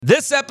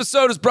This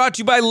episode is brought to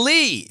you by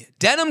Lee.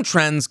 Denim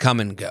trends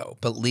come and go,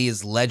 but Lee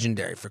is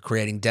legendary for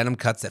creating denim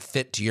cuts that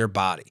fit to your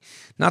body,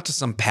 not to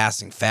some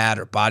passing fad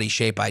or body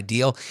shape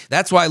ideal.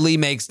 That's why Lee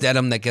makes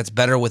denim that gets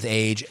better with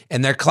age,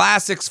 and their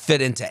classics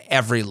fit into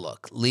every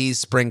look. Lee's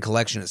spring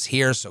collection is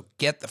here, so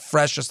get the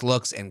freshest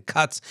looks and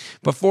cuts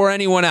before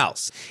anyone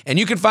else. And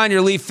you can find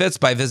your Lee fits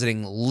by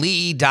visiting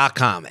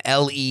lee.com,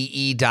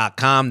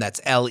 Lee.com,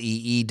 that's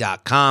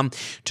Lee.com,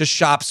 to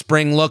shop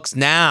spring looks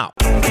now.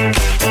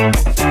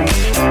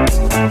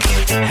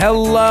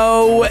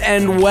 Hello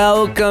and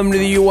welcome to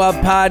the U Up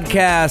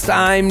Podcast.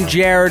 I'm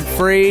Jared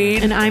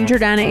Freed. And I'm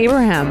Jordana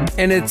Abraham.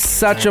 And it's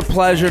such a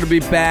pleasure to be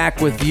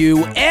back with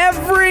you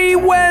every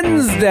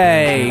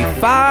Wednesday,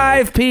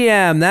 5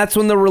 p.m. That's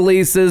when the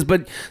release is,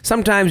 but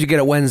sometimes you get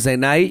it Wednesday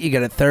night, you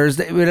get it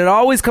Thursday, but it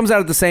always comes out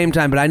at the same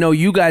time, but I know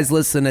you guys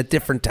listen at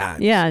different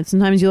times. Yeah,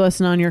 sometimes you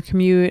listen on your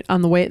commute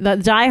on the way. The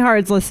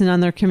diehards listen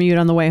on their commute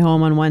on the way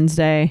home on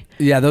Wednesday.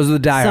 Yeah, those are the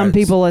diehards. Some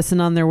people listen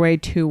on their way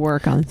to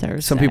work on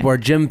Thursday. Some people are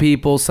gym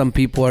people. Some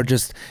people are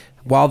just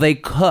while they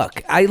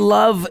cook. I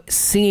love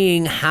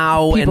seeing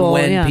how and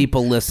when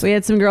people listen. We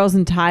had some girls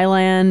in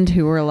Thailand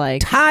who were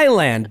like...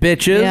 Thailand,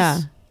 bitches. Yeah.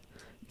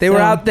 They were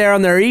out there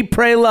on their Eat,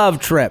 Pray, Love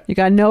trip. You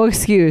got no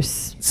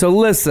excuse. So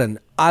listen,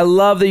 I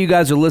love that you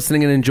guys are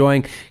listening and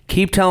enjoying.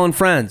 Keep telling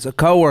friends, a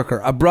coworker,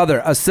 a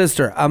brother, a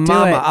sister, a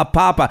mama, a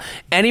papa,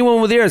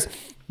 anyone with ears.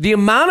 The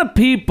amount of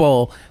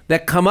people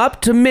that come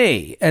up to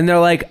me and they're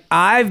like,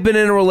 I've been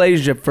in a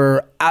relationship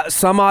for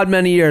some odd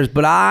many years,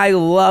 but I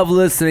love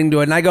listening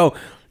to it. And I go,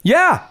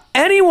 yeah,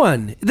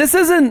 anyone. This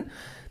is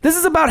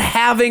about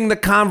having the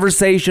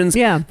conversations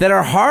that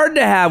are hard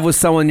to have with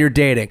someone you're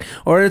dating,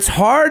 or it's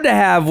hard to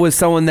have with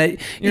someone that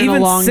you're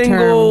even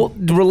single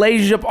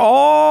relationship,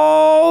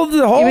 all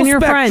the whole even your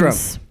spectrum.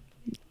 Friends.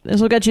 This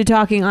will get you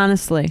talking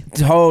honestly.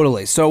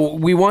 Totally. So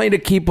we want you to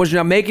keep pushing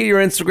out. Make it your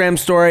Instagram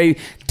story.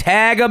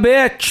 Tag a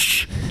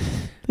bitch.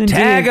 Indeed.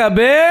 Tag a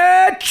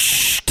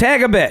bitch.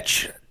 Tag a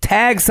bitch.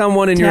 Tag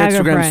someone in your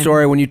Instagram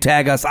story when you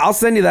tag us. I'll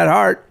send you that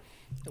heart.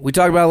 We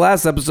talked about it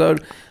last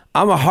episode.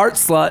 I'm a heart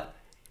slut.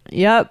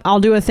 Yep.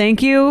 I'll do a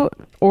thank you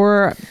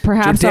or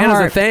perhaps Jordana's a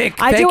heart. Thank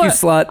you,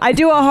 slut. I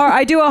do a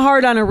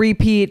heart on a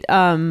repeat,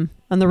 on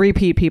the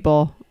repeat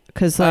people.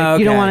 Because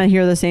you don't want to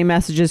hear the same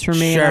messages from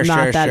me, and I'm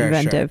not that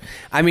inventive. Sure.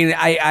 I mean,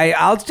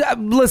 I'll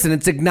listen.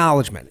 It's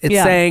acknowledgement. It's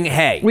saying,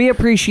 hey, we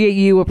appreciate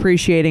you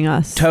appreciating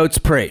us. Totes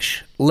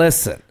preach.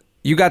 Listen,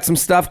 you got some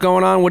stuff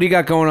going on. What do you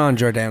got going on,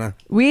 Jordana?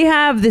 We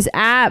have this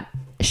app,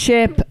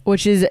 Ship,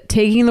 which is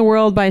taking the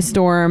world by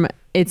storm.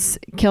 It's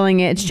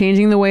killing it. It's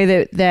changing the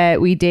way that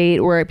we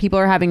date, where people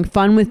are having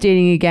fun with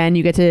dating again.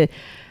 You get to,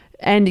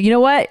 and you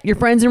know what? Your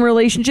friends in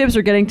relationships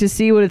are getting to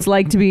see what it's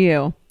like to be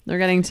you. They're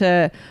getting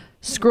to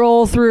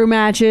scroll through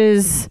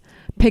matches,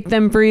 pick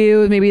them for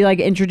you, maybe like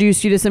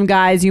introduce you to some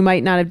guys you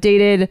might not have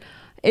dated.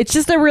 It's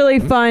just a really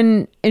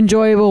fun,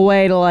 enjoyable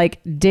way to like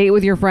date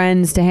with your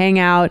friends, to hang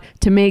out,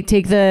 to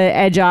take the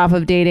edge off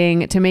of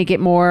dating, to make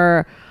it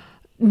more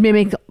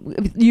mimic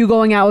you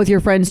going out with your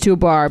friends to a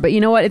bar. But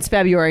you know what? It's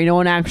February. No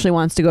one actually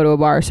wants to go to a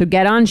bar. So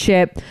get on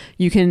Ship.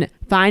 You can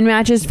find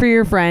matches for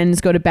your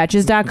friends. Go to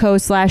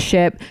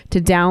betches.co/ship to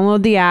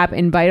download the app.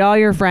 Invite all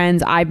your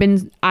friends. I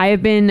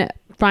have been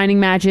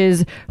finding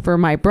matches for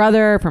my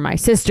brother, for my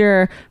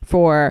sister,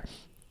 for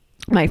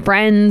my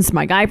friends,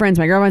 my guy friends,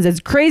 my girlfriends.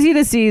 It's crazy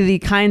to see the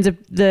kinds of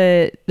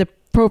the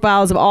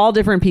profiles of all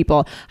different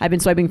people. I've been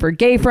swiping for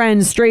gay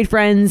friends, straight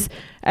friends,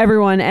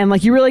 everyone, and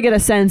like you really get a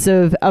sense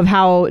of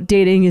how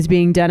dating is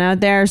being done out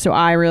there. So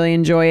I really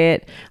enjoy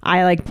it.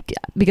 I like,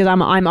 because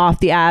I'm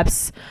off the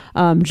apps.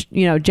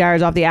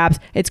 Jared's off the apps.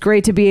 It's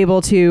great to be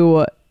able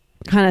to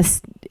kind of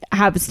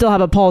still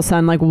have a pulse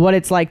on like what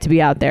it's like to be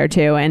out there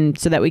too, and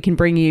so that we can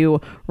bring you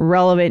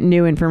relevant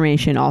new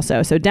information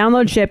also. So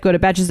download Ship, go to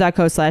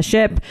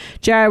betches.co/ship.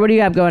 Jared, what do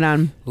you have going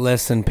on?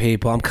 Listen,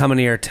 people, I'm coming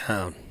to your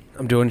town.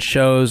 I'm doing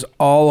shows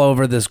all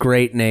over this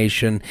great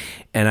nation,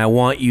 and I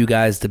want you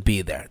guys to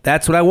be there.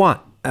 That's what I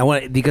want.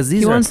 Because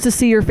he wants to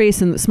see your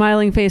face and the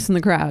smiling face in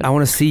the crowd. I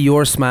want to see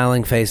your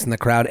smiling face in the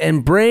crowd,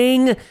 and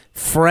bring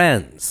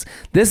friends.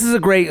 This is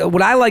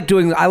what I like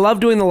doing. I love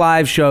doing the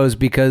live shows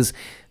because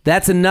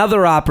that's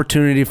another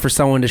opportunity for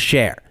someone to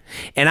share.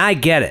 And I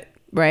get it.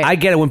 Right. I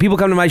get it. When people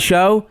come to my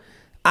show,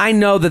 I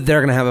know that they're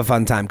going to have a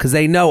fun time because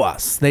they know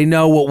us. They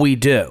know what we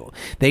do.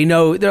 They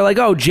know, they're like,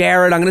 oh,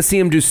 Jared, I'm going to see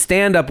him do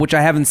stand-up, which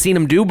I haven't seen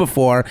him do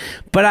before.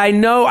 But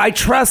I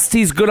trust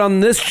he's good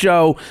on this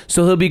show,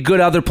 so he'll be good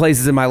other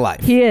places in my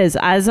life. He is.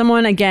 As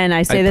someone, again,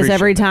 I say this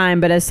every time,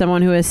 but as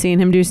someone who has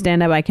seen him do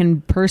stand-up, I can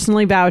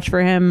personally vouch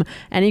for him.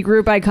 Any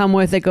group I come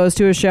with that goes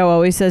to a show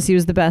always says he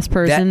was the best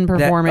person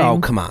performing. Oh,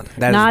 come on.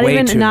 That is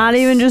way too Not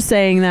nice. even just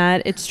saying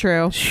that. It's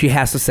true. She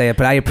has to say it,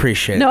 but I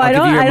appreciate it. No, I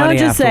don't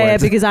just say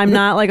it because I'm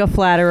not like a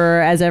flatterer.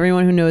 As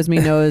everyone who knows me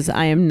knows,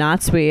 I am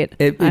not sweet.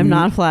 I'm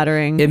not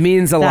flattering. It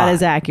means a lot. That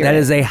is accurate. That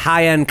is a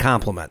high-end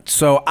compliment.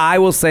 So I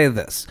will say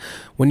this.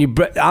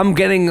 I'm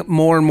getting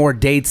more and more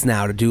dates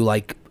now to do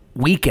like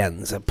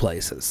weekends at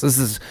places. This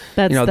is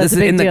That's this a is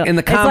big in deal.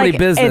 the comedy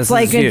business. It's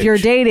like is if huge. you're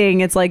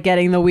dating, it's like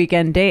getting the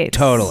weekend dates.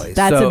 Totally.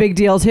 That's So- a big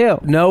deal too.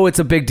 No, it's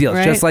a big deal.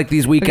 Right? Just like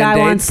these A weekend guy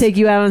dates. wants to take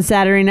you out on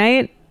Saturday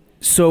night.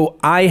 So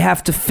I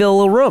have to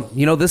fill a room.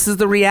 This is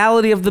the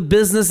reality of the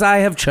business I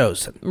have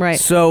chosen. Right.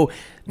 So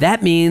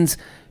that means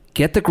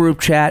get the group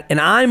chat, and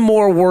I'm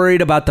more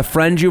worried about the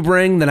friend you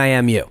bring than I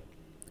am you.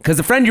 Because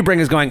the friend you bring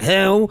is going,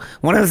 who?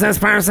 What is this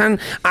person?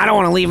 I don't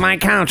want to leave my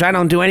couch. I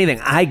don't do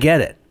anything. I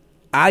get it.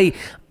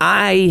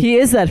 He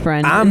is that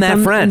friend. I'm that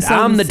friend.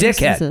 I'm the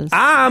dickhead. Instances.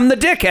 I'm the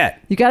dickhead.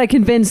 You got to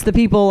convince the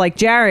people like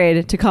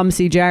Jared to come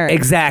see Jared.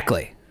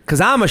 Exactly. Because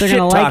I'm a They're shit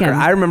gonna like talker. him.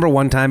 I remember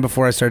one time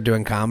before I started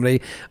doing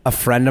comedy, a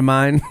friend of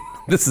mine,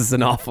 this is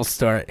an awful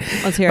story.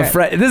 Let's hear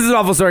it. This is an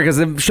awful story because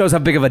it shows how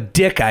big of a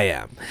dick I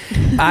am.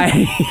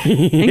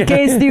 In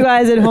case you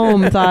guys at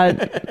home thought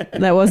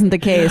that wasn't the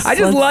case. I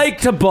just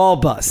like to ball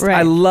bust. Right.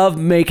 I love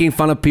making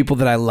fun of people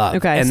that I love.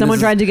 Okay, And someone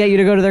this is- tried to get you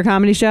to go to their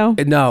comedy show?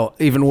 No,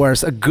 even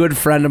worse. A good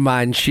friend of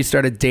mine, she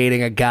started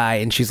dating a guy,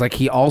 and she's like,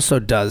 he also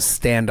does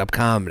stand-up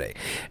comedy.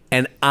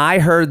 And I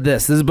heard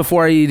this. This is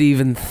before I had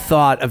even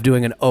thought of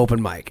doing an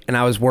open mic. And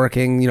I was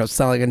working,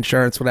 selling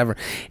insurance, whatever.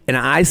 And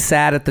I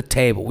sat at the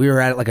table. We were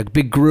at like a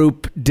big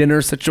group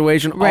dinner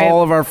situation, Right.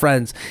 all of our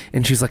friends.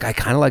 And she's like, I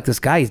kind of like this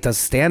guy. He does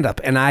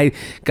stand-up. And I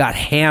got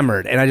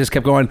hammered. And I just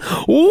kept going,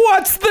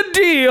 what's the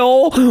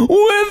deal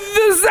with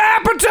this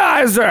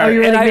appetizer? Oh, you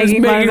were and like I was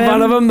making fun of making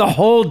fun him? of him the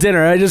whole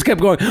dinner. I just kept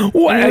going,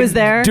 what? And he was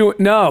there?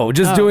 No,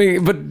 just Oh.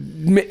 doing, but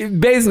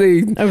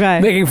basically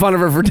Okay. making fun of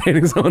her for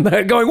dating someone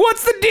that going,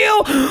 what's the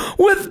deal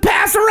with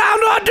pass around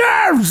hors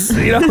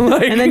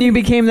d'oeuvres? And then you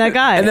became that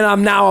guy. and then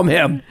I'm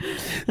him.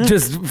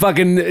 Just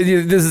fucking,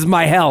 this is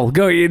my hell.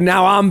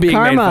 Now I'm being made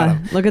fun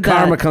Karma. of. Look at that.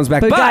 Karma comes back.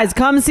 But guys,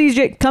 come see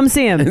him.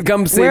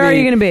 Come see Where are me.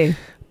 you going to be?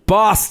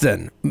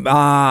 Boston.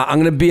 I'm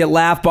going to be at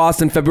Laugh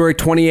Boston February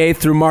 28th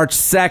through March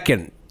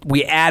 2nd.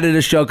 We added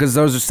a show because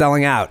those are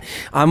selling out.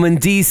 I'm in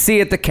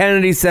D.C. at the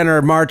Kennedy Center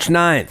March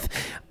 9th.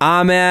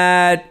 I'm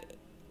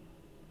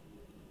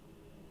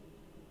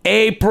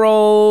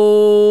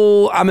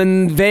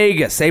in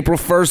Vegas, April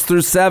 1st through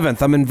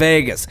 7th. I'm in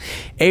Vegas.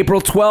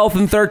 April 12th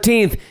and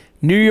 13th,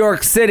 New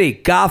York City,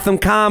 Gotham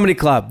Comedy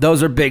Club.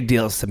 Those are big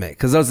deals to me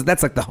because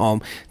that's like the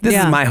home. This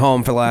Yeah. is my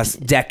home for the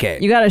last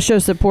decade. You got to show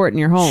support in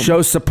your home.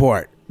 Show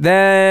support.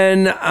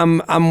 Then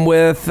I'm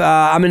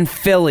in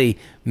Philly,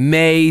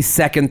 May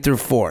 2nd through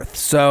 4th.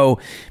 So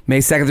May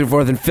 2nd through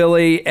 4th in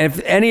Philly. And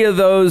if any of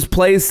those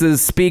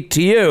places speak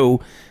to you,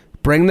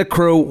 bring the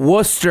crew.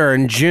 Worcester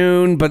in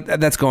June, but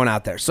that's going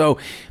out there. So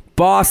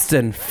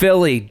Boston,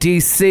 Philly,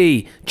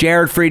 DC,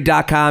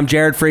 jaredfreed.com,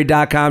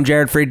 jaredfreed.com,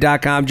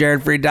 jaredfreed.com,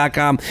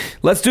 jaredfreed.com.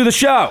 Let's do the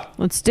show.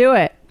 Let's do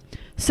it.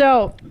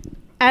 So,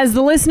 as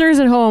the listeners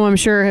at home, I'm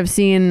sure have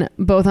seen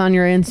both on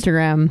your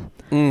Instagram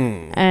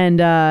and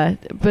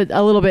but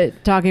a little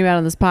bit talking about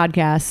on this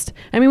podcast.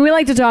 I mean, we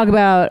like to talk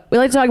about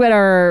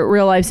our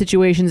real life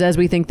situations as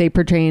we think they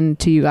pertain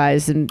to you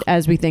guys, and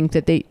as we think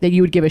that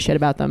you would give a shit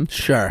about them.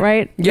 Sure.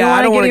 Right? Yeah,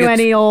 I don't want wanna to give you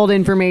get- any old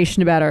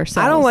information about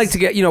ourselves. I don't like to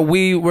get,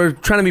 we're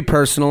trying to be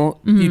personal.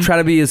 You try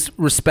to be as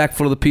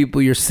respectful of the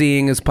people you're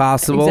seeing as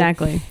possible.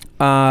 Exactly.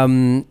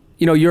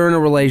 You're in a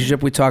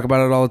relationship. We talk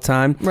about it all the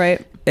time.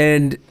 Right.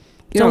 And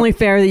It's only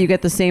fair that you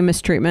get the same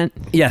mistreatment.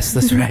 Yes,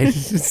 that's right.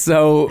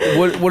 So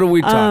what are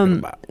we talking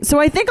about? So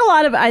I think a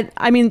lot of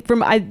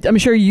I'm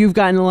sure you've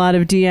gotten a lot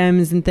of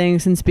DMs and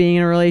things since being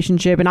in a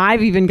relationship, and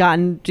I've even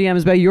gotten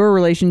DMs about your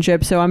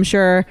relationship. So I'm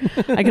sure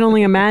I can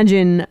only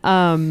imagine.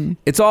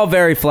 It's all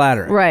very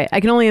flattering. Right. I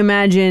can only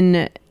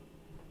imagine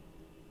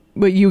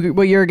what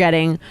you're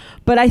getting.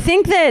 But I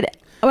think that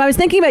I was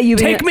thinking about you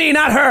being Take me,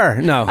 not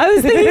her. No. I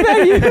was thinking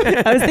about you.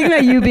 I was thinking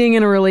about you being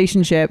in a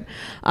relationship,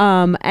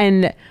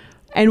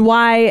 and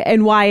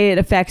why it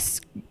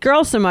affects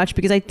girls so much,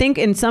 because I think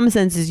in some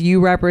senses you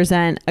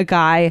represent a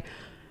guy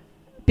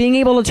being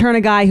able to turn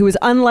a guy who is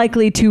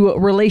unlikely to a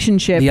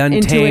relationship The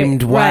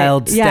untamed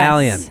wild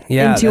stallion.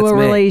 Yeah, into that's a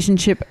me.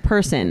 relationship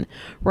person,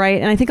 right?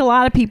 And I think a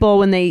lot of people,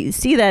 when they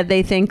see that,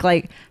 they think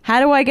like, how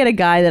do I get a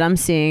guy that I'm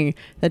seeing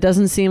that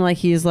doesn't seem like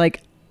he's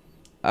like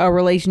a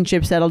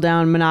relationship, settle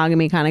down,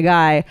 monogamy kind of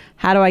guy?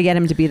 How do I get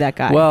him to be that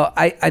guy? Well,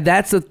 I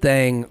that's the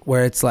thing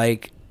where it's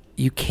like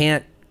you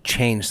can't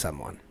change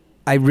someone.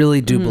 I really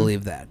do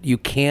believe that. You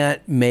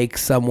can't make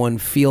someone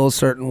feel a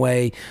certain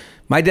way.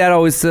 My dad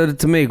always said it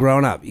to me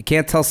growing up. You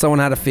can't tell someone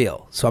how to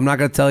feel. So I'm not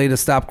going to tell you to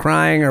stop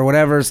crying or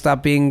whatever,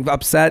 stop being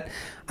upset.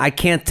 I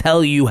can't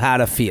tell you how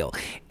to feel.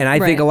 And I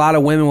think a lot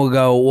of women will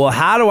go, well,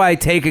 how do I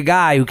take a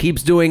guy who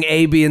keeps doing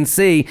A, B, and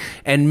C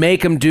and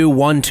make him do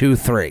 1, 2,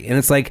 3? And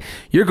it's like,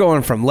 you're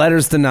going from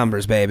letters to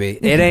numbers, baby.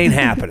 It ain't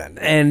happening.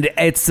 And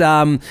it's,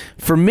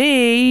 for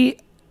me,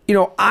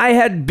 I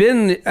had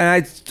been,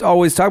 and I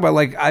always talk about,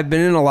 like, I've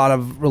been in a lot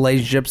of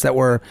relationships that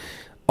were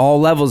all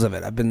levels of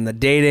it. I've been in the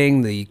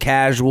dating, the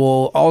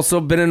casual, also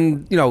been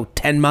in,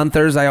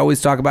 10-monthers. I always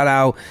talk about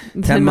how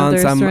 10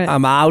 months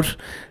I'm out,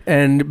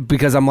 and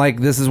because I'm like,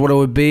 this is what it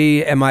would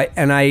be.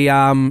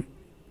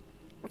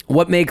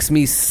 What makes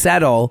me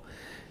settle,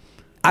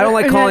 I don't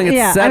like calling it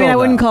settle. I mean, I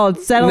wouldn't though. call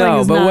it settling.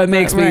 No, but what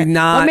makes me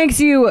not... What makes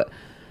you...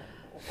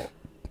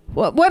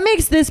 What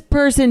makes this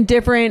person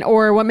different,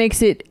 or what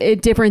makes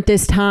it different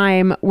this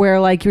time where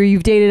like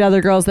you've dated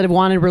other girls that have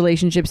wanted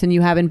relationships and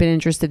you haven't been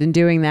interested in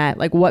doing that?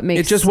 Like what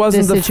makes it just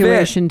wasn't this the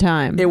situation fit.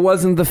 time? It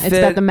wasn't the fit. It's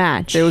about the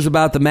match. It was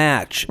about the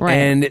match. Right.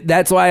 And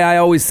that's why I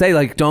always say,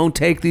 like, don't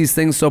take these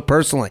things so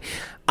personally.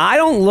 I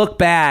don't look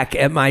back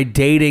at my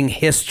dating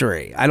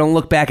history. I don't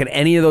look back at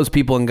any of those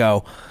people and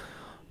go,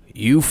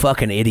 you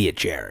fucking idiot,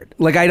 Jared.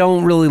 Like, I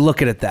don't really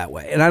look at it that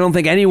way. And I don't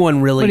think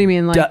anyone really... What do you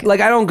mean? Like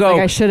I don't go...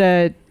 Like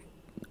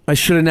I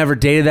should have never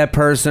dated that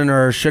person,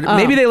 or should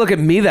maybe they look at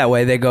me that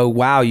way. They go,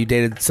 "Wow, you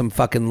dated some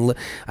fucking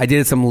I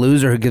dated some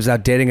loser who gives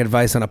out dating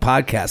advice on a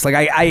podcast."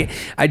 Like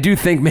I do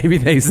think maybe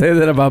they say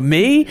that about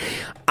me.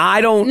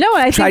 I don't. No,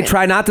 I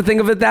try not to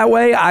think of it that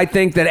way. I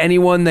think that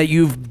anyone that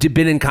you've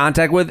been in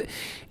contact with,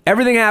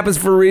 everything happens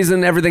for a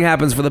reason. Everything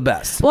happens for the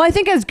best. Well, I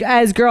think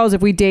as girls,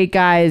 if we date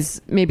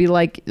guys, maybe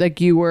like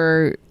you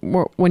were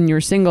when you're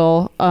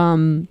single,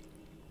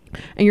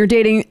 and you're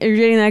dating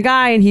that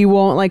guy and he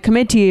won't like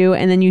commit to you,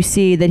 and then you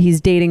see that he's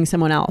dating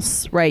someone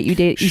else, right? You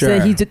Sure.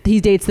 said he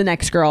dates the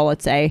next girl,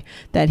 let's say,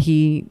 that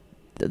he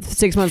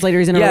 6 months later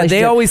he's in a relationship.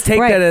 They always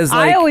take that as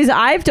like...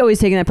 I've always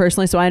taken that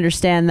personally, so I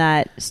understand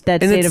that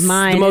state of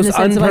mind. The most in the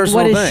sense of like,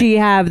 what unpersonal does she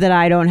have that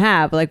I don't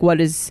have? Like what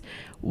is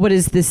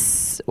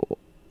this?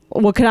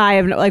 What could I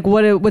have? Like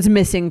what's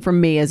missing from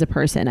me as a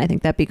person? I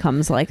think that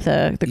becomes like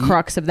the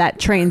crux of that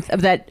train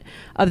of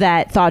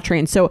that thought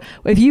train. So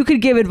if you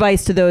could give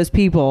advice to those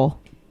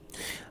people,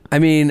 I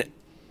mean,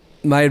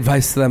 my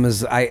advice to them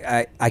is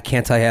I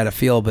can't tell you how to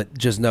feel, but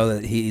just know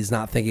that he's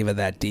not thinking of it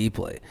that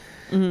deeply.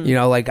 Mm-hmm. You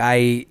know, like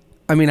I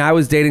mean, I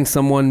was dating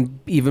someone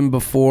even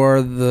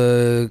before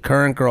the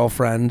current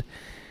girlfriend,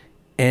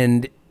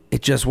 and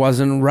it just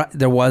wasn't right.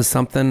 There was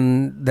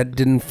something that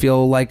didn't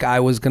feel like I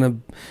was gonna.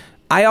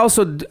 I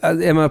also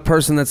am a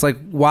person that's like,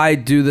 why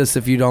do this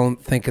if you don't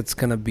think it's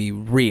going to be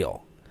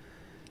real?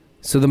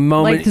 So the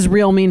moment... Like, does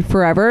real mean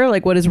forever?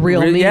 Like, what does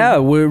real mean? Yeah,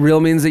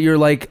 real means that you're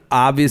like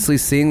obviously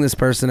seeing this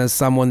person as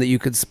someone that you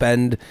could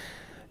spend,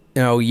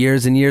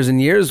 years and years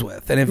and years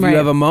with. And if you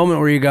have a moment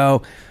where you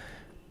go,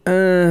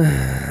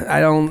 I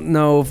don't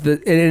know if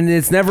and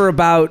it's never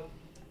about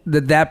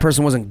that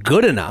person wasn't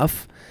good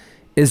enough.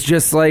 It's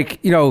just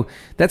like,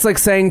 that's like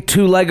saying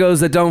two Legos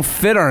that don't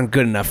fit aren't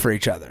good enough for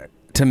each other.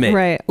 To me,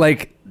 right?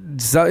 Like,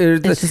 it's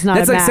just not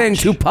that's a like match. saying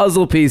two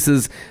puzzle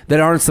pieces that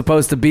aren't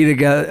supposed to be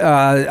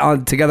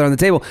together together on the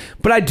table.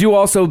 But I do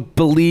also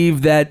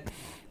believe that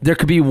there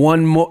could be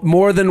one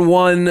more than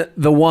one.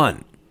 The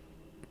one.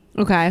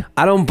 Okay.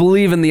 I don't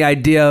believe in the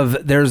idea of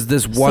there's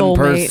this one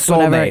person soulmate.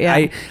 Whatever,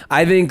 yeah.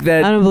 I think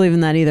that I don't believe in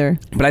that either.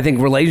 But I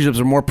think relationships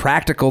are more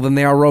practical than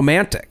they are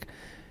romantic.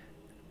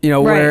 Right.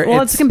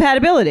 Where it's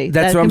compatibility.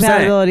 That's what I'm saying.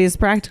 Compatibility is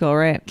practical,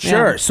 right?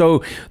 Sure. Yeah.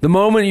 So the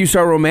moment you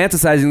start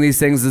romanticizing these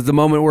things is the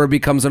moment where it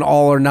becomes an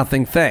all or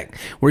nothing thing,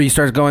 where you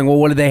start going, well,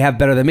 what do they have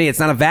better than me?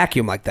 It's not a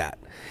vacuum like that.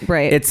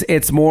 Right.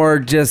 It's more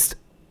just,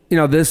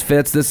 this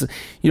fits. This,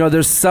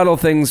 there's subtle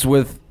things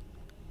with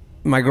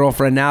my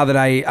girlfriend now that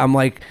I'm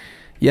like,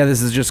 yeah,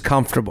 this is just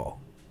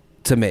comfortable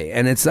to me.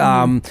 And it's,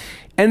 and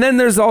then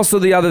there's also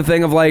the other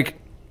thing of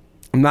like,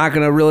 I'm not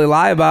going to really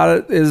lie about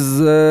it, is,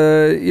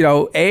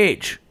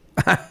 age.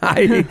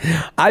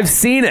 I've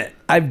seen it.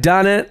 I've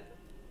done it.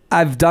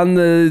 I've done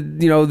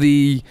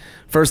the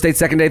first date,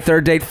 second date,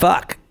 third date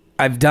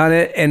I've done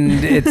it, and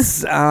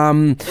it's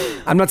I'm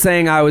not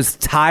saying I was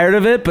tired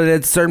of it, but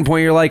at a certain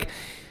point you're like,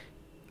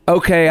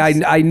 okay,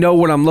 I know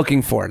what I'm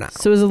looking for now.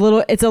 So it sounds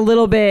like it's a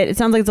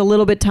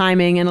little bit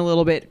timing and a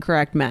little bit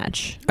correct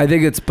match. I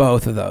think it's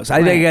both of those.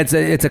 I think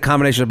it's a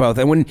combination of both.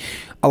 And when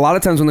a lot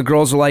of times when the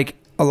girls are like,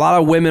 a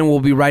lot of women will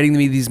be writing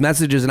me these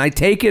messages, and I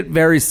take it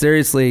very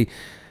seriously.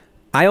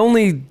 I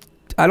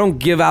don't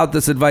give out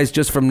this advice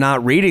just from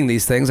not reading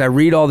these things. I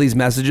read all these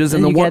messages,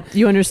 and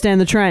you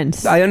understand the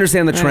trends. I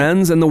understand the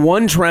trends, and the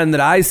one trend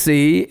that I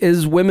see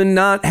is women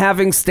not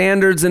having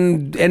standards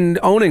and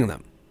owning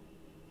them.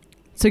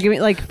 So give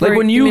me like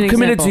when you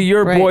committed to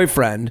your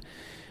boyfriend,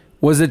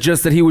 was it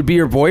just that he would be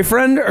your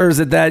boyfriend, or is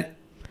it that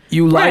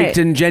you liked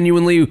and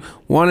genuinely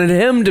wanted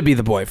him to be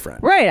the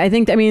boyfriend? Right. I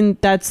think. I mean,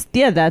 that's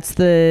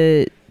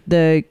the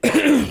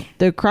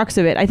the crux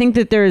of it. I think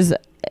that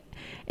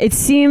it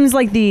seems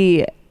like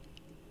the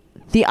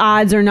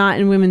odds are not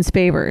in women's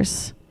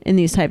favors in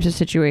these types of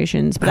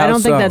situations, but I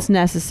don't think that's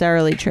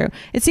necessarily true.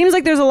 It seems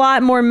like there's a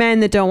lot more men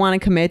that don't want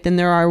to commit than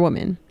there are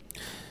women.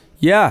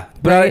 Yeah,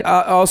 but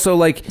I also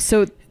like,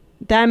 so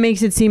that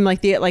makes it seem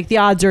like the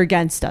odds are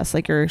against us,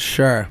 like you're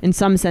sure in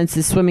some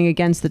senses swimming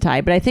against the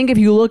tide. But I think if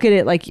you look at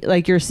it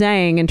like you're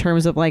saying, in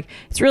terms of like,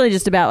 it's really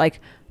just about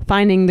like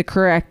finding the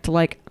correct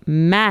like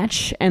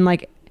match and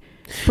like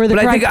for the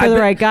right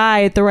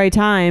guy at the right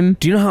time.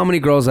 Do you know how many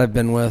girls I've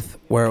been with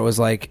where it was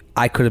like,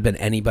 I could have been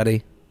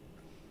anybody?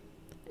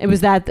 It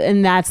was that,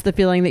 and that's the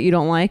feeling that you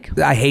don't like?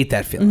 I hate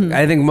that feeling. Mm-hmm.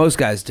 I think most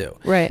guys do.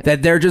 Right.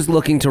 That they're just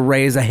looking to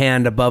raise a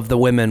hand above the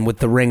women with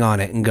the ring on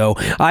it and go,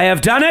 I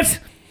have done it.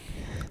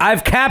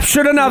 I've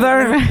captured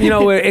another. You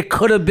know, it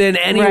could have been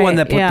anyone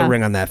that put the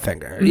ring on that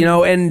finger. You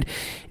know, and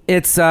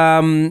it's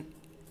and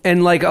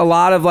like a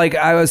lot of like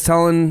I was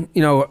telling,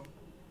 you know,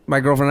 my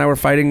girlfriend and I were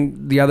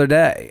fighting the other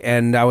day,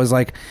 and I was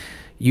like,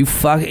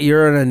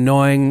 you're an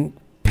annoying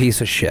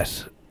piece of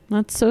shit.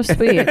 That's so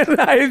sweet.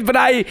 But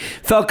I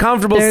felt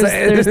comfortable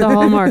saying... There's the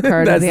Hallmark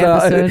card of the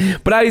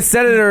episode. But I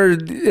said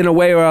it in a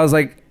way where I was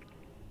like,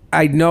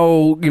 I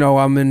know, you know,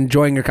 I'm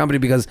enjoying your company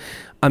because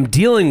I'm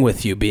dealing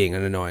with you being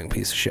an annoying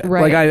piece of shit.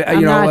 Right. Like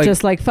I'm not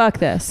just like, fuck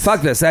this.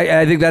 Fuck this.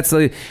 I think that's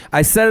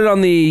I said it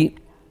on the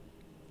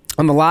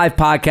live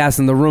podcast,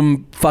 and the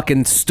room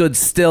fucking stood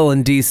still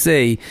in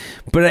DC.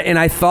 And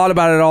I thought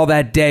about it all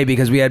that day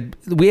because we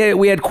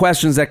had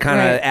questions that kind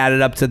of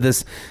added up to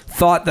this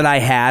thought that I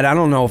had. I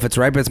don't know if it's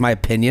right, but it's my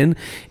opinion.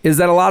 Is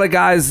that a lot of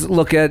guys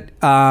look at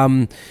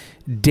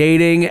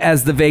dating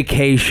as the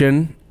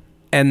vacation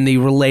and the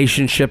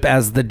relationship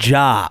as the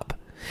job.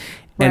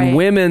 And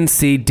women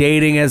see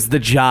dating as the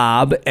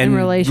job and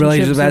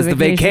relationships as the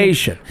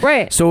vacation.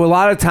 Right. So a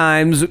lot of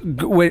times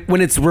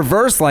when it's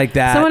reversed like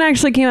that... Someone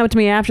actually came up to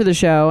me after the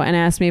show and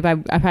asked me if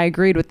I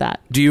agreed with that.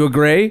 Do you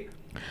agree?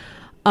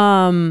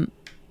 I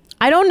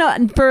don't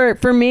know.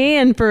 For me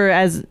and for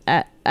as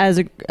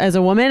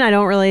a woman, I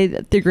don't really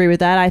agree with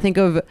that. I think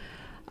of...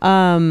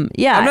 I'm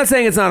not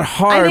saying it's not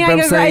hard,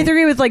 I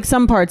agree with like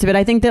some parts of it.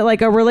 I think that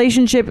like a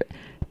relationship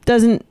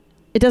doesn't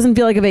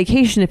feel like a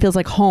vacation. It feels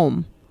like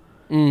home.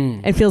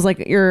 It feels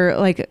like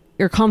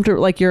you're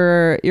comfortable, like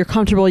you're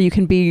comfortable. You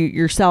can be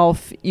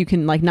yourself. You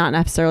can like not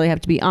necessarily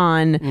have to be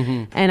on.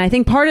 And I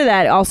think part of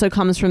that also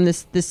comes from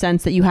this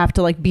sense that you have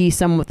to like be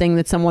something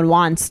that someone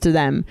wants to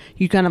them.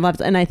 You kind of have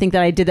to, and I think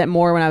that I did that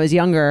more when I was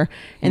younger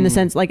in the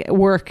sense like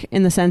work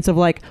in the sense of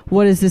like,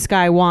 what does this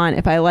guy want?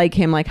 If I like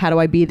him, like how do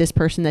I be this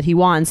person that he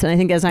wants? And I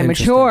think as I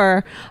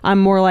mature, I'm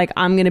more like,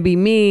 I'm going to be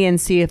me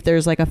and see if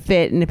there's like a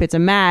fit and if it's a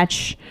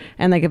match.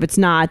 And like, if it's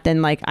not,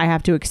 then like I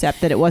have to accept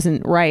that it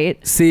wasn't right.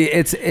 See,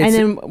 it's and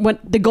then what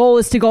the goal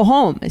is to go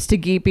home, is to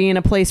be in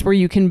a place where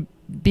you can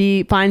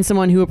find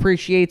someone who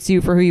appreciates you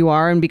for who you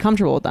are and be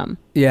comfortable with them.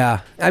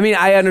 Yeah. I mean,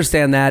 I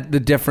understand that, the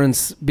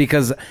difference,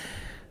 because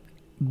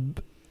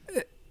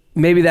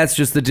maybe that's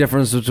just the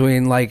difference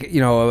between like,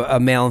 you know, a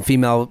male and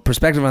female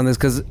perspective on this.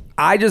 Because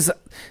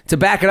to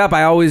back it up,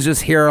 I always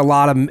just hear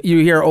you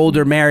hear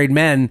older married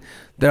men,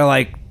 they're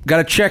like,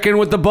 gotta check in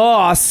with the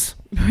boss.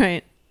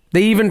 Right.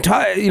 They even,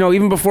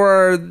 even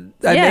before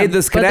I made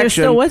this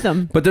connection.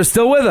 But they're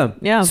still with him.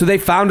 Yeah. So they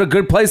found a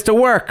good place to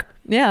work.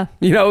 Yeah.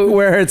 You know,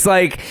 where it's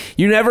like,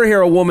 you never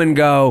hear a woman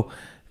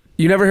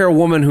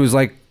who's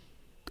like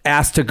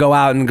asked to go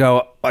out and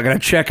go, I gotta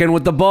check in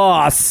with the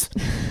boss.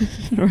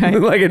 Right.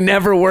 Like it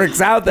never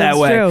works out that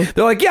way. True.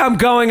 They're like, yeah, I'm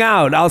going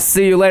out. I'll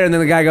see you later. And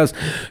then the guy goes,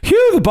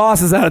 phew, the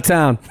boss is out of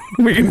town.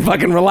 We can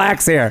fucking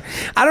relax here.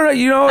 I don't know.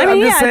 You know, I'm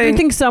just saying. I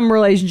think some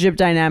relationship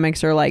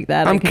dynamics are like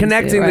that. I'm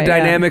connecting the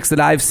dynamics that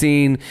I've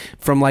seen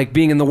from like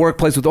being in the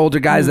workplace with older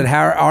guys that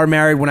are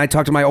married. When I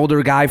talk to my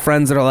older guy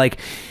friends that are like,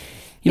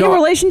 you know,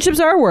 relationships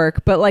are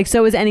work, but like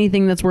so is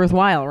anything that's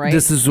worthwhile, right?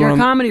 This is your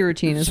comedy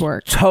routine is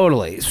work.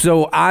 Totally.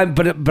 So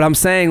but I'm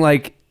saying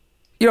like,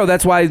 you know,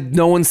 that's why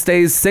no one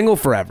stays single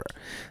forever.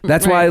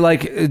 That's why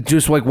like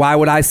just like why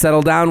would I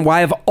settle down? Why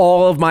have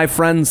all of my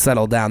friends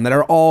settled down that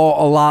are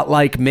all a lot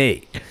like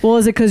me? Well,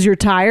 is it because you're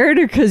tired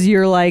or because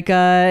you're like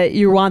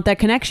you want that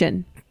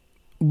connection?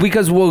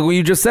 Because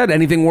you just said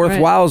anything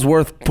worthwhile is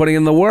worth putting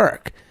in the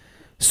work.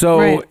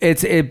 So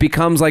it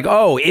becomes like,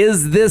 oh,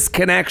 is this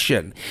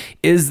connection,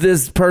 is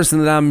this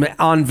person that I'm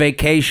on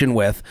vacation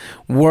with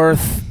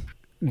worth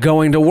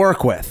going to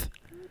work with?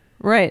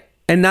 Right.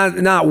 And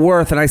not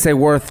worth, and I say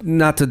worth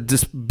not to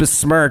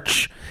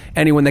besmirch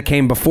anyone that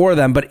came before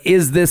them, but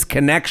is this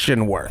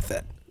connection worth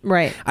it?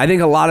 Right. I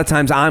think a lot of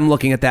times I'm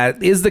looking at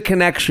that. Is the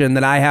connection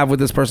that I have with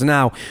this person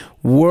now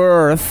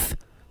worth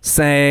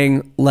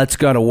saying, let's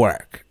go to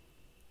work?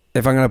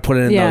 If I'm going to put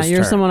it in those terms. Yeah,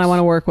 you're someone I want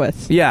to work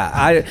with.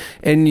 Yeah.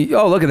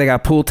 Look, they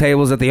got pool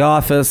tables at the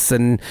office,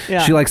 and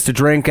she likes to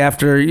drink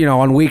after,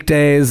 on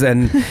weekdays,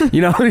 and,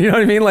 you know what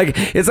I mean?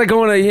 Like, it's like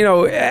going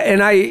to,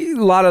 and a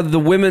lot of the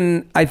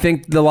women, I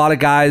think a lot of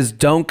guys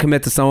don't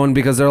commit to someone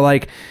because they're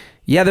like,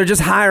 yeah, they're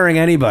just hiring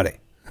anybody.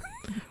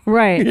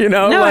 Right.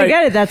 No, I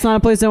get it. That's not a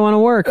place I want to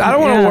work. I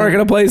don't want to work in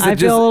a place that I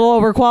feel a little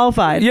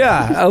overqualified.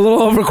 Yeah, a little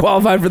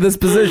overqualified for this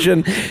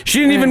position. She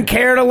didn't even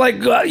care to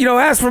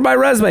ask for my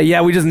resume.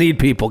 Yeah, we just need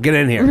people. Get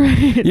in here.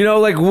 Right.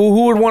 Like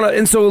who would want to?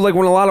 And so like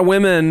when a lot of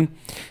women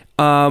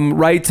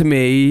write to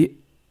me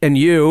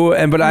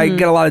and but I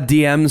get a lot of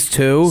DMs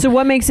too. So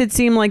what makes it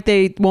seem like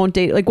they won't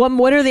date? Like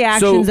what are the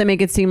actions that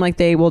make it seem like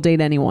they will date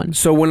anyone?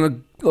 So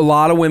when a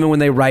lot of women, when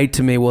they write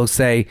to me, will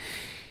say,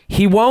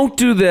 he won't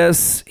do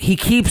this. He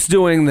keeps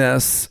doing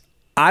this.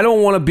 I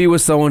don't want to be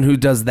with someone who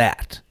does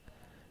that.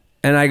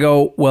 And I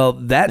go, well,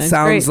 that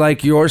sounds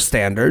like your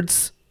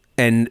standards.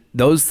 And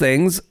those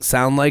things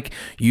sound like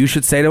you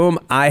should say to him,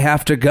 I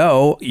have to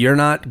go. You're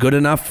not good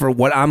enough for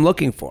what I'm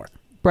looking for.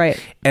 Right.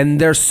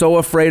 And they're so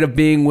afraid of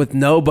being with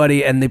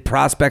nobody and the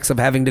prospects of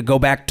having to go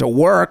back to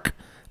work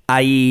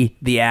i.e.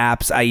 the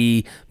apps,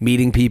 i.e.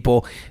 meeting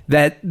people,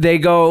 that they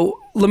go,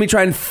 let me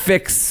try and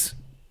fix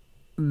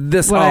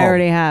this what home. I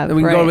already have. And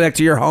we can right. go back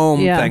to your home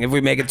thing if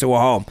we make it to a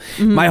home.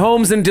 My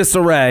home's in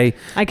disarray.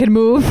 I could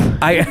move.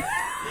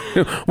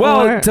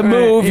 To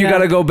move, you got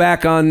to go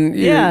back on.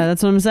 Yeah,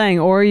 that's what I'm saying.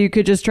 Or you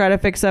could just try to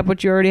fix up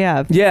what you already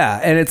have. Yeah,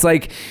 and it's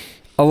like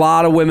a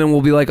lot of women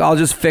will be like, I'll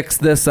just fix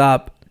this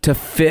up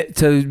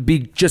to be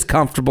just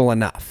comfortable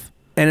enough.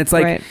 And it's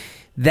like,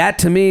 that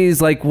to me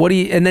is like, what do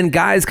you, and then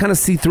guys kind of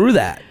see through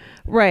that.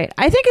 Right.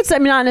 I think it's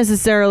not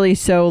necessarily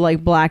so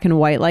like black and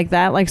white like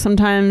that. Like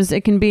sometimes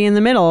it can be in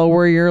the middle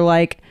where you're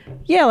like,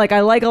 yeah, like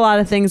I like a lot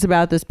of things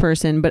about this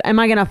person, but am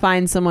I going to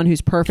find someone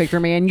who's perfect for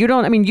me? And you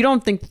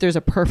don't think that there's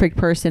a perfect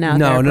person out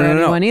there for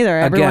anyone either.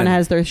 Everyone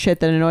has their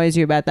shit that annoys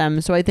you about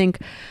them. So I think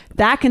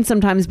that can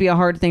sometimes be a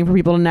hard thing for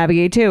people to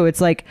navigate too.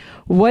 It's like,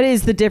 what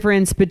is the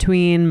difference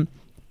between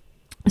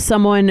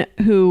someone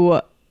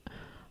who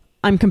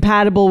I'm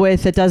compatible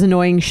with that does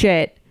annoying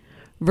shit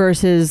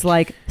versus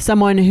like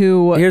someone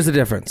who here's the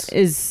difference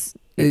is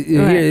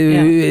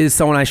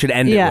someone I should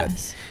end it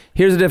with.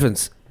 Here's the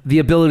difference: the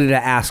ability to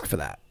ask for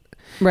that.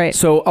 Right.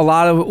 So a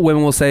lot of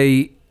women will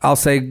say, I'll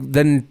say,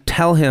 then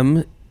tell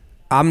him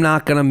I'm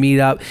not gonna meet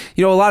up.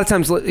 You know, a lot of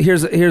times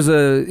here's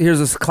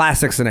a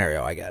classic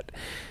scenario I get.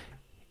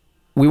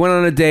 We went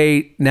on a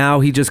date.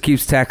 Now he just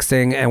keeps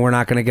texting, and we're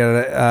not going to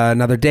get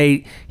another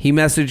date. He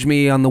messaged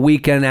me on the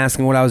weekend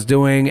asking what I was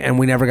doing, and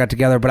we never got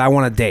together, but I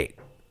want a date.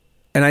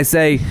 And I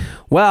say,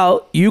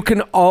 well, you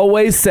can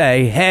always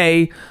say,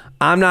 hey,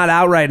 I'm not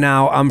out right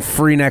now. I'm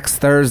free next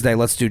Thursday.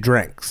 Let's do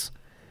drinks.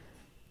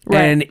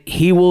 Right. And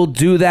he will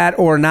do that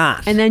or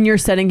not. And then you're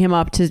setting him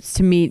up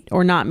to meet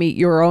or not meet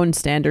your own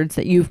standards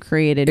that you've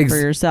created for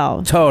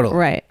yourself. Totally.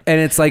 Right.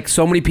 And it's like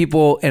so many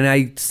people, and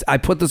I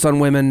put this on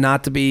women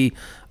not to be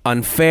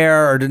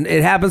unfair, or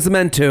it happens to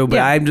men too, but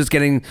I'm just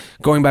going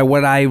by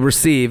what I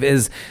receive,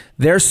 is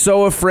they're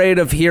so afraid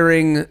of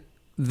hearing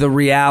the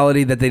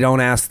reality that they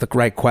don't ask the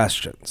right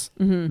questions.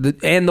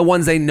 And the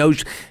ones they know,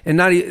 and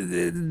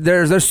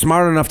they're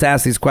smart enough to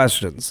ask these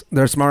questions.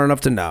 They're smart enough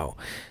to know.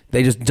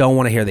 They just don't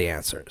want to hear the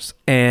answers.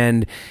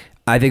 And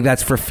I think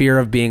that's for fear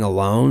of being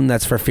alone.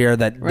 That's for fear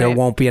that there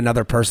won't be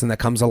another person that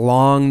comes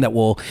along that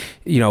will,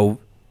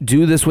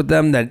 do this with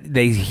them, that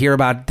they hear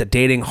about the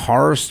dating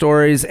horror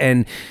stories.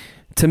 And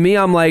to me,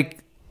 I'm like,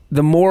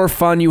 the more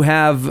fun you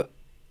have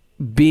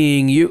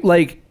being you,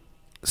 like,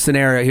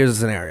 here's a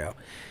scenario.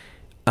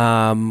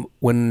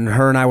 When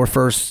her and I were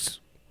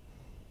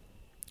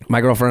my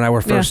girlfriend and I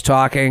were first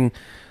talking,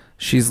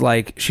 she's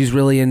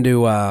really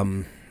into,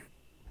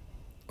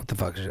 what the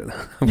fuck is it?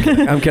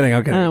 I'm kidding.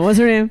 What's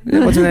her name?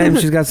 What's her name?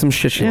 She's got some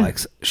shit she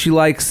likes. She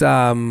likes,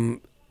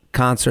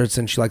 concerts,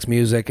 and she likes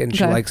music, and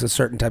she likes a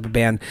certain type of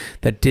band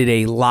that did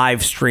a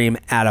live stream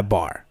at a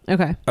bar.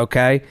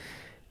 Okay.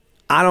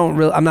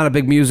 I'm not a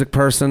big music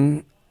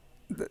person.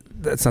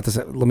 That's not the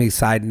same. Let me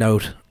side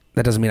note.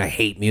 That doesn't mean I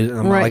hate music.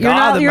 I'm right. Like,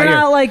 you're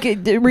not like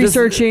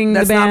researching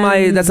the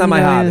band. That's not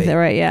my hobby.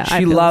 Right. Yeah.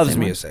 She loves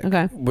music.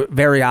 Okay.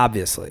 Very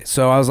obviously.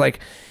 So I was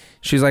like,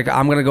 she's like,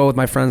 I'm going to go with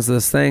my friends to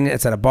this thing.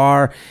 It's at a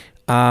bar.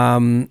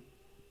 And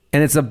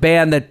it's a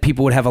band that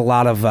people would have a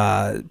lot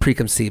of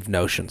preconceived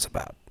notions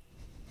about.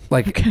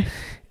 Like,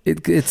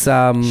 it's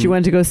she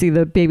went to go see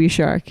the Baby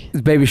Shark.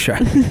 Baby Shark.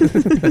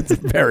 That's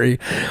very.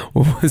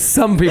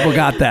 Some people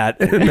got that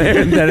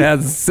that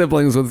has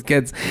siblings with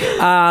kids.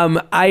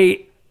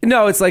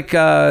 It's like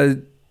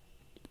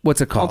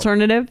what's it called?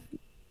 Alternative.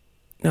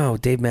 No,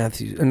 Dave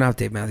Matthews. Not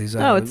Dave Matthews.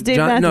 It's Dave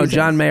Matthews. No,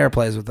 John Mayer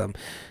plays with them.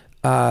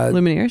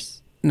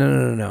 Lumineers.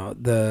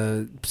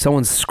 No.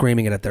 Someone's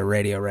screaming it at their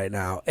radio right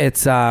now.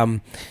 It's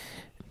some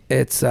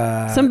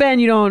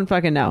band you don't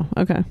fucking know.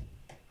 Okay.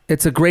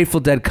 It's a Grateful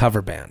Dead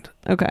cover band.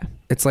 Okay.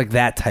 It's like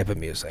that type of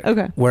music.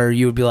 Okay. Where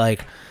you would be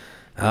like,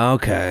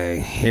 okay,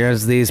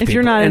 here's these people. If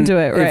you're not into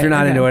it, right. If you're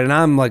not into it. And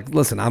I'm like,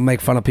 listen, I'll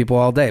make fun of people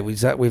all day. We've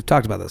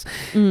talked about this.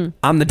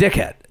 I'm the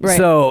dickhead. Right.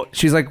 So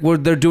she's like, well,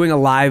 they're doing a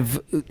live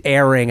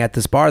airing at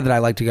this bar that I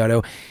like to go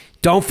to.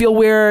 Don't feel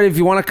weird if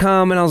you want to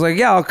come. And I was like,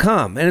 yeah, I'll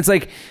come. And it's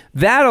like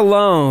that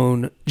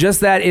alone,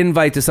 just that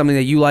invite to something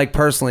that you like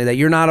personally, that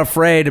you're not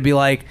afraid to be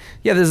like,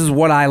 yeah, this is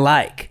what I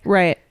like.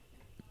 Right.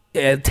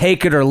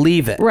 Take it or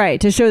leave it.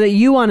 Right. To show that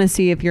you want to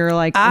see if you're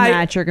like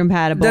match or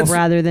compatible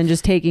rather than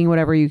just taking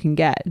whatever you can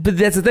get. But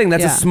that's the thing.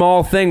 That's a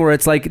small thing where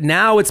it's like,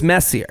 now it's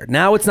messier.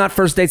 Now it's not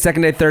first date,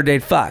 second date, third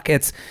date, fuck.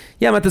 It's,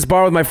 I'm at this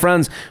bar with my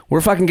friends.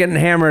 We're fucking getting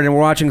hammered and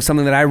we're watching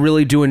something that I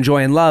really do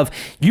enjoy and love.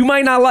 You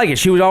might not like it.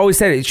 She would always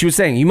say it. She was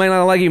saying, you might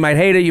not like it. You might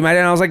hate it. You might.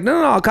 And I was like,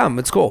 no, I'll come.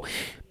 It's cool.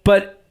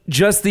 But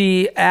just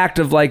the act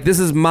of like, this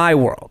is my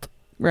world.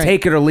 Right.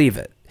 Take it or leave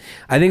it.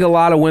 I think a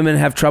lot of women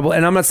have trouble,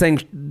 and I'm not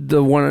saying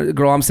the one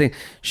girl, I'm saying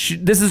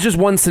this is just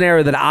one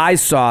scenario that I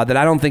saw that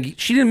I don't think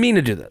she didn't mean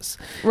to do this.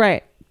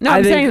 Right. No,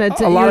 I'm saying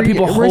that a lot of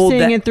people we're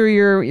seeing it through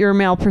your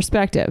male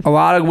perspective. A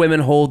lot of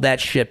women hold that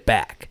shit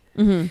back.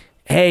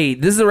 hey,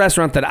 this is a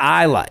restaurant that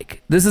I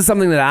like. This is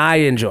something that I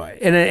enjoy.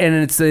 And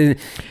it's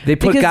they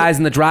put guys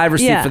in the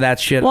driver's seat for that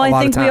shit a lot of time. Well,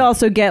 I think we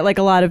also get like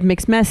a lot of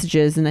mixed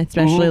messages, and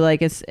especially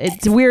like it's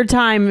a weird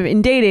time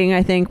in dating,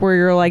 I think, where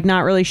you're like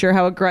not really sure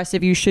how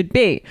aggressive you should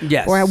be.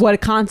 Yes. Or what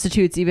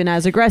constitutes even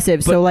as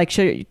aggressive. So like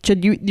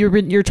should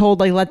you're told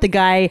like let the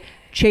guy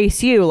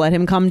chase you, let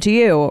him come to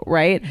you,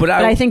 right? But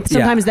I think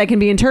sometimes that can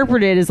be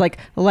interpreted as like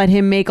let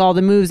him make all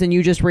the moves and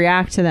you just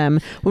react to them,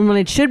 when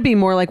it should be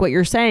more like what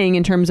you're saying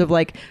in terms of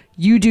like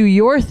you do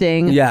your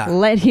thing,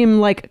 let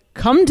him like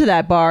come to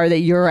that bar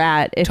that you're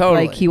at if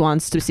like he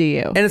wants to see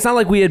you. And it's not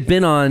like we had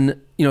been on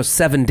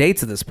 7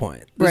 dates at this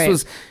point.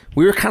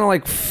 We were kind of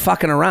like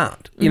fucking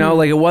around,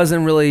 like it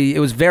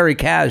was very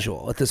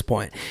casual at this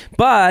point.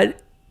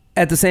 But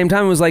at the same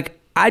time, it was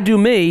like, I do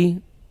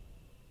me,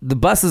 the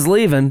bus is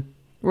leaving.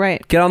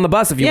 Right. Get on the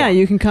bus if you want. Yeah,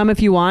 you can come if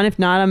you want. If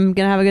not, I'm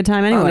going to have a good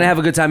time anyway. I'm going to have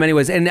a good time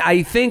anyways. And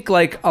I think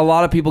like a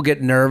lot of people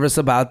get nervous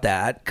about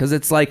that because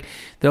it's like,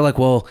 they're like,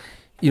 well,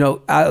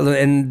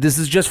 and this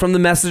is just from the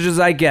messages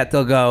I get.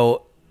 They'll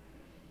go,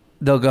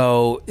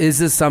 is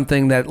this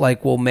something that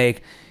like will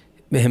make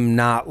him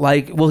not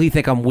like, will he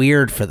think I'm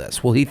weird for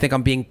this? Will he think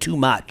I'm being too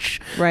much?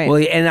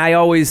 Right. And I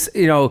always,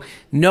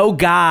 no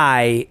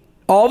guy,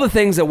 all the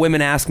things that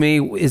women ask me,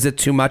 is it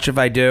too much if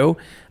I do?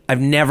 I've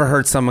never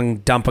heard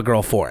someone dump a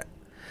girl for it.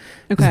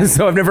 Okay.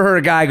 So I've never heard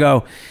a guy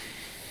go,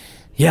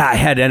 yeah, I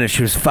had Enna.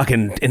 She was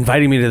fucking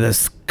inviting me to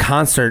this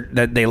concert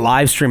that they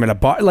live stream at a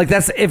bar. Like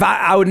that's, if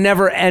I would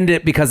never end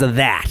it because of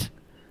that.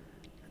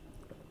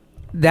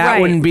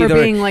 That wouldn't be for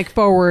being like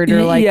forward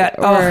or like,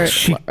 or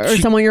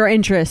someone your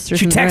interest. Or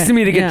she texted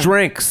me to get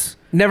drinks.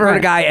 Never heard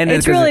a guy end it.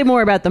 It's really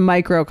more about the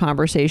micro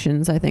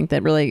conversations, I think,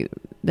 that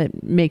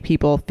make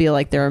people feel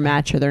like they're a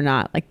match or they're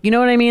not. Like, you know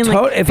what I mean?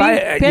 Like,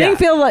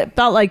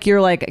 felt like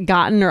you're like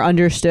gotten or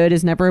understood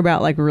is never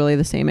about like really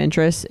the same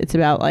interests. It's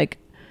about like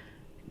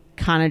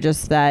kind of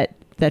just that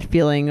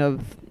feeling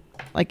of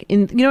like, you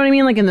know what I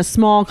mean? Like in the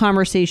small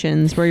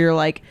conversations where you're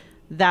like,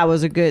 that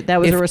was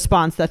a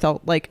response that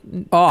felt like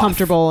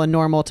comfortable and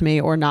normal to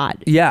me or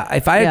not. Yeah.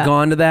 If I had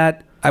gone to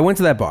that, I went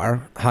to that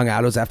bar, hung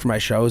out. It was after my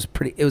show.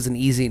 It was an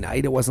easy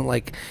night. It wasn't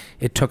like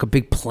it took a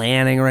big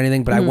planning or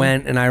anything, but I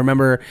went and I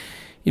remember,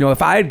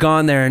 if I had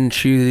gone there and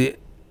she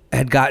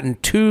had gotten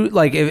too,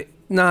 like,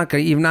 not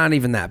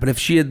even that, but if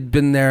she had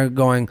been there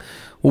going,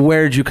 well,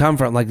 where did you come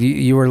from? Like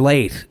you were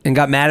late and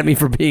got mad at me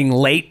for being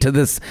late to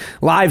this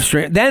live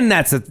stream. Then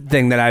that's a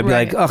thing that I'd be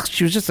like, oh,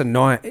 she was just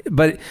annoying.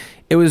 But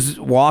it was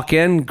walk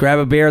in, grab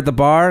a beer at the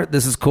bar.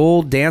 This is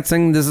cool.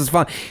 Dancing. This is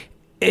fun.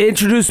 It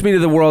introduced me to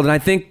the world. And I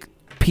think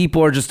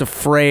people are just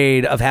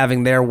afraid of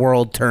having their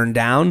world turned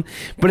down,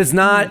 but it's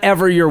not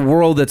ever your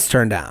world that's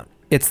turned down.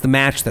 It's the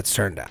match that's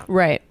turned down.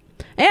 Right.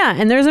 Yeah,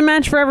 and there's a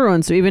match for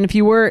everyone. So even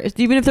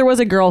if there was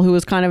a girl who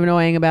was kind of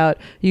annoying about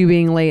you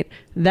being late,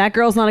 that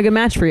girl's not a good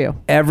match for you.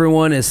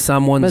 Everyone is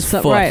someone's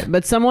foot. Right,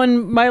 but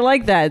someone might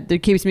like that. That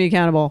keeps me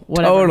accountable.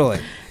 Whatever. Totally.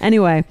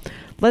 Anyway,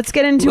 let's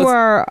get into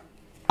our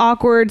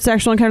awkward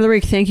sexual encounter of the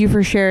week. Thank you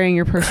for sharing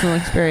your personal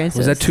experiences.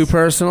 Was that too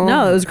personal?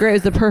 No, it was great. It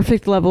was the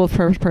perfect level of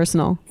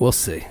personal. We'll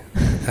see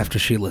after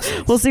she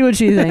listens. We'll see what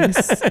she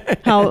thinks.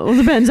 It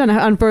depends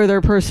on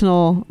further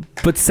personal.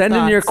 But send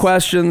in your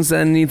questions,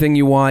 anything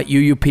you want.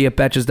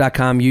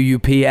 UUP@betches.com.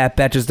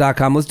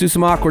 UUP@betches.com. Let's do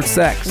some awkward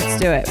sex.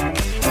 Let's do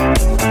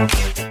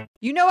it.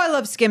 You know I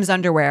love Skims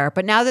underwear,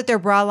 but now that their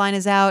bra line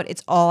is out,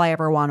 it's all I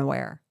ever want to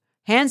wear.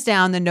 Hands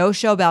down, the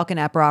no-show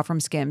Balconette bra from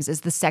Skims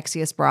is the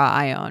sexiest bra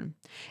I own.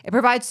 It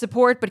provides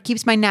support but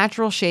keeps my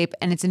natural shape,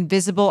 and it's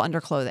invisible under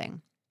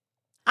clothing.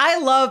 I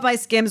love my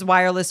Skims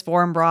wireless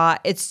form bra.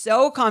 It's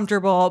so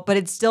comfortable, but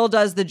it still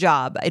does the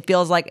job. It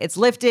feels like it's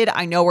lifted.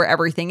 I know where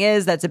everything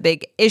is. That's a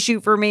big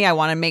issue for me. I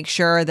want to make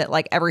sure that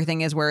like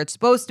everything is where it's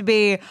supposed to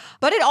be,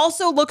 but it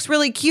also looks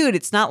really cute.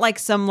 It's not like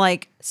some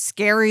like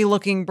scary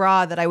looking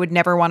bra that I would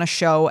never want to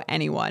show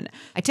anyone.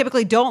 I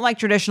typically don't like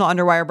traditional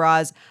underwire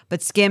bras,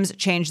 but Skims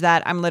changed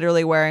that. I'm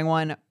literally wearing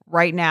one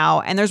right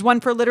now. And there's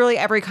one for literally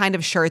every kind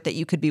of shirt that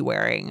you could be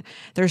wearing.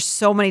 There's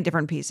so many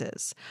different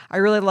pieces. I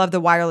really love the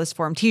wireless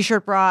form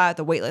t-shirt bra,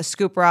 the weightless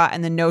scoop bra,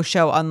 and the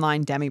no-show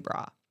unlined demi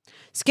bra.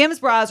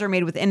 Skims bras are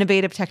made with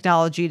innovative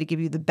technology to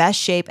give you the best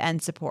shape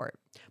and support.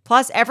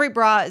 Plus, every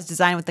bra is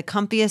designed with the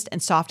comfiest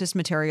and softest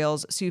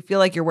materials, so you feel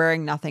like you're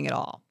wearing nothing at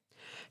all.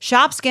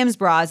 Shop Skims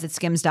bras at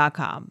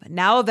skims.com.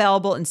 Now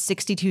available in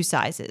 62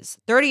 sizes,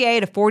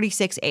 30A to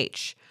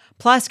 46H.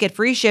 Plus, get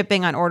free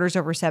shipping on orders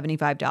over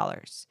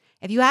 $75.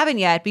 If you haven't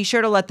yet, be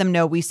sure to let them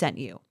know we sent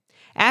you.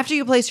 After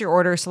you place your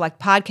order,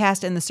 select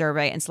podcast in the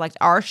survey and select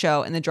our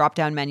show in the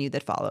drop-down menu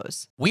that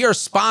follows. We are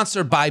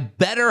sponsored by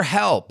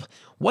BetterHelp.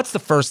 What's the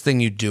first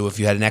thing you'd do if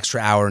you had an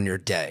extra hour in your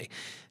day?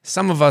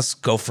 Some of us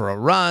go for a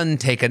run,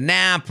 take a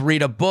nap,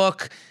 read a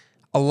book.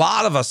 A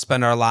lot of us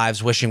spend our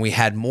lives wishing we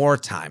had more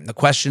time. The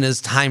question is,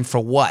 time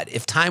for what?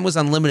 If time was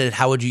unlimited,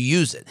 how would you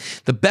use it?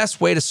 The best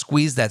way to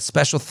squeeze that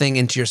special thing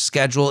into your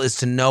schedule is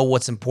to know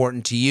what's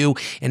important to you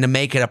and to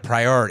make it a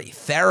priority.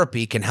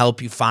 Therapy can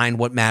help you find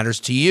what matters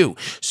to you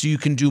so you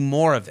can do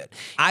more of it.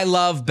 I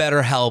love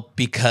BetterHelp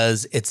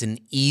because it's an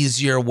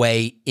easier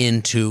way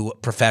into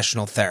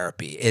professional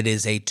therapy. It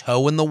is a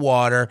toe in the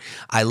water.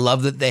 I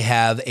love that they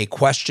have a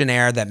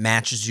questionnaire that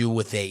matches you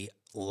with a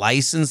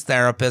licensed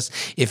therapist.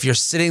 If you're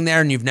sitting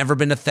there and you've never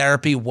been to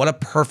therapy, what a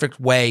perfect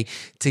way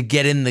to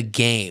get in the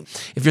game.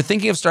 If you're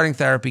thinking of starting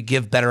therapy,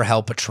 give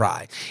BetterHelp a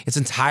try. It's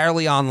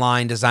entirely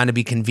online, designed to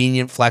be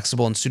convenient,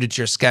 flexible, and suited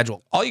to your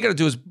schedule. All you got to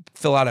do is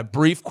fill out a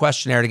brief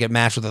questionnaire to get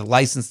matched with a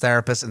licensed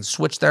therapist and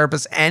switch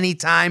therapists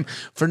anytime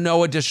for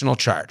no additional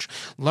charge.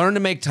 Learn to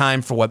make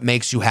time for what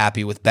makes you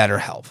happy with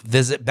BetterHelp.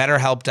 Visit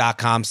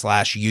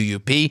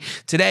BetterHelp.com/UUP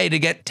today to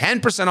get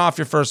 10% off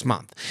your first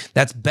month.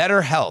 That's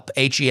BetterHelp,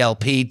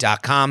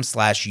 HELP.com/UUP.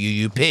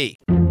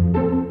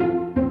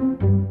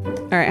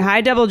 All right,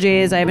 hi Double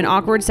J's. I have an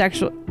awkward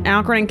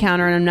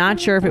encounter, and I'm not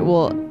sure if it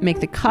will make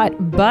the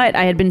cut. But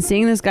I had been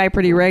seeing this guy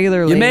pretty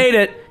regularly. You made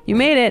it. You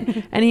made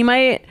it, and he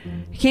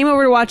came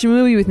over to watch a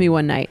movie with me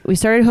one night. We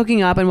started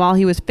hooking up, and while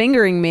he was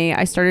fingering me,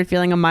 I started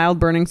feeling a mild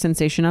burning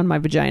sensation on my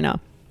vagina.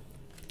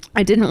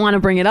 I didn't want to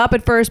bring it up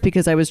at first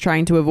because I was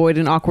trying to avoid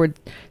an awkward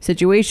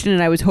situation,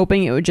 and I was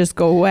hoping it would just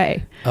go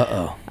away.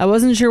 Uh-oh. I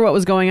wasn't sure what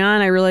was going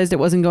on. I realized it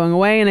wasn't going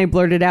away, and I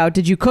blurted out,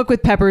 "Did you cook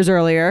with peppers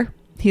earlier?"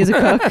 He's a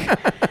cook.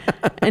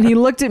 And he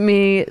looked at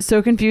me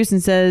so confused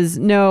and says,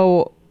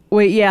 "No,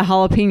 wait, yeah,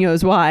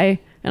 jalapenos, why?"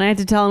 And I had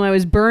to tell him I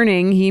was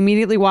burning. He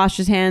immediately washed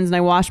his hands, and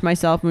I washed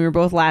myself, and we were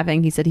both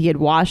laughing. He said he had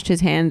washed his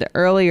hand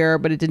earlier,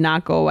 but it did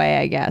not go away,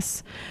 I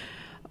guess.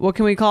 What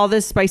can we call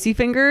this? Spicy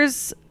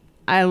fingers?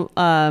 I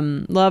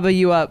love a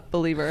you up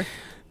believer.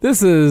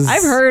 This is...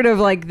 I've heard of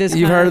like this.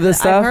 You've heard of this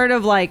stuff? I've heard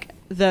of like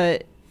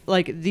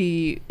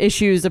the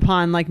issues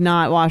upon like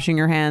not washing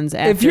your hands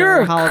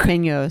after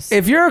jalapenos.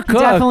 If you're a cook...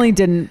 He definitely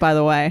didn't, by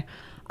the way.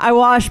 I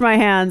washed my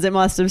hands. It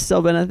must have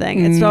still been a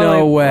thing. It's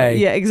no way.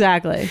 Yeah,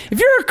 exactly. If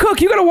you're a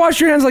cook, you got to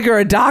wash your hands like you're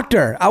a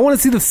doctor. I want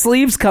to see the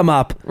sleeves come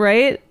up.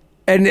 Right?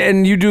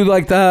 And you do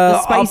like the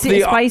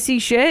spicy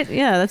shit?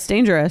 Yeah, that's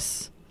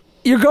dangerous.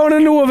 You're going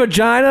into a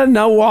vagina,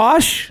 no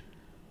wash?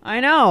 I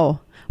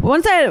know.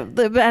 Once I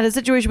had a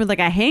situation with like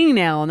a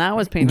hangnail, and that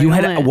was painful. You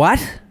had a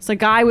what? It's a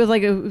guy with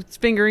like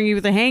fingering you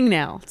with a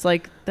hangnail. It's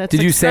like that's. Did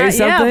like, you say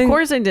something? Yeah, of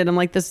course I did. I'm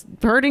like, this is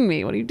hurting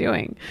me. What are you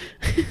doing?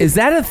 Is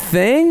that a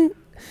thing?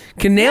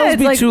 Can nails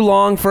be like, too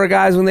long for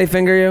guys when they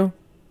finger you?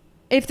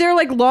 If they're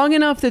like long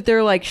enough that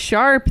they're like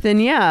sharp, then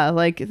yeah.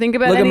 Like think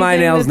about. Look at my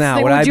nails now.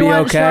 Like, would I be you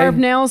want okay? Sharp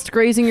nails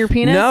grazing your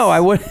penis? No, I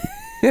would.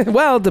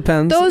 Well, it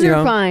depends. Those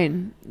are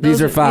fine.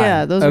 These are fine.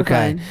 Yeah, those are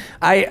fine.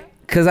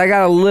 Because I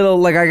got a little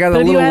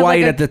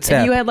white at the tip.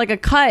 If you had like a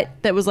cut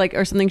that was like,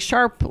 or something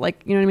sharp,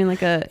 like, you know what I mean?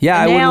 Like a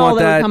I wouldn't nail want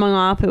that that was coming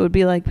off, it would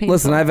be like painful.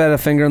 Listen, I've had a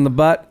finger in the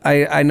butt.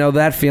 I know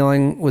that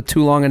feeling with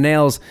too long of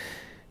nails.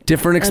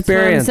 Different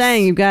experience. That's what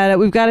I'm saying.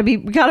 We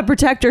got to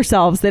protect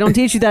ourselves. They don't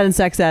teach you that in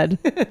sex ed.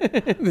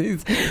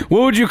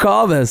 What would you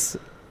call this?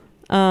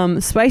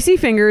 Spicy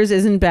fingers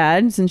isn't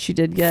bad, since she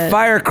did get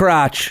fire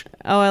crotch.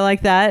 Oh, I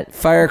like that.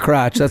 Fire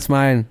crotch. That's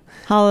mine.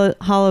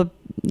 Jalapeno?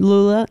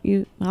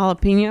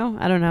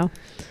 I don't know.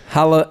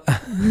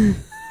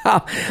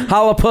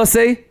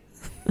 Pussy.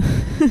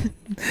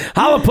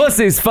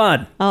 Pussy's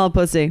fun.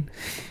 Pussy.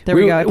 There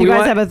we go. If you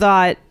guys have a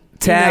thought,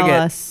 tag it.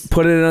 Us.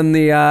 Put it on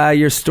the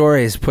your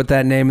stories. Put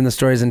that name in the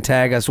stories and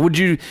tag us. Would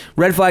you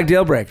red flag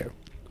deal breaker?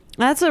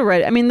 That's a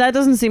right. I mean, that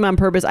doesn't seem on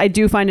purpose. I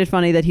do find it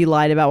funny that he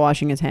lied about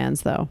washing his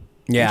hands, though.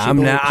 Yeah,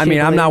 I'm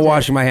not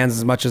washing my hands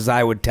as much as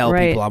I would tell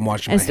people I'm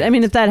washing my hands. I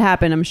mean, if that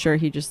happened, I'm sure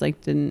he just like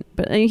didn't.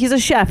 But I mean, he's a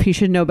chef; he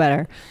should know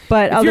better.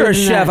 But if you're a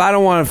chef, I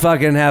don't want to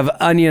fucking have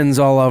onions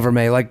all over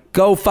me. Like,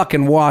 go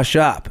fucking wash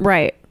up.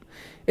 Right.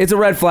 It's a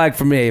red flag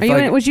for me.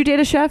 Would you date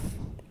a chef?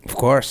 Of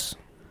course.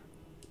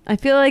 I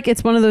feel like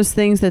it's one of those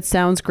things that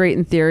sounds great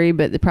in theory,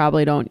 but you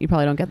probably don't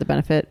get the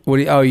benefit.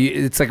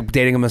 It's like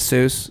dating a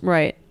masseuse.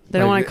 Right. They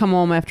don't want to come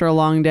home after a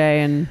long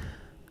day and.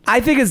 I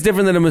think it's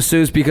different than a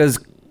masseuse because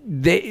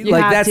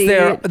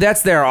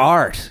that's their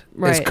art,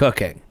 right. Is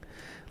cooking.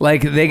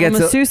 Like they get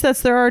masseuse,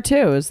 that's their art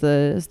too. Is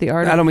the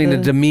art. I don't mean to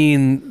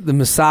demean the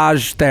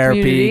massage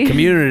therapy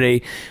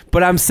community,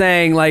 but I'm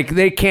saying like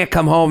they can't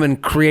come home and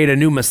create a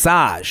new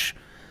massage.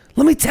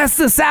 Let me test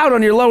this out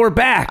on your lower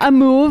back. A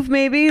move,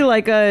 maybe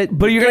like a.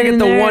 But you're gonna get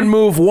the one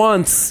move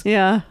once.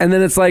 Yeah. And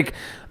then it's like,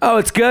 oh,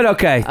 it's good.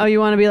 Okay. Oh, you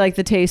want to be like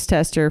the taste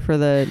tester for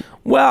the.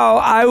 Well,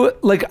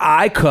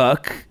 I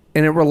cook,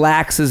 and it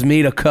relaxes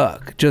me to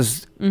cook,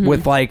 just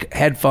with like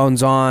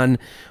headphones on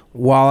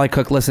while I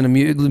cook, listen to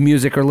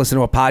music or listen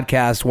to a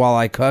podcast while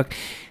I cook.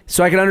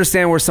 So I can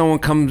understand where someone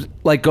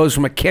goes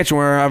from a kitchen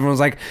where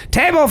everyone's like,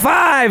 table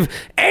 5,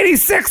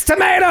 86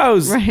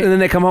 tomatoes. Right. And then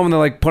they come home and they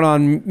like put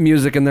on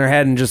music in their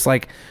head and just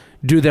like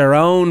do their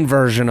own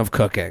version of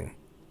cooking.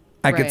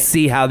 I could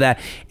see how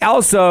that.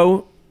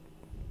 Also,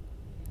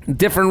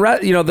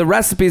 different, the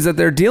recipes that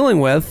they're dealing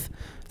with,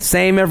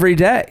 same every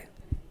day.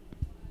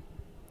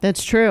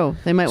 That's true.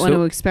 They might want So-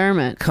 to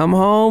experiment. Come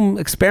home,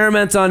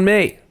 experiment on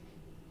me.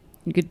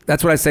 You could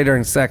That's what I say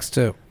during sex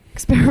too.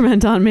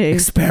 experiment on me.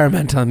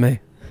 Experiment on me.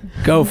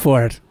 Go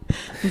for it.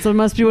 So it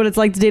must be what it's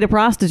like to date a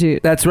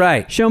prostitute. That's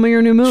right. Show me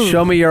your new move.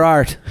 Show me your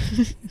art.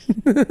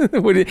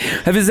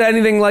 Has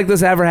anything like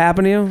this ever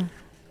happened to you?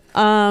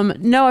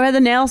 No, I've had the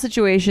nail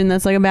situation.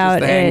 That's like about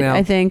Just the it. hangnail.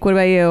 I think. What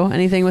about you?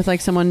 Anything with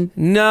like someone?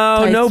 No,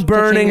 Tight no touching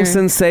burning your-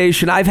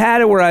 sensation. I've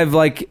had it where I've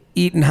like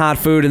eaten hot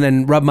food and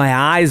then rubbed my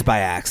eyes by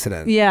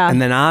accident. Yeah.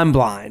 And then I'm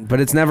blind, but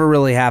it's never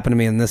really happened to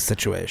me in this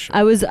situation.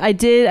 I was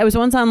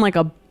once on like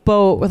a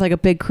boat with like a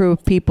big crew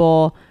of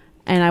people,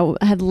 and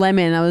I had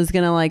lemon. I was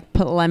gonna like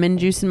put lemon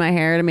juice in my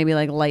hair to maybe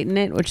like lighten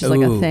it, which is like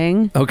a Ooh.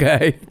 thing.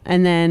 Okay.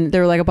 And then there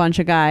were like a bunch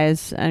of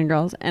guys and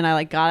girls, and I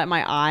like got at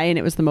my eye, and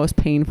it was the most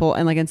painful.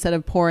 And like instead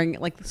of pouring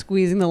like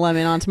squeezing the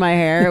lemon onto my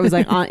hair, it was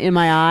like in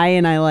my eye,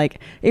 and I like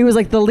it was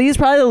like probably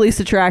the least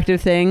attractive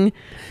thing,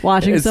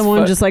 watching It's someone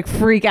fu- just like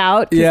freak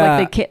out. 'Cause, Yeah.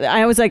 like,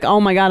 I was like, oh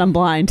my god, I'm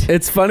blind.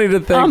 It's funny to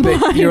I'm think that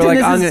blind, you're like,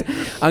 and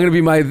I'm gonna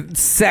be my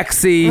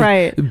sexy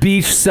Right.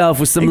 beach self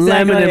with some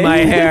Exactly. lemon in my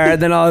hair,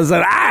 and then all of a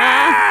sudden,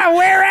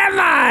 where am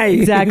I?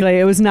 Exactly.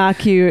 It was not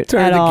cute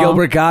Turn at into all.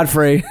 Gilbert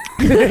Godfrey.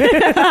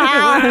 That's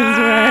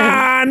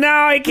right. No,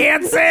 I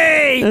can't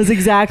see. That's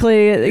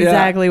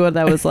exactly what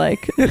that was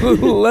like.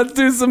 Let's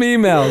do some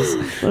emails.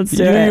 Let's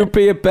do it.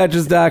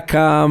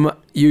 UUP@betches.com.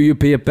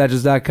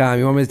 UUP@betches.com.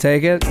 You want me to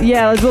take it?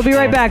 Yeah, we'll be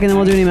right back, and then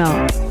we'll do an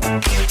email.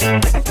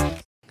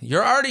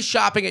 You're already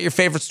shopping at your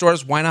favorite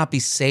stores. Why not be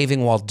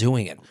saving while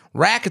doing it?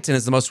 Rakuten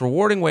is the most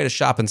rewarding way to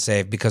shop and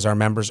save because our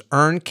members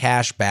earn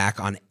cash back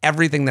on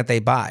everything that they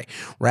buy.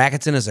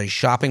 Rakuten is a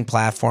shopping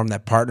platform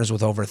that partners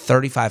with over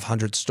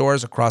 3,500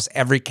 stores across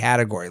every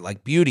category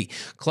like beauty,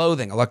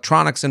 clothing,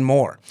 electronics, and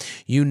more.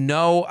 You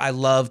know I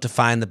love to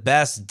find the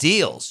best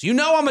deals. You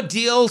know I'm a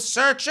deal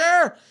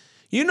searcher.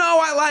 You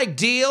know I like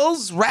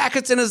deals.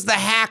 Rakuten is the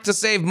hack to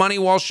save money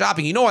while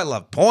shopping. You know I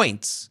love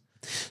points.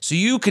 So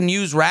you can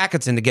use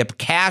Rakuten to get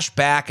cash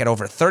back at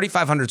over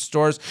 3,500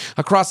 stores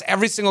across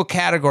every single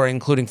category,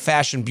 including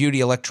fashion,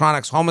 beauty,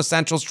 electronics, home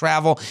essentials,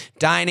 travel,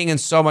 dining, and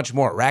so much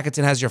more.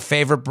 Rakuten has your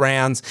favorite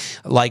brands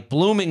like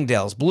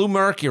Bloomingdale's, Blue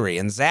Mercury,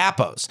 and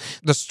Zappos.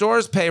 The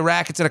stores pay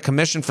Rakuten a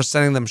commission for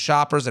sending them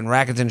shoppers, and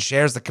Rakuten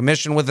shares the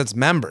commission with its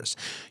members.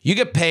 You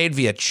get paid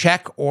via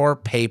check or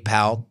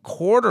PayPal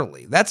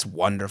quarterly. That's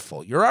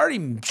wonderful. You're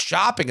already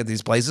shopping at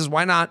these places.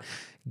 Why not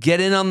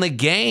get in on the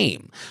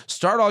game?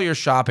 Start all your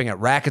shopping at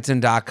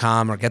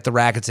Rakuten.com or get the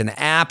Rakuten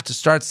app to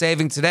start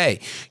saving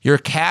today. Your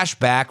cash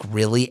back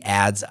really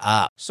adds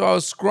up. So I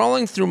was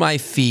scrolling through my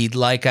feed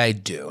like I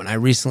do, and I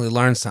recently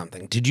learned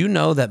something. Did you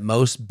know that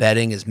most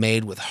bedding is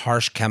made with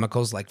harsh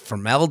chemicals like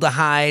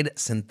formaldehyde,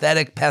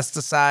 synthetic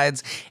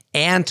pesticides,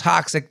 and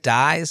toxic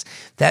dyes?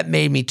 That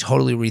made me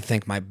totally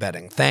rethink my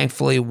bedding.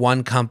 Thankfully,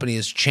 one company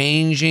is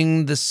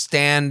changing the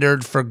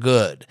standard for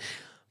good.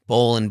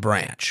 Boll and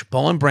Branch.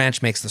 Boll and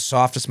Branch makes the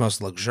softest, most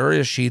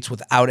luxurious sheets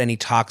without any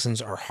toxins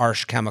or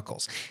harsh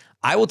chemicals.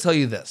 I will tell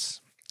you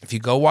this. If you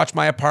go watch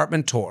my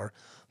apartment tour,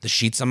 the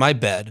sheets on my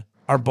bed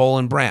are Boll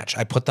and Branch.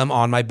 I put them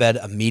on my bed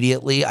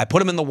immediately. I put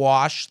them in the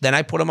wash, then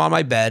I put them on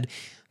my bed.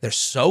 They're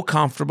so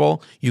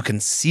comfortable. You can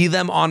see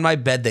them on my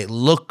bed. They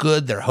look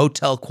good. They're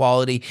hotel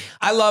quality.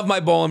 I love my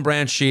Boll and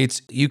Branch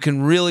sheets. You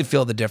can really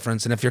feel the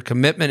difference. And if your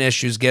commitment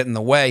issues get in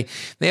the way,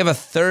 they have a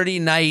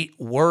 30-night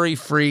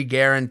worry-free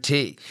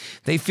guarantee.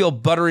 They feel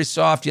buttery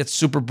soft yet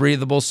super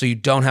breathable, so you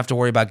don't have to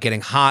worry about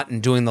getting hot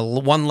and doing the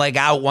one leg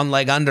out, one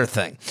leg under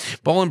thing.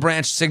 Boll and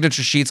Branch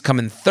signature sheets come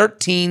in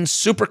 13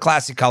 super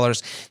classy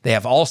colors. They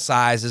have all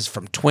sizes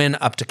from twin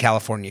up to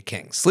California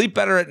king. Sleep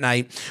better at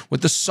night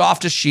with the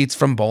softest sheets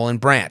from Boll and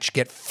Branch.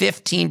 Get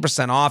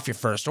 15% off your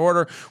first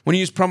order when you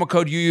use promo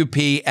code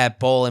UUP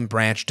at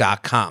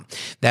bollandbranch.com.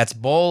 That's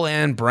Boll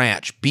and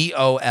Branch,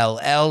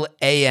 BOLLAND,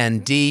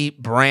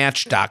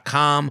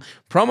 branch.com.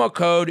 Promo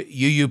code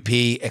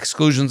UUP.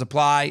 Exclusions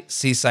apply.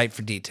 See site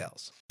for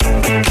details. All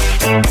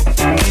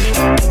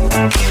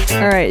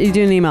right, you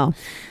do an email.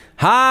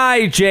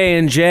 Hi,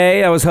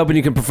 J&J. I was hoping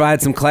you could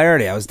provide some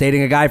clarity. I was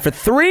dating a guy for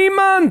 3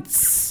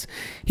 months.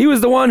 He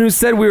was the one who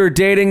said we were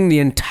dating the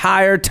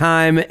entire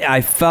time.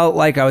 I felt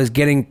like I was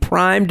getting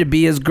primed to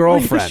be his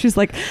girlfriend. She's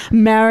like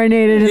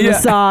marinated in Yeah. the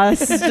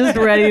sauce, just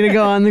ready to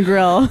go on the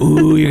grill.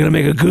 Ooh, you're going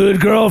to make a good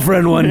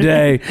girlfriend one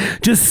day.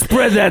 Just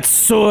spread that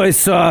soy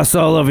sauce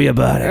all over your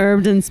body.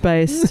 Herbed and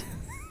spiced.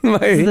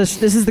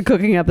 This is the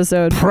cooking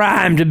episode.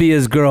 Primed to be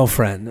his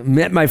girlfriend.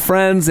 Met my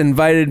friends,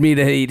 invited me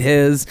to eat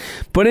his,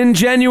 put in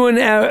genuine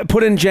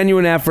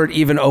effort,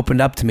 even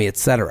opened up to me,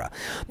 etc.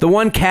 The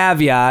one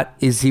caveat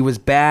is he was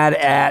bad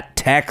at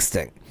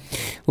texting.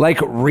 Like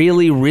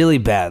really, really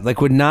bad. Like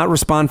would not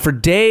respond for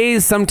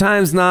days,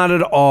 sometimes not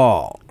at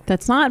all.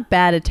 That's not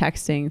bad at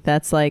texting.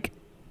 That's like,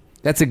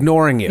 That's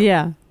ignoring you.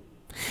 yeah.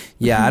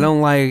 Yeah, I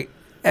don't like...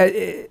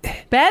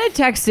 Bad at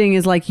texting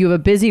is like you have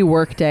a busy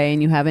work day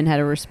and you haven't had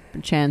a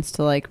chance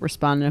to like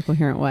respond in a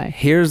coherent way.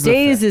 Here's the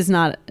Days thing. is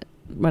not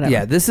whatever.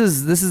 Yeah, this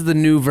is the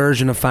new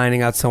version of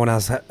finding out someone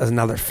else has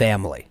another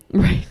family.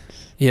 Right.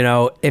 You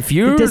know, if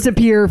you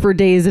disappear for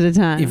days at a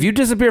time. if you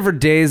disappear for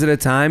days at a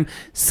time,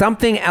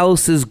 something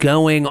else is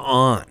going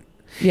on.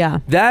 Yeah.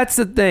 That's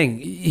the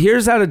thing.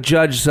 Here's how to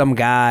judge some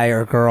guy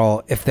or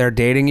girl if they're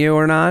dating you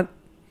or not.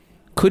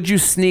 Could you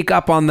sneak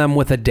up on them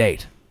with a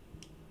date?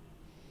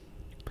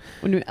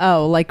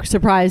 Like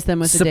surprise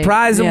them with a date.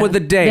 Surprise them with a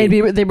date.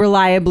 They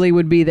reliably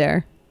would be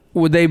there.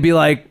 Would they be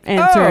like,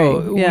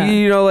 Answering, yeah.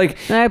 you know, like,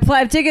 I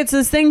have tickets to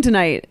this thing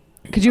tonight.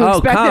 Could you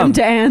expect come. them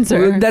to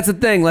answer? Well, that's the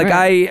thing. Like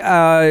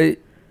Right.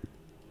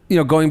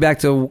 Going back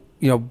to,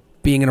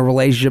 being in a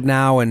relationship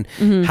now and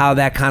how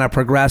that kind of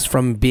progressed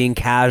from being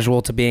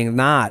casual to being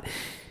not.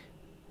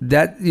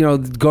 That,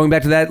 going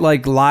back to that,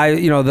 like, live,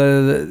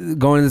 the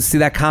going to see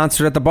that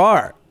concert at the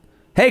bar.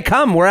 Hey,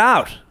 come, we're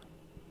out.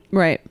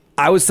 Right.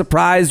 I was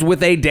surprised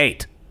with a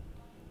date.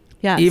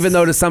 Yes. Even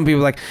though to some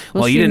people, like,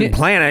 well, you didn't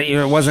plan it.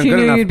 It wasn't good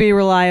enough. She knew you'd be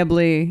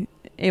reliably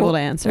able to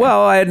answer.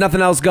 Well, I had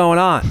nothing else going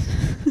on.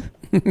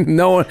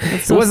 No one.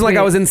 It wasn't like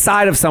I was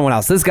inside of someone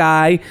else. This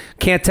guy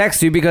can't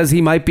text you because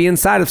he might be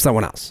inside of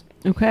someone else.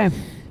 Okay.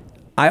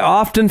 I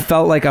often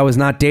felt like I was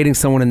not dating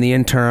someone in the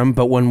interim,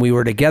 but when we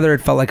were together, it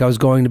felt like I was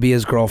going to be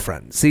his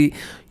girlfriend. See,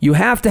 you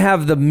have to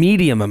have the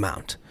medium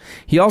amount.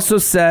 He also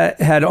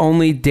had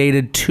only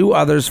dated 2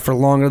 others for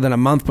longer than a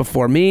month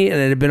before me, and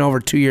it had been over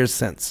 2 years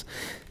since.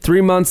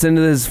 3 months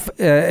into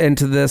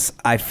this,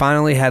 I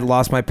finally had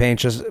lost my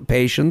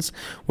patience,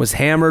 was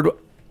hammered.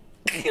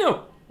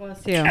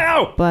 Bless you.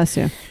 Ow! Bless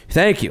you.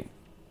 Thank you.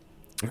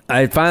 I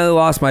had finally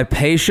lost my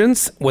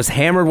patience, was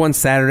hammered one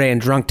Saturday, and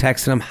drunk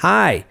texted him,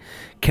 "Hi,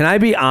 can I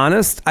be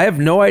honest? I have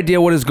no idea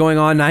what is going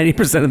on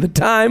 90% of the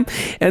time,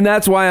 and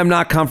that's why I'm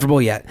not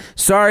comfortable yet.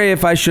 Sorry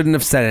if I shouldn't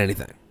have said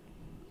anything."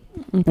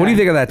 Okay. What do you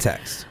think of that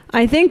text?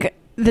 I think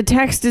the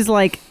text would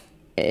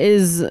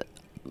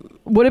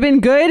have been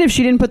good if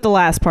she didn't put the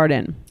last part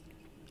in.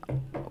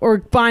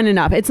 Or fine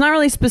enough. It's not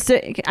really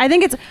specific. I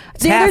think it's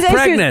half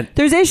pregnant.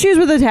 There's issues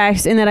with the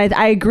text in that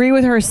I agree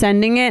with her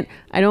sending it.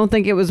 I don't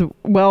think it was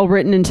well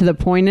written and to the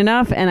point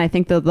enough. And I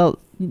think you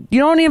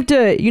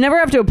never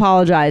have to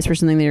apologize for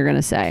something that you're going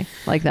to say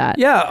like that.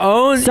 Yeah.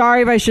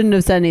 Sorry if I shouldn't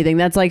have said anything.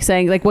 That's like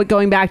saying, like,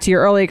 going back to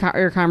your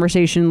earlier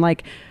conversation,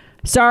 like,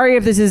 sorry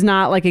if this is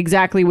not like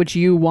exactly what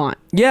you want.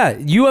 Yeah.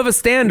 You have a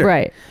standard.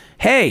 Right.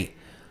 Hey,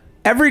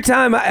 every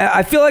time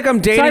I feel like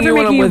I'm dating Sorry for you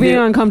when making I'm you with being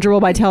you. uncomfortable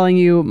by telling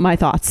you my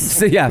thoughts.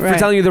 So, yeah, Right. for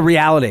telling you the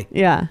reality.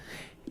 Yeah.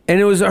 And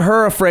it was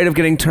her afraid of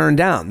getting turned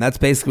down. That's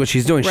basically what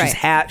she's doing.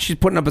 Right. She's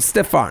putting up a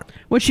stiff arm.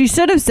 What she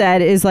should have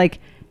said is like,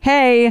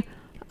 hey,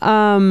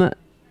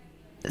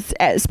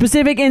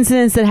 specific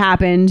incidents that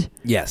happened.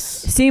 Yes.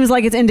 Seems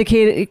like it's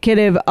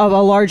indicative of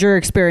a larger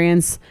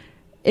experience.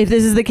 If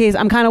this is the case,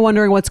 I'm kind of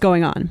wondering what's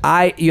going on.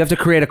 You have to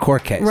create a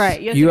court case. Right.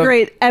 You have to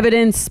create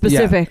evidence,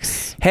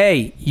 specifics. Yeah.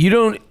 Hey,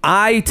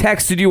 I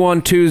texted you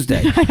on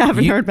Tuesday. I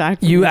haven't heard back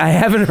from you. I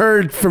haven't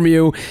heard from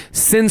you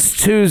since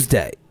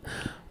Tuesday.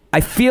 I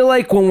feel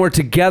like when we're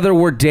together,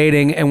 we're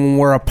dating, and when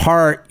we're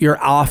apart,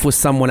 you're off with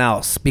someone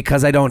else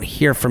because I don't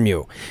hear from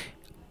you.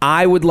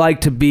 I would like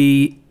to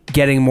be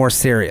getting more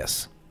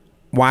serious.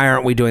 Why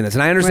aren't we doing this?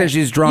 And I understand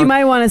she's drunk. You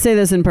might want to say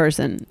this in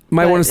person.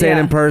 Might want to say it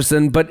in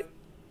person, but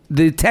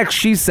the text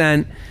she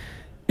sent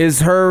is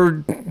her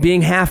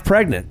being half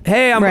pregnant.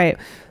 Hey, right.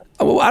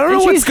 I don't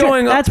know what's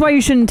going on. That's why you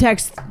shouldn't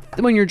text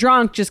when you're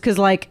drunk, just because,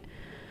 like,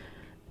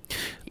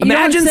 you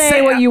don't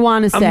say what you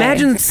want to say.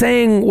 Imagine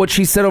saying what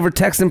she said over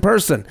text in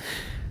person.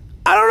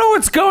 I don't know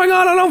what's going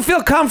on. I don't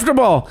feel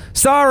comfortable.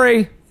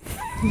 Sorry.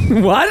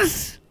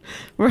 What?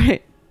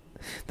 Right.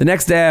 The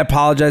next day, I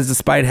apologized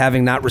despite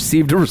having not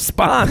received a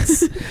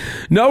response.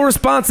 No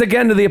response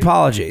again to the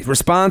apology.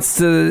 Response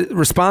to a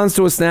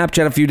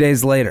Snapchat a few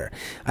days later.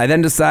 I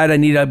then decided I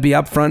need to be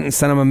upfront and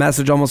send him a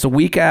message almost a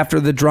week after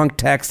the drunk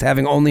text,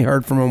 having only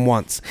heard from him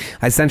once.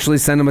 I essentially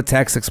sent him a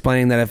text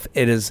explaining that if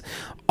it is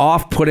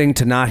off-putting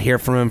to not hear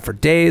from him for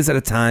days at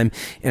a time,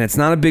 and it's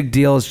not a big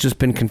deal, it's just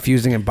been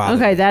confusing and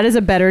bothering. Okay, that is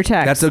a better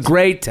text. That's a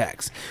great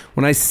text.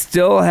 When I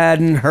still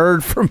hadn't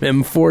heard from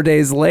him 4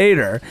 days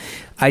later,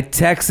 I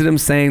texted him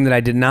saying that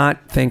I did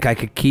not think I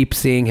could keep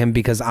seeing him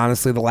because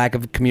honestly the lack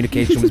of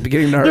communication was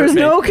beginning to hurt There's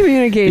me. no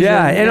communication.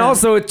 Yeah, and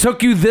also it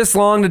took you this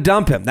long to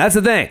dump him. That's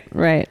the thing.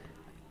 Right.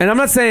 And I'm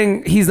not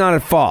saying he's not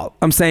at fault.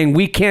 I'm saying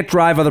we can't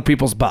drive other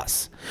people's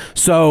bus.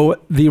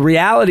 So the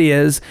reality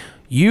is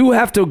you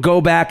have to go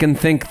back and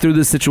think through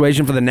the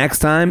situation for the next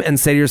time and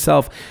say to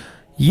yourself,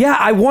 yeah,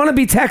 I want to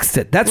be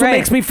texted. That's what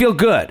makes me feel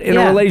good in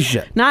a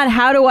relationship. Not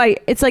how do I,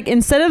 it's like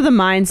instead of the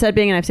mindset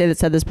being, and I've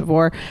said this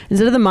before,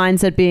 instead of the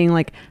mindset being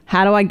like,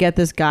 how do I get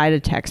this guy to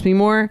text me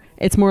more?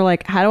 It's more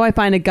like, how do I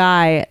find a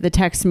guy that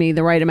texts me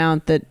the right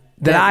amount that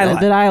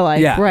I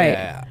like? Yeah, right.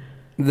 Yeah.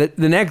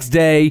 The next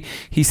day,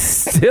 he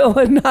still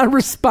had not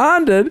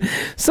responded.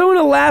 So in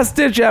a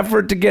last-ditch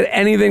effort to get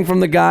anything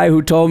from the guy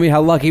who told me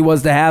how lucky he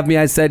was to have me,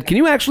 I said, can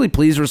you actually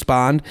please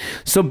respond?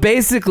 So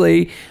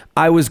basically,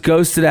 I was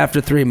ghosted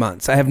after 3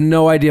 months. I have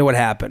no idea what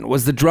happened.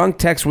 Was the drunk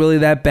text really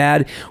that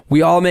bad?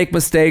 We all make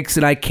mistakes,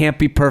 and I can't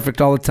be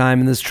perfect all the time.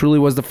 And this truly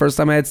was the first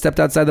time I had stepped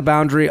outside the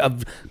boundary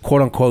of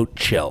quote-unquote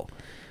chill.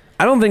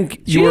 I don't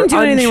think She you were didn't do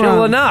anything unchill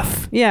wrong.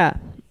 enough. Yeah.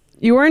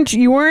 You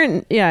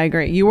weren't, yeah, I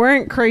agree. You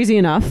weren't crazy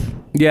enough.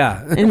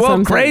 Yeah. In Well,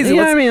 some crazy. sense. You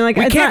know what I mean? Like,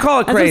 we it's can't not- call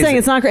it that's what I'm crazy. saying.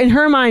 It's not, in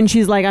her mind,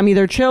 she's like, I'm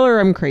either chill or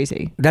I'm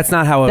crazy. That's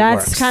not how it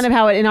works. That's kind of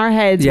how it, in our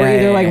heads, Yeah, we're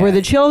either yeah, like, yeah. we're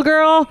the chill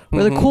girl,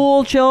 we're the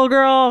cool chill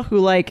girl who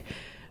like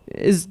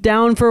is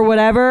down for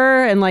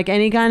whatever and like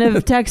any kind of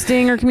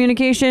texting or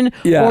communication,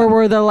 Yeah. or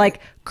we're the like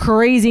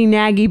crazy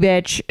naggy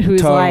bitch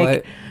who's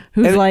Totally.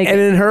 like And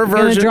in her gonna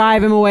version,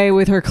 drive him away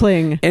with her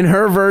cling. in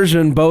her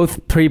version,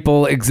 both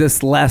people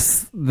exist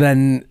less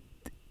than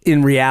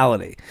in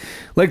reality.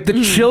 Like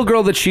the chill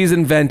girl that she's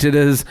invented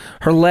is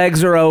her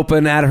legs are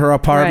open at her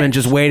apartment, Right.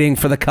 just waiting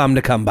for the cum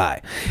to come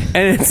by,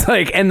 and it's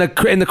like, and the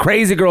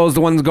crazy girl is the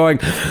one going,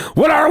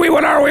 "What are we?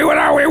 What are we? What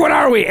are we? What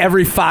are we?"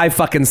 every 5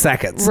 fucking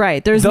seconds.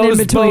 Right. There's an those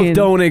in-between. both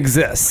don't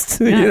exist.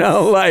 You Yes.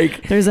 know,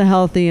 like There's a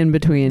healthy in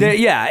between.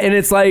 yeah, and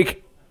it's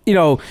like, you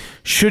know,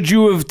 should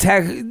you have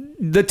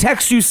the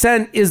text you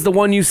sent is the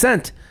one you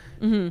sent.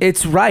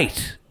 It's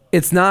right.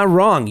 It's not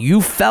wrong.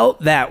 You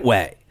felt that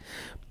way.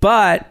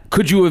 But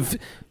could you have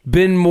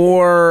been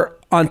more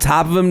on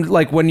top of him,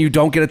 like when you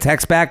don't get a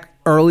text back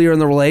earlier in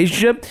the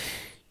relationship?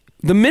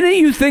 The minute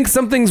you think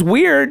something's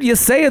weird, you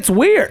say it's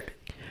weird.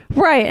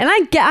 Right. And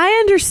I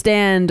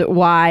understand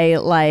why,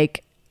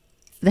 like,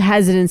 the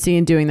hesitancy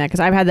in doing that, because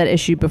I've had that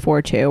issue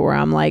before too, where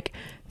I'm like,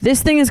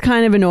 this thing is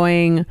kind of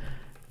annoying.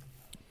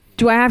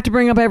 Do I have to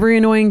bring up every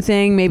annoying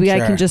thing? Maybe I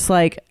Sure. can just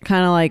like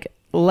kind of like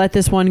let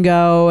this one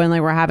go, and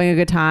like we're having a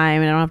good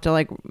time, and I don't have to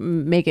like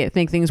make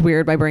things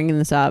weird by bringing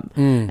this up.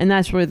 And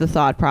that's really the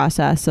thought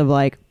process of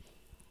like,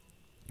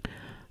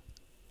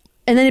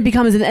 and then it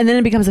becomes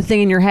a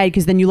thing in your head,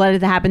 because then you let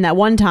it happen that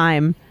one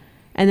time,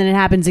 and then it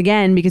happens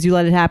again because you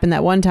let it happen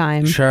that one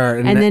time. Sure.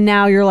 And then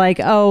now you're like,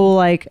 oh,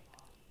 like,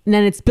 and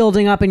then it's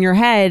building up in your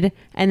head,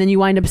 and then you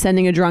wind up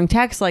sending a drunk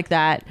text like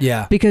that.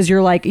 Yeah. Because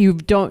you're like, you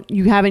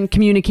haven't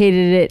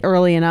communicated it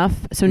early enough.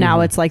 So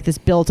now it's like this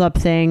built up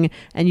thing,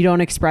 and you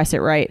don't express it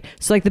right.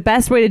 So like the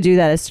best way to do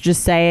that is to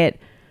just say it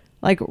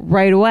like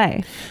right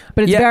away.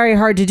 But it's Yeah. very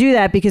hard to do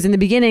that, because in the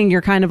beginning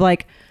you're kind of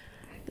like,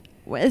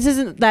 this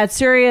isn't that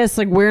serious.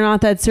 Like, we're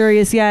not that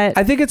serious yet.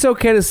 I think it's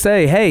okay to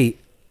say, hey,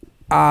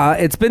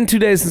 it's been 2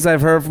 days since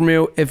I've heard from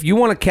you. If you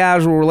want a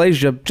casual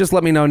relationship, just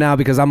let me know now,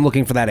 because I'm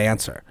looking for that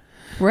answer.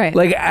 Right.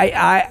 Like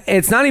I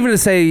it's not even to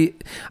say,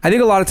 I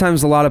think a lot of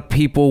times a lot of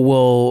people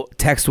will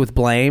text with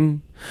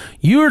blame.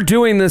 You're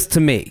doing this to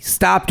me.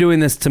 Stop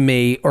doing this to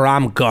me, or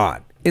I'm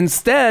gone.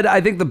 Instead,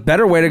 I think the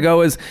better way to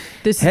go is,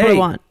 This is hey,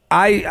 what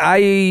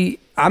I want.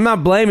 I'm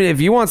not blaming it. If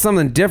you want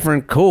something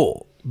different,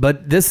 cool.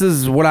 But this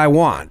is what I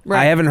want.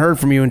 Right. I haven't heard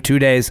from you in 2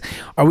 days.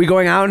 Are we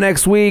going out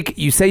next week?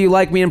 You say you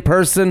like me in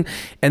person,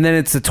 and then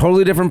it's a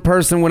totally different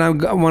person when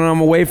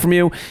I'm away from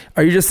you.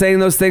 Are you just saying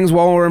those things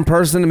while we're in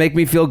person to make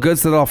me feel good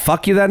so that I'll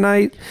fuck you that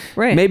night?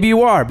 Right. Maybe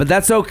you are, but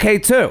that's okay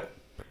too.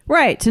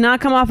 Right. To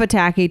not come off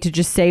attacky, to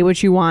just say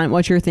what you want,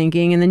 what you're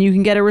thinking, and then you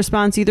can get a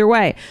response either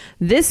way.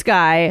 This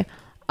guy,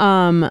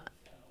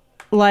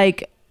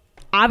 like,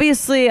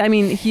 obviously, I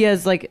mean, he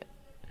has like,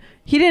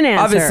 he didn't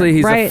answer. Obviously,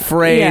 he's right?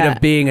 afraid Yeah.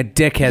 of being a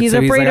dickhead. He's so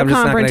afraid like, of I'm just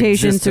not gonna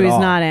confrontation, exist so at he's all.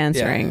 not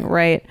answering.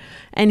 Right.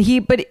 And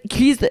you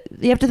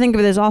have to think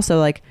of it as also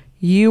like,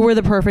 you were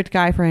the perfect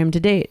guy for him to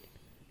date,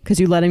 because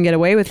you let him get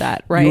away with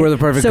that, right? You were the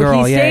perfect so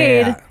girl. he Yeah, stayed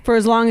yeah, yeah. for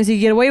as long as he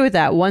could get away with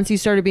that. Once he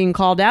started being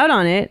called out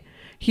on it,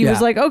 he was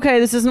Yeah. like, okay,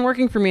 this isn't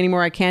working for me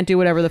anymore. I can't do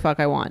whatever the fuck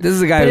I want. This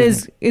is a guy But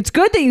who's- it's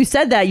good that you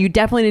said that. You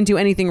definitely didn't do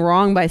anything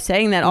wrong by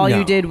saying that. All No.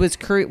 you did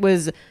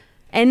was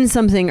end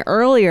something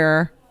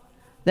earlier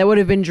that would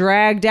have been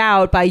dragged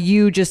out by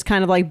you just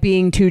kind of like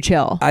being too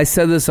chill. I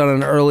said this on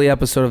an early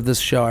episode of this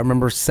show. I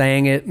remember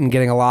saying it and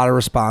getting a lot of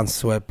response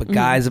to it, but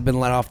guys have been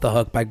let off the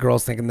hook by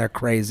girls thinking they're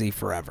crazy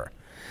forever.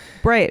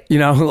 Right. You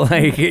know,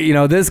 like, you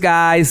know, this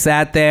guy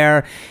sat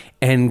there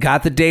and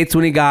got the dates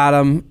when he got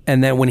them,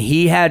 and then when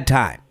he had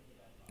time,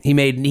 he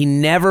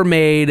never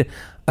made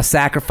a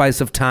sacrifice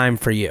of time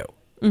for you.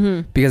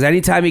 Because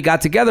anytime he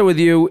got together with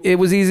you, it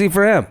was easy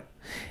for him.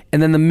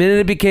 And then the minute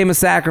it became a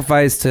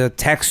sacrifice to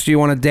text you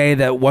on a day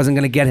that wasn't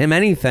going to get him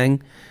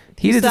anything,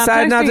 he Stop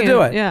decided not to texting do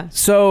you. it. Yeah.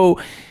 So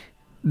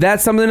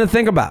that's something to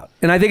think about.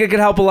 And I think it could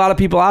help a lot of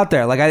people out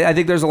there. Like, I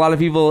think there's a lot of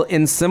people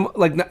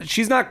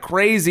she's not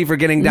crazy for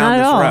getting down Not at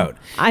this all. road.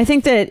 I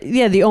think that,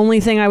 yeah, the only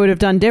thing I would have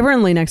done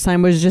differently next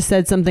time was just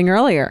said something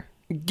earlier.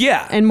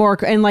 Yeah. And more,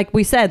 and like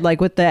we said,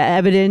 like with the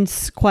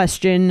evidence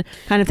question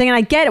kind of thing. And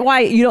I get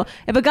why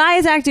if a guy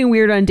is acting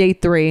weird on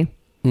date 3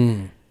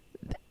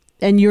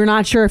 and you're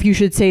not sure if you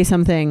should say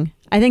something,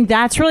 I think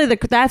that's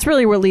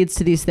really what leads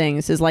to these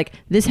things, is like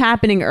this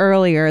happening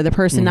earlier, the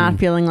person not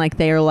feeling like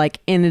they are like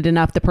in it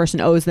enough, the person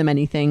owes them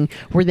anything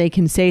where they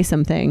can say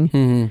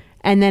something.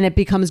 And then it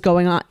becomes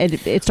going on,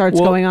 it starts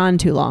going on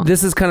too long.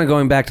 This is kind of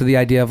going back to the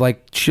idea of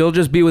like, she'll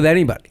just be with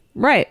anybody.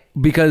 Right.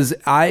 Because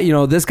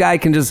this guy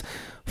can just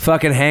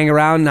fucking hang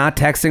around, not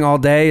texting all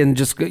day, and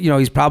just,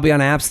 he's probably on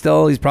apps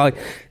still. He's probably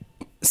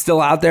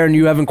still out there, and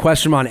you haven't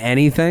questioned him on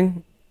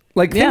anything.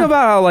 Like, think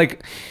about how,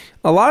 like,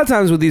 a lot of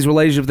times with these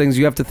relationship things,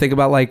 you have to think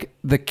about, like,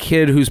 the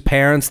kid whose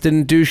parents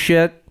didn't do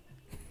shit.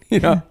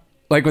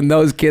 Like when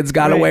those kids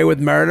got away with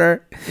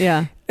murder.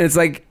 Yeah. It's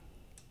like,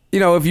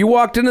 if you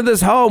walked into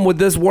this home, would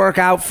this work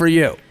out for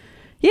you?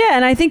 Yeah,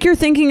 and I think you're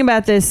thinking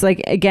about this,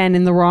 like, again,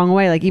 in the wrong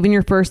way. Like, even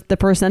the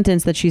first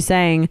sentence that she's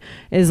saying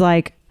is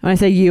like, when I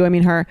say you, I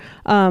mean her.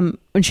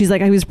 When she's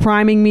like, he was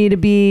priming me to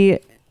be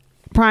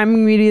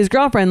his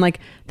girlfriend. Like,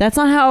 that's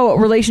not how a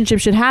relationship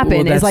should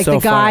happen. Well, it's like so the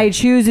guy funny.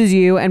 chooses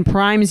you and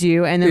primes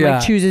you and then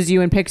like chooses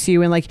you and picks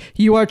you and like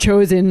you are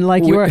chosen.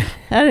 Like you are,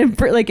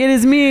 like it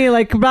is me.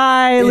 Like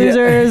bye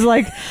losers.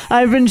 Like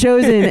I've been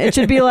chosen. It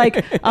should be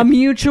like a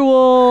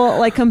mutual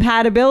like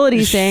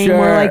compatibility thing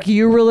where like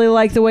you really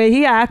like the way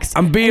he acts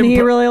and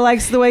he really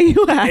likes the way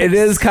you act. It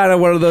is kind of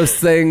one of those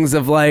things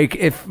of like,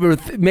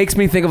 it makes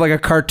me think of like a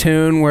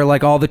cartoon where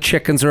like all the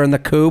chickens are in the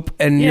coop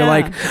and you're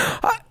like,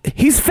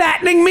 he's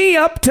fattening me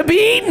up to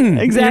be eaten.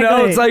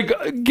 Exactly. It's like,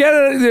 get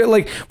it.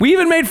 Like we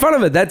even made fun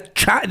of it.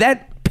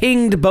 That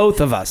pinged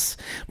both of us,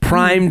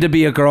 primed to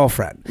be a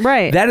girlfriend.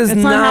 Right. That is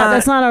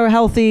that's not a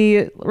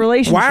healthy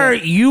relationship. Why are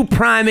you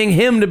priming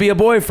him to be a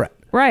boyfriend?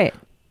 Right.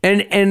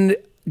 And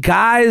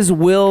guys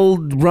will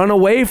run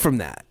away from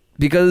that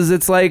because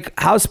it's like,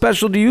 how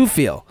special do you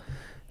feel?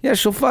 Yeah,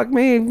 she'll fuck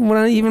me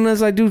even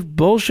as I do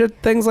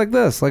bullshit things like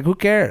this. Like, who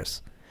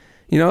cares?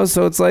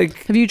 So it's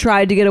like... Have you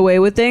tried to get away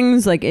with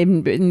things, like,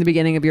 in the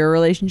beginning of your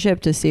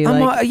relationship to see,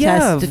 like,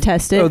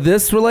 test it? Oh,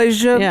 this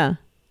relationship? Yeah.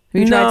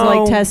 Have you tried to,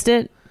 like, test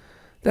it?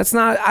 That's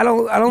not... I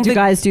don't think... Do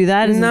guys do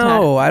that?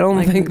 No, I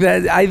don't think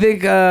that... I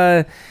think,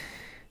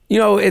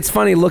 it's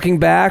funny looking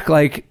back,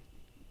 like...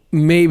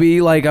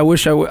 Maybe like I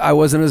wish I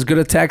wasn't as good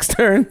a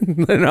texter,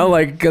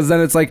 like because then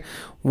it's like,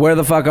 where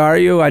the fuck are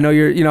you? I know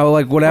you're,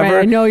 like whatever.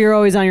 Right, I know you're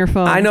always on your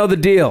phone. I know the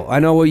deal. I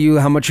know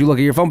how much you look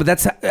at your phone. But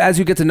that's as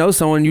you get to know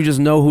someone, you just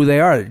know who they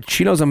are.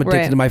 She knows I'm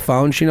addicted to my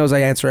phone. She knows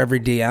I answer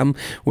every DM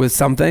with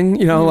something.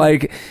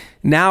 Like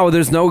now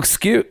there's no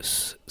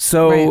excuse.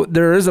 So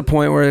there is a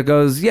point where it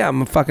goes, yeah,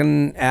 I'm a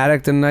fucking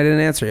addict and I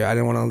didn't answer you. I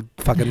didn't want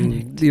to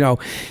fucking,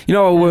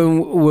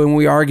 when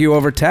we argue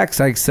over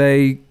text, I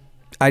say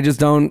I just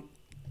don't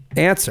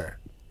answer,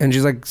 and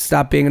she's like,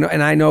 stop being annoyed.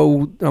 And I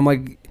know, I'm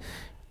like,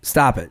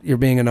 stop it, you're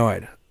being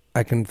annoyed,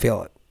 I can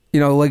feel it.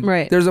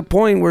 There's a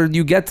point where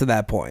you get to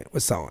that point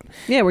with someone,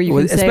 where you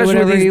can say especially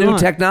whatever with these you new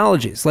want.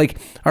 technologies. Like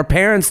our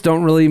parents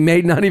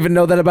may not even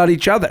know that about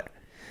each other,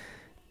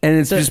 and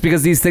it's just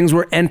because these things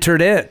were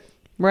entered in.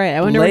 Right.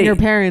 I wonder when your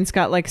parents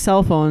got like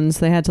cell phones,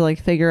 they had to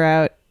like figure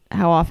out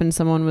how often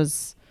someone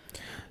was.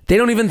 They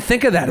don't even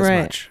think of that as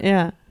much.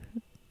 Yeah.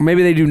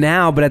 Maybe they do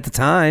now, but at the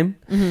time,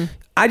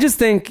 I just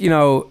think,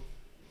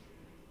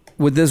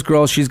 with this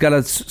girl, she's got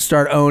to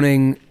start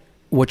owning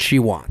what she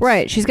wants.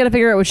 Right. She's got to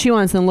figure out what she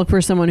wants and look for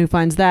someone who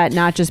finds that,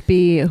 not just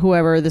be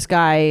whoever this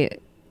guy.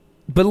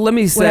 But let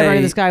me say,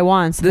 whatever this guy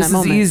wants. This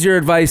is easier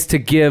advice to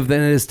give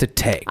than it is to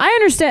take. I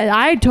understand.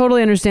 I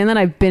totally understand that.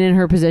 I've been in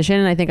her position,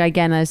 and I think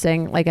again, as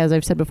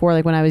I've said before,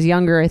 like when I was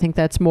younger, I think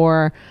that's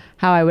more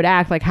how I would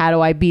act. Like, how do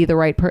I be the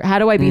right how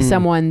do I be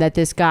someone that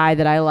this guy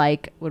that I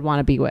like would want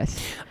to be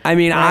with? I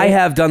mean, I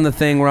have done the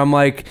thing where I'm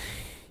like,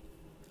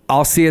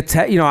 I'll see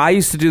I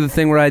used to do the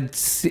thing where I'd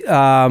see,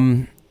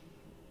 what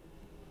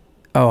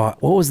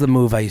was the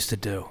move I used to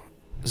do?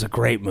 It was a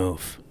great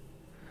move.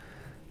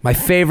 My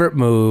favorite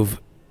move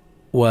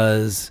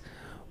was,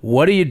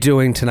 what are you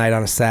doing tonight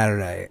on a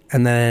Saturday?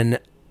 And then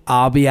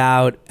I'll be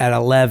out at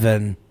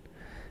 11,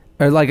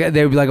 or like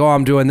they would be like, oh,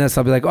 I'm doing this.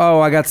 I'll be like,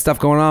 oh, I got stuff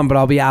going on, but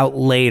I'll be out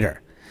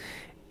later.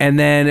 And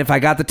then if I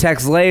got the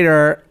text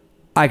later,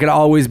 I could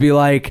always be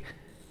like,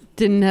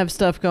 didn't have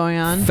stuff going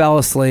on, fell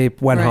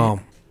asleep, went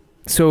home.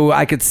 So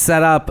I could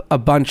set up a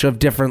bunch of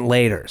different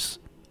laters.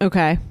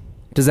 Okay.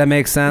 Does that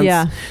make sense?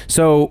 Yeah.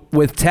 So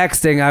with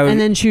texting, I would... And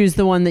then choose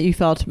the one that you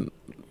felt...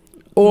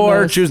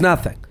 Or choose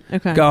nothing.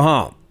 Okay. Go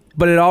home.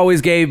 But it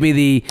always gave me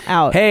the...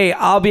 Out. Hey,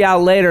 I'll be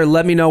out later.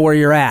 Let me know where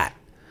you're at.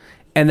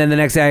 And then the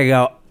next day I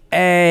go,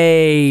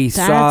 hey...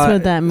 That's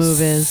what that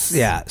move is.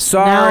 Yeah.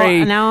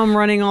 Sorry. Now I'm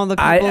running all the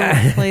people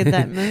who played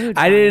that move.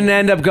 I didn't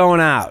end up going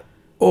out.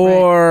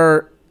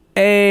 Or...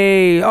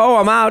 Hey,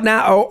 I'm out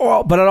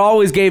now. But it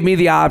always gave me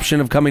the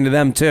option of coming to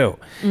them too.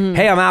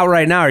 Hey, I'm out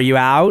right now. Are you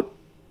out?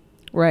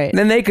 Right. And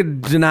then they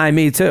could deny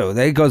me too.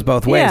 It goes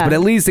both ways. Yeah. But at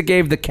least it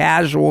gave the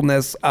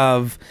casualness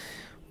of,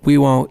 we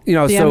won't, See,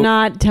 so.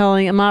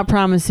 I'm not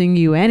promising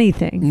you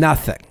anything.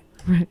 Nothing.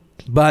 Right.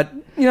 But,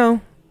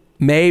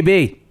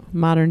 maybe.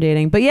 Modern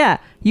dating. But yeah,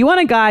 you want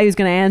a guy who's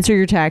going to answer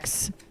your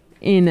texts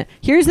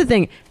here's the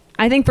thing.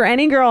 I think for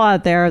any girl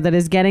out there that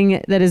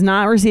is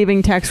not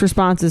receiving text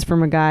responses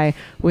from a guy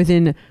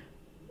within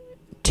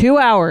 2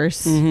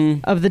 hours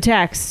of the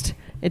text,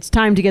 it's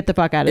time to get the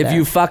fuck out of there. If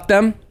you fuck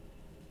them?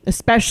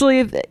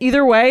 Especially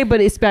either way, but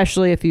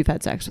especially if you've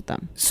had sex with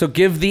them. So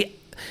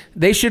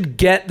they should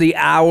get the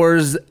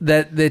hours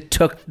that it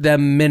took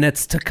them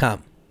minutes to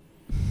come.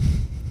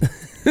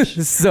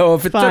 So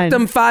if it took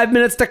them 5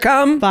 minutes to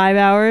come, 5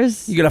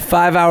 hours, you get a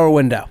 5 hour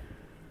window.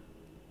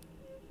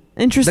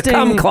 Interesting. The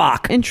cum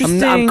clock.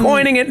 Interesting. I'm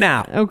coining it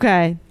now.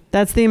 Okay.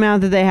 That's the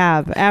amount that they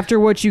have. After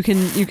which you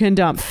can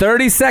dump.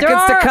 30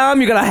 seconds to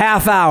come, you got a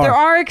half hour. There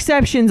are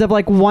exceptions of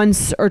like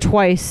once or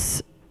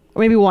twice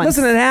Maybe once.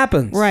 Listen, it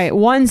happens. Right.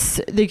 Once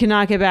they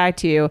cannot get back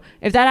to you.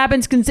 If that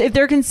happens, if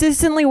they're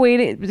consistently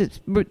waiting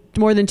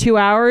more than 2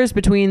 hours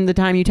between the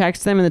time you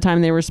text them and the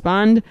time they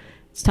respond,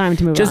 it's time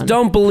to move on. Just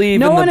don't believe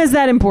no one is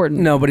that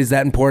important. Nobody's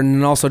that important.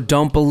 And also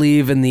don't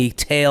believe in the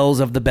tails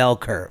of the bell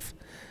curve.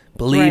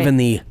 Believe in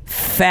the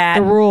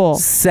fat rule.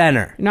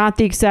 Center. Not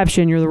the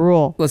exception. You're the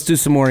rule. Let's do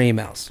some more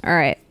emails. All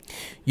right.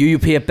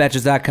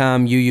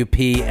 UUP@betches.com.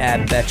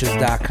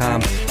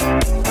 UUP@betches.com.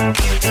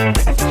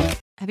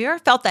 Have you ever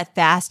felt that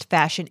fast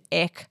fashion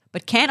ick,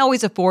 but can't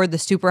always afford the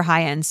super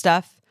high-end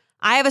stuff?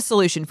 I have a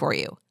solution for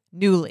you.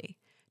 Nuuly.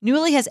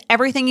 Nuuly has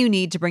everything you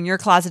need to bring your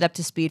closet up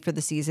to speed for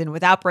the season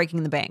without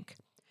breaking the bank.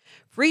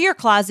 Free your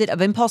closet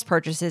of impulse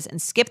purchases and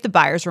skip the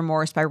buyer's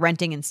remorse by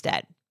renting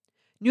instead.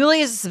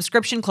 Nuuly is a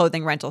subscription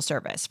clothing rental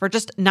service. For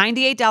just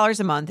 $98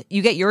 a month,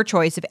 you get your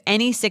choice of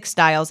any 6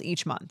 styles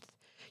each month.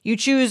 You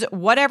choose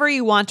whatever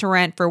you want to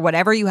rent for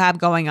whatever you have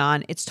going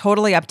on. It's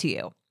totally up to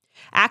you.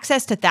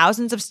 Access to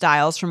thousands of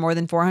styles from more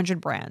than 400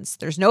 brands.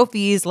 There's no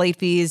fees, late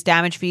fees,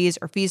 damage fees,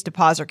 or fees to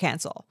pause or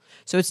cancel.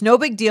 So it's no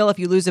big deal if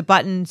you lose a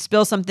button,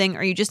 spill something,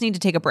 or you just need to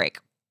take a break.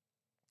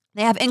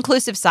 They have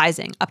inclusive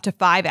sizing, up to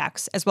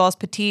 5X, as well as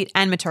petite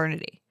and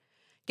maternity.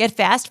 Get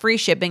fast, free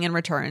shipping and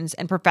returns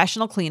and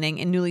professional cleaning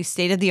in Nuuly's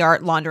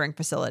state-of-the-art laundering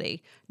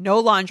facility. No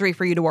laundry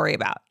for you to worry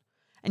about.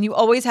 And you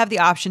always have the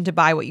option to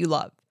buy what you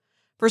love,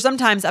 for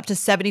sometimes up to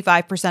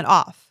 75%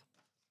 off.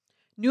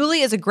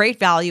 Nuuly is a great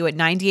value at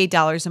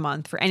 $98 a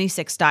month for any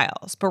 6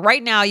 styles. But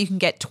right now, you can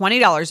get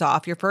 $20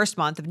 off your first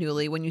month of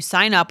Nuuly when you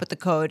sign up with the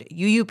code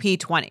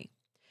UUP20.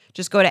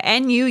 Just go to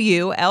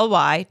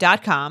NUULY.com,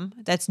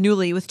 that's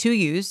Nuuly with 2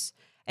 U's,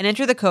 and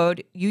enter the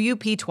code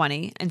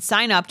UUP20 and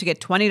sign up to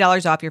get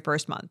 $20 off your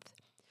first month.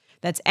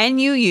 That's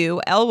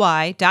NUULY.com,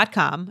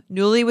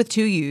 Nuuly with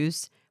 2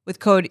 U's, with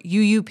code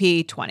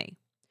UUP20.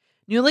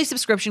 Nuuly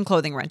subscription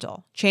clothing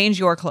rental. Change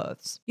your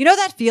clothes. You know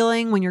that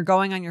feeling when you're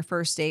going on your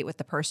first date with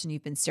the person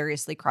you've been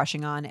seriously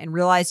crushing on and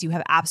realize you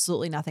have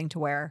absolutely nothing to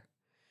wear?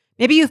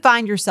 Maybe you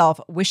find yourself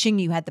wishing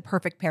you had the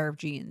perfect pair of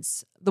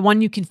jeans, the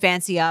one you can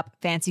fancy up,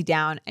 fancy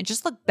down, and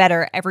just look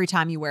better every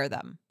time you wear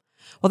them.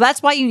 Well,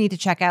 that's why you need to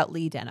check out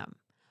Lee Denim.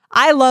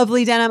 I love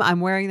Lee Denim.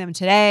 I'm wearing them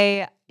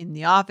today in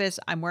the office.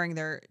 I'm wearing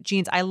their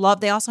jeans.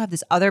 They also have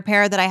this other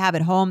pair that I have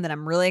at home that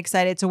I'm really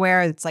excited to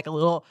wear. It's like a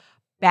little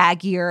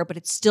baggier, but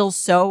it's still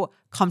so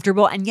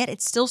comfortable, and yet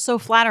it's still so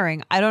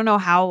flattering. I don't know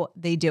how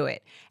they do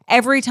it.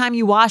 Every time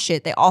you wash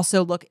it, they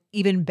also look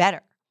even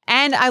better.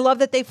 And I love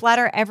that they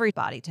flatter every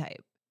body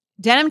type.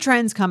 Denim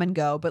trends come and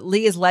go, but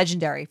Lee is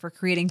legendary for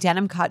creating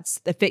denim cuts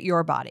that fit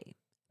your body.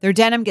 Their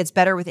denim gets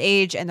better with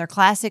age, and their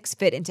classics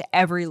fit into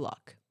every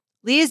look.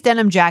 Lee's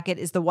denim jacket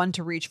is the one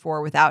to reach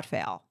for without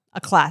fail.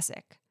 A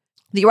classic.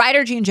 The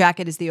Rider jean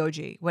jacket is the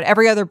OG, what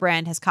every other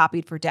brand has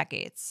copied for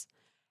decades.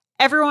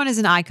 Everyone is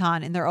an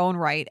icon in their own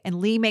right, and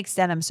Lee makes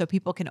denim so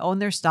people can own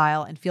their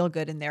style and feel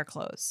good in their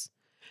clothes.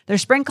 Their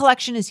spring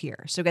collection is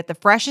here, so get the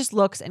freshest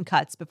looks and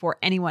cuts before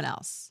anyone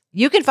else.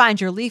 You can find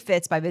your Lee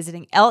fits by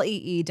visiting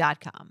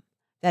lee.com.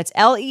 That's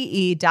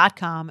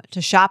lee.com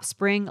to shop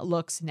spring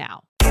looks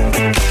now.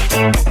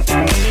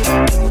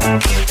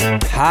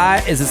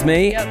 Hi, is this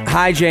me? Yep.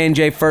 Hi,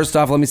 J&J. First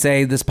off, let me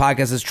say this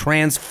podcast has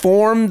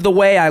transformed the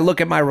way I look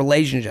at my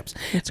relationships.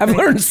 I've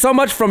learned so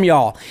much from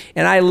y'all,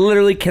 and I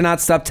literally cannot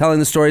stop telling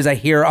the stories I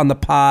hear on the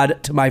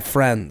pod to my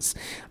friends.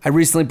 I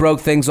recently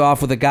broke things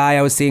off with a guy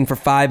I was seeing for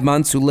 5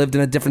 months who lived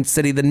in a different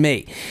city than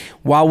me.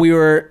 While we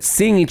were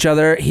seeing each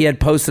other, he had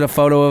posted a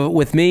photo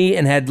with me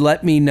and had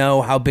let me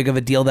know how big of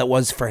a deal that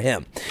was for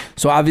him.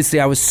 So obviously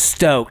I was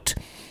stoked.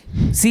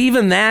 See,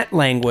 even that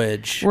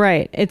language.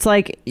 Right. It's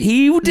like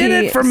he did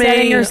it for me.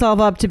 Setting yourself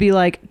up to be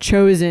like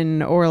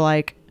chosen or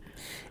like.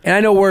 And I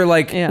know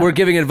we're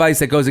giving advice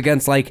that goes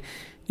against like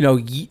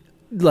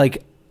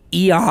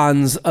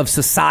eons of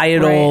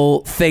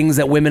societal things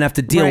that women have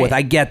to deal with.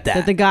 I get that.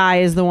 That the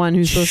guy is the one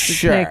who's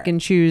supposed to pick and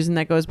choose, and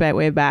that goes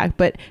way back.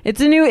 But it's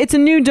a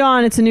new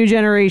dawn. It's a new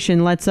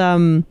generation.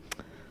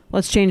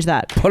 Let's change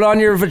that. Put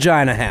on your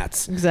vagina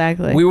hats.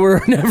 Exactly. We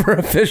were never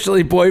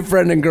officially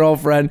boyfriend and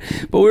girlfriend,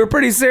 but we were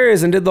pretty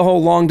serious and did the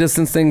whole long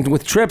distance thing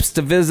with trips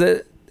to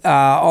visit,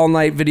 all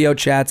night video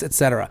chats,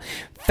 etc.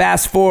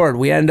 Fast forward,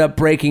 we ended up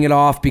breaking it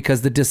off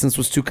because the distance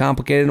was too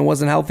complicated and it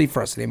wasn't healthy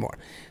for us anymore.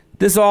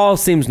 This all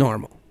seems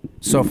normal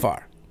so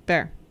far.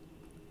 Fair.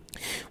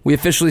 We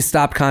officially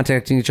stopped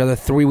contacting each other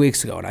 3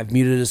 weeks ago, and I've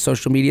muted his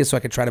social media so I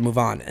could try to move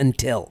on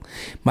until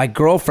my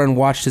girlfriend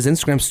watched his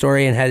Instagram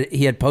story and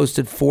he had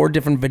posted 4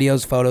 different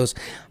videos, photos,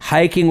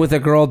 hiking with a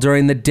girl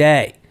during the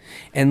day.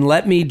 And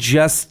let me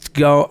just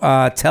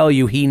tell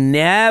you, he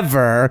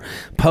never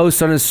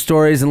posts on his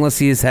stories unless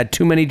he has had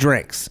too many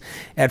drinks.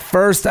 At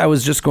first, I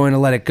was just going to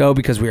let it go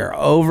because we are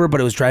over,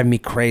 but it was driving me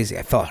crazy.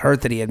 I felt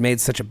hurt that he had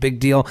made such a big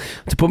deal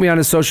to put me on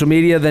his social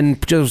media, then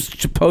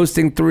just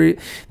posting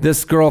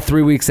this girl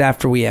 3 weeks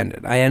after we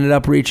ended. I ended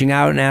up reaching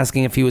out and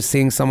asking if he was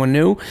seeing someone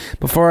new.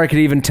 Before I could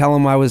even tell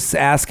him why I was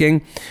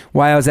asking,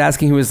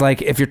 he was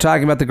like, if you're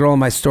talking about the girl in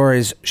my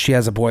stories, she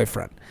has a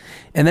boyfriend.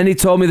 And then he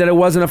told me that it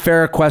wasn't a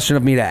fair question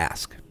of me to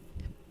ask.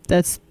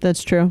 That's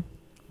true.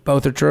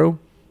 both are true?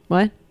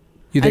 What?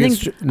 You think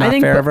it's not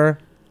fair of her?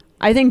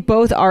 I think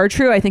both are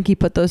true. I think he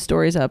put those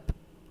stories up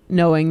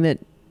knowing that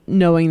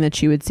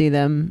she would see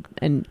them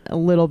and a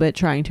little bit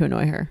trying to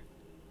annoy her.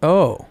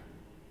 Oh.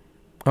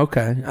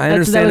 Okay. That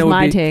was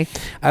my take.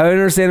 I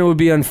understand it would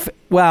be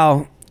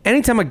well,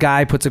 anytime a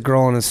guy puts a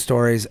girl in his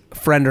stories,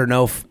 friend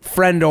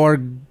or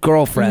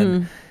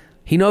girlfriend,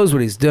 he knows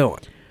what he's doing.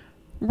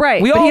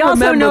 Right. We but all he also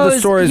remember knows, the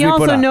stories he we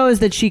put also up. knows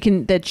that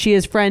she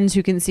has friends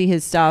who can see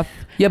his stuff.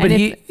 Yeah, but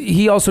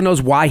he also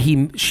knows why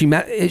she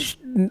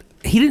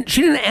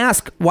didn't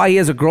ask why he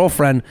has a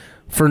girlfriend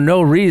for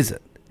no reason.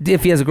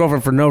 If he has a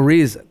girlfriend for no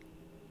reason.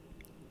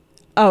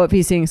 Oh, if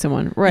he's seeing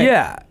someone. Right.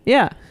 Yeah.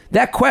 Yeah.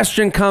 That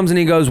question comes and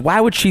he goes,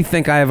 why would she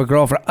think I have a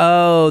girlfriend?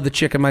 Oh, the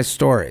chick in my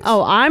stories.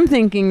 Oh, I'm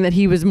thinking that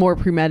he was more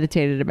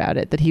premeditated about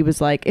it. That he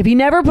was like, if he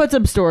never puts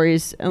up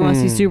stories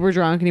unless he's super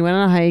drunk and he went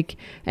on a hike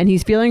and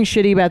he's feeling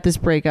shitty about this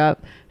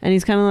breakup and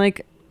he's kind of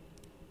like,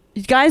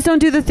 guys don't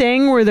do the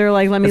thing where they're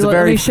like, let me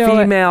show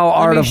female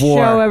art of war.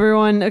 Show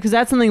everyone, because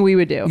that's something we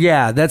would do.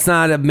 Yeah, that's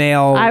not a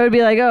male. I would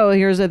be like, oh,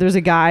 there's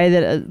a guy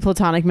a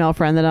platonic male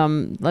friend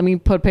that let me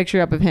put a picture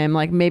up of him.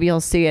 Like maybe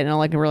he'll see it and it'll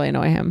like really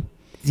annoy him.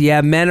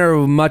 Yeah, men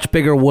are much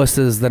bigger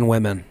wusses than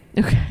women.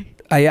 Okay.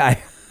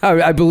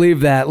 I believe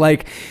that.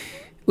 Like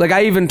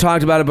I even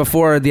talked about it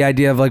before, the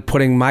idea of like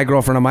putting my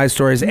girlfriend on my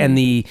stories and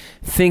the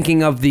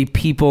thinking of the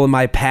people in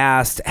my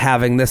past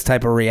having this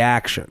type of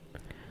reaction.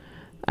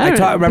 He's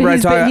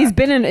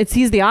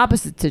the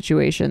opposite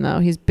situation though.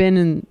 He's been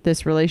in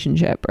this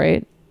relationship,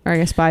 right? Or I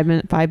guess 5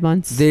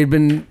 months.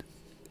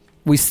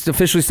 We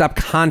officially stopped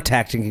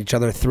contacting each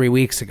other 3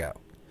 weeks ago.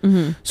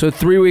 Mm-hmm. So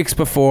 3 weeks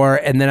before,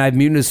 and then I've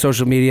muted his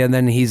social media, and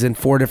then he's in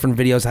 4 different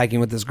videos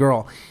hiking with this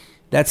girl.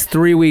 That's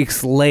 3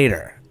 weeks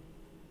later.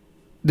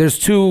 There's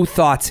 2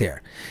 thoughts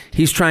here.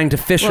 He's trying to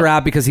fish her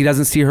out because he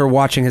doesn't see her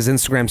watching his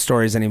Instagram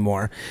stories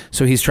anymore.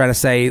 So he's trying to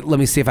say, let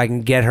me see if I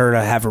can get her to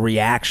have a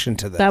reaction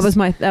to this. That's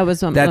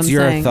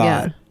your saying,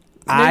 thought.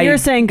 Yeah. You're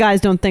saying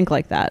guys don't think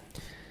like that.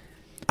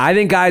 I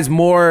think guys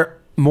more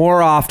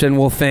often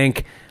will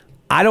think,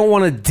 I don't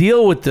want to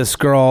deal with this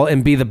girl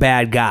and be the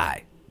bad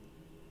guy.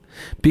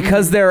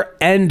 Because they're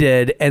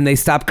ended and they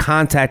stopped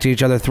contacting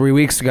each other 3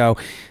 weeks ago,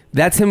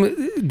 that's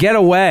him. Get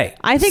away.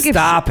 I think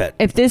Stop it.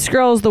 If this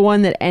girl's the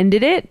one that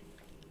ended it,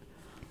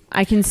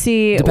 I can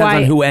see Depends why.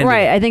 on who ended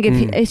right. it. I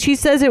think if she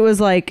says it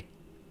was like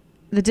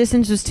the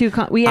distance was too.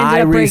 We ended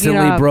I up breaking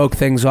recently up. broke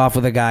things off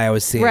with a guy I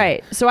was seeing.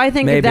 Right. So I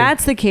think if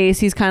that's the case,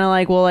 he's kind of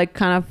like, well, like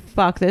kind of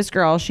fuck this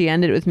girl. She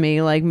ended with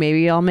me. Like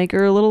maybe I'll make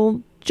her a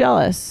little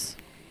jealous.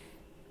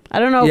 I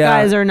don't know if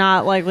guys are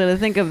not likely to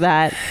think of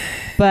that.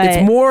 But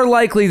it's more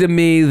likely to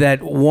me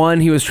that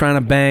one, he was trying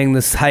to bang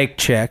this hike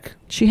chick.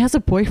 She has a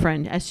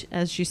boyfriend, as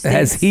she states.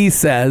 As he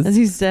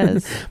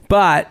says.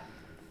 But,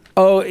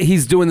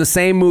 he's doing the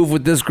same move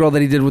with this girl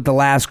that he did with the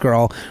last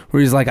girl,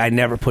 where he's like, I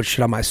never put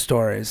shit on my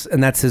stories.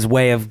 And that's his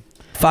way of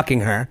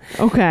fucking her.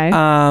 Okay.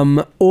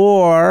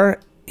 Or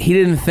he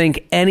didn't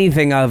think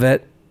anything of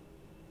it,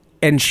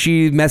 and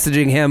she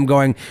messaging him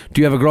going,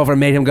 do you have a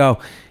girlfriend? Made him go,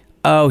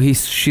 oh,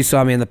 she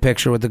saw me in the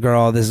picture with the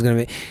girl. This is going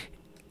to be...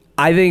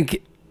 I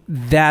think...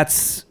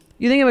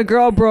 You think if a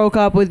girl broke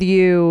up with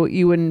you,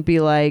 you wouldn't be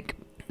like,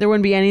 there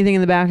wouldn't be anything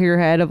in the back of your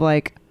head of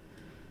like,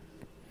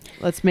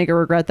 let's make her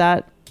regret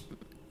that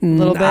a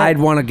little bit? I'd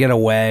want to get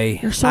away.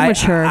 You're so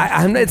mature.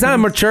 It's not a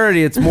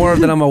maturity. It's more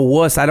that I'm a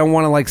wuss. I don't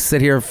want to like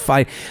sit here and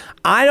fight.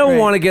 I don't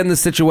want to get in the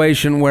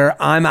situation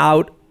where I'm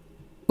out.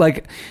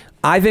 Like,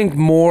 I think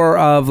more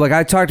of like,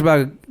 I talked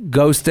about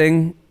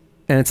ghosting,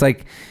 and it's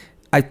like,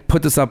 I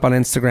put this up on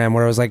Instagram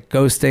where it was like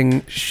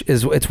ghosting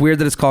it's weird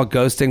that it's called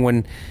ghosting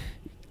when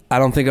I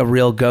don't think a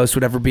real ghost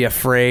would ever be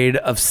afraid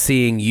of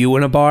seeing you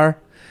in a bar.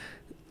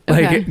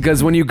 Like,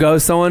 because when you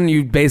ghost someone,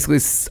 you basically,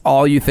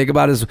 all you think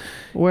about is,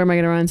 where am I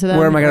going to run into them?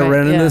 Where am I going to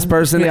run into this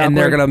person? And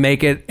they're going to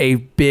make it a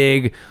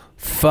big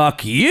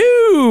fuck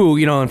you,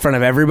 in front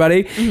of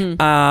everybody.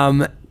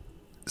 Mm-hmm.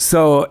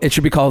 So it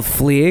should be called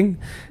fleeing.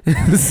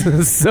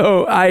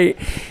 To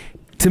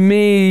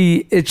me,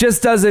 it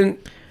just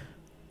doesn't.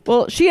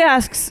 Well, she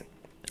asks,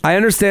 I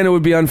understand it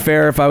would be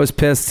unfair if I was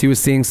pissed he was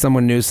seeing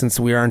someone new since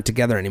we aren't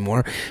together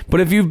anymore.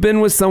 But if you've been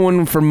with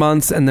someone for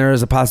months and there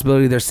is a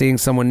possibility they're seeing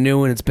someone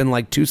new and it's been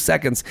like 2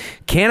 seconds,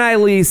 can I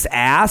at least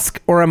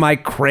ask, or am I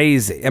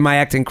crazy? Am I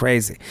acting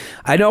crazy?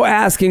 I know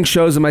asking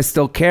shows them I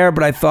still care,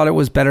 but I thought it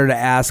was better to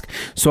ask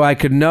so I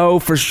could know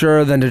for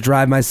sure than to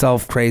drive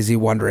myself crazy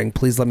wondering.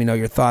 Please let me know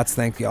your thoughts.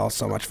 Thank you all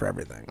so much for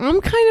everything.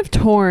 I'm kind of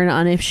torn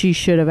on if she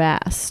should have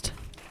asked.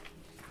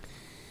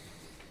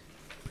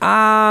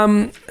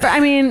 I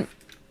mean,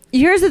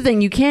 here's the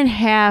thing: you can't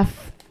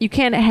half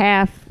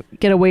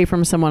get away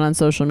from someone on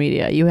social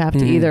media. You have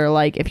to either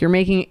like, if you're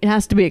making, it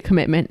has to be a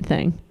commitment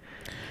thing.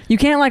 You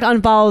can't like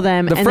unfollow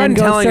them and then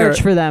go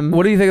search for them.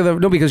 What do you think of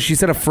no? Because she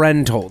said a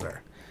friend told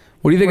her.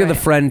 What do you think of the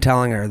friend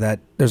telling her that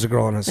there's a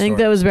girl in his story? I think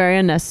that was very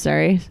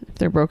unnecessary. If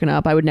they're broken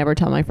up, I would never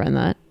tell my friend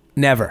that.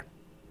 Never.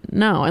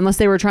 No, unless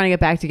they were trying to get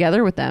back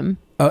together with them.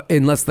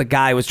 Unless the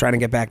guy was trying to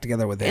get back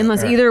together with him.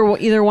 Unless either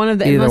one of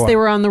them, unless they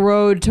were on the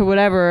road to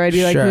whatever, I'd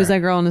be like, who's that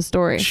girl in the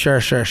story?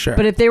 Sure.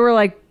 But if they were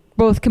like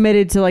both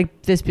committed to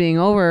like this being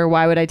over,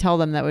 why would I tell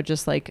them? That would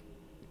just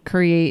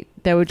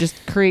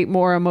create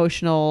more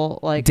emotional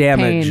like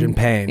damage pain. And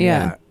pain.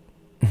 Yeah.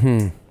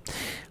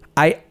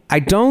 I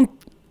don't.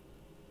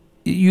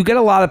 You get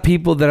a lot of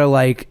people that are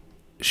like,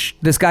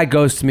 this guy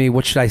goes to me.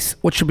 What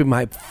should be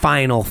my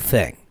final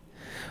thing?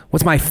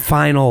 What's my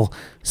final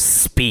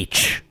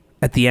speech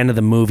at the end of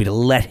the movie to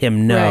let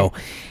him know?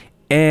 Right.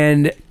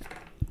 And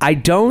I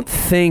don't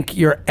think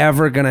you're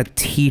ever gonna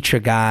teach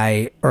a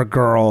guy or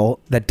girl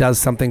that does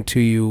something to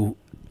you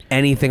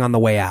anything on the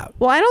way out.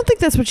 Well, I don't think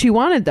that's what she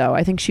wanted, though.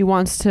 I think she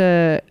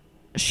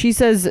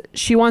says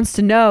she wants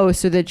to know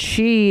so that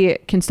she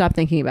can stop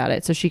thinking about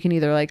it, so she can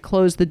either like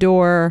close the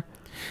door.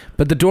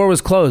 But the door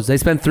was closed. They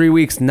spent 3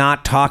 weeks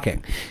not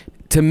talking.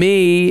 To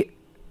me,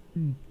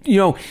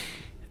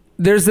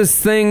 there's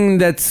this thing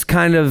that's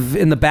kind of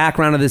in the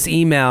background of this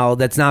email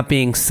that's not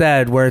being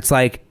said, where it's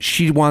like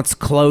she wants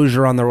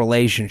closure on the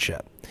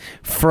relationship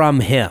from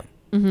him.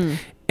 Mm-hmm.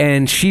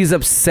 And she's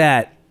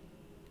upset.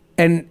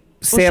 And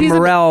Sam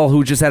Morril,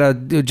 who just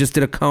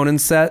did a Conan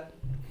set.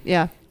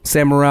 Yeah.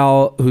 Sam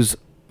Morril, who's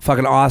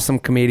fucking awesome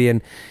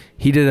comedian,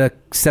 he did a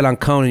set on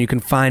Conan. You can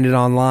find it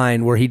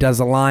online, where he does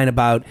a line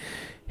about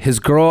his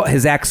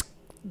ex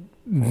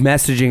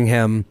messaging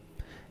him,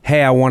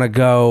 "Hey, I want to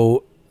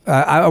go.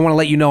 I want to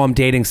let you know I'm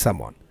dating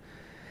someone."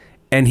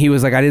 And he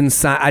was like, I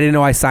didn't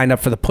know I signed up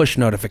for the push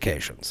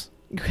notifications.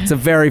 It's a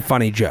very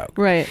funny joke.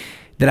 Right.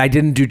 That I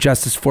didn't do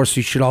justice for, so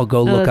you should all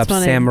go look up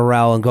funny. Sam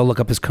Morril and go look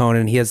up his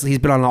Conan. He's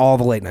been on all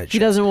the late night shows. He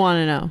doesn't want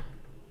to know.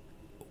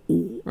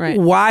 Right.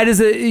 Why does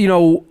it,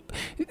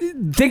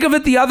 think of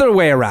it the other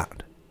way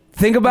around.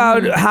 Think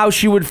about how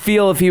she would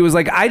feel if he was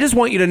like, I just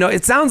want you to know.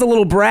 It sounds a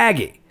little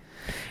braggy.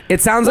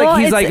 It sounds like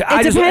he's like,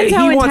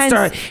 he wants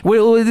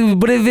to,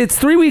 but if it's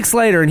 3 weeks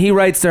later and he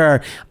writes to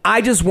her,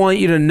 I just want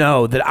you to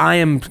know that I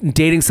am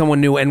dating someone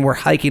new and we're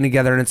hiking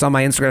together and it's on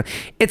my Instagram.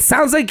 It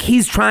sounds like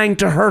he's trying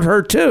to hurt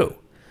her too.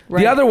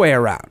 Right. The other way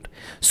around.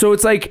 So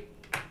it's like,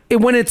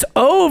 when it's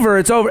over,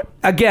 it's over.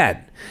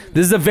 Again,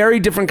 this is a very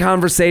different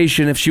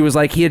conversation if she was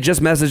like, he had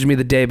just messaged me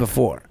the day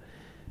before.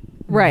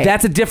 Right.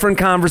 That's a different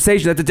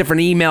conversation. That's a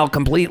different email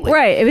completely.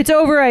 Right. If it's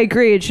over, I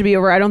agree. It should be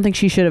over. I don't think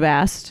she should have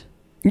asked.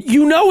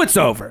 It's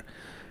over.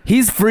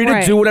 He's free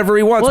to do whatever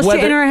he wants. Well,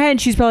 in her head,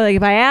 she's probably like,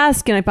 if I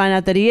ask and I find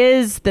out that he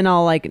is, then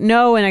I'll like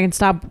know and I can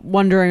stop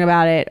wondering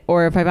about it.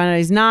 Or if I find out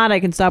he's not, I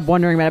can stop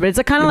wondering about it. But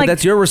it's kind of like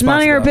that's your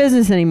responsibility. None of your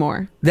business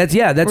anymore. That's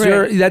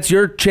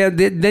your chance.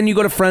 Then you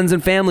go to friends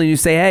and family and you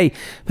say, hey,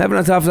 I'm having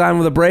a tough time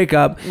with a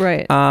breakup.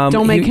 Right.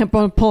 Don't make him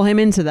pull him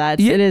into that.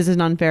 Yeah. It is an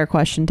unfair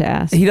question to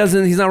ask.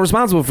 He's not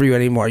responsible for you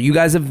anymore. You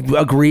guys have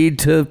agreed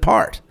to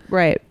part.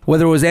 Right.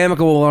 Whether it was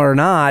amicable or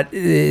not,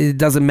 it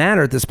doesn't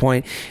matter at this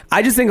point.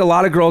 I just think a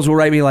lot of girls will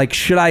write me like,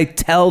 should I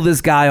tell this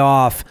guy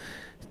off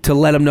to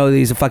let him know that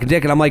he's a fucking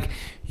dick? And I'm like,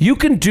 you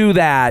can do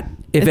that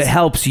if it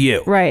helps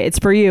you. Right. It's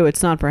for you.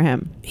 It's not for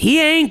him. He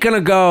ain't going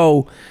to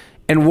go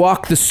and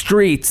walk the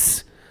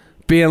streets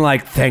being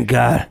like, thank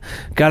God,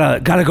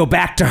 gotta go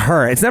back to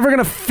her. It's never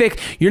gonna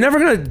you're never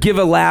gonna give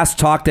a last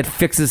talk that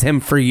fixes him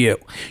for you.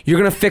 You're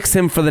gonna fix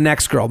him for the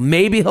next girl.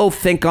 Maybe he'll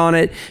think on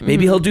it.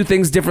 Maybe he'll do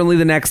things differently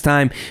the next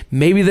time.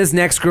 Maybe this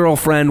next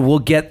girlfriend will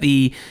get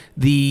the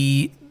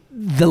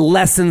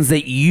lessons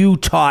that you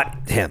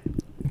taught him.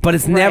 But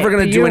it's never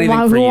gonna do anything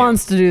for you. Who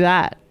wants to do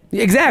that?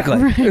 Exactly.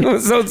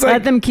 Right. So it's like,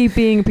 let them keep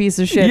being a piece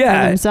of shit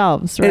for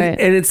themselves, right?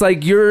 And it's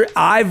like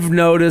I've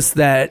noticed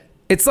that.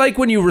 It's like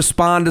when you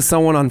respond to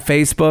someone on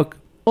Facebook.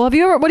 Well,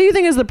 what do you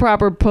think is the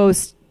proper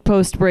post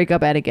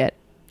breakup etiquette?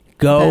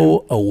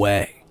 Go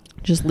away.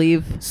 Just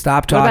leave.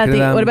 Stop talking to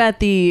them. What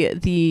about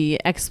the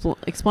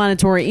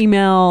explanatory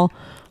email?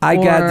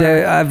 I've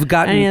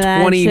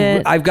gotten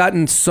 20. I've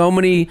gotten so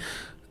many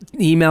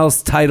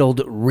emails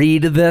titled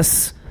 "Read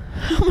this."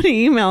 How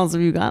many emails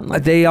have you gotten?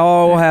 They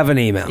all have an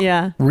email.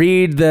 Yeah.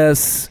 Read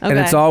this, and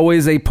it's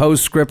always a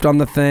postscript on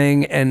the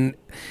thing. And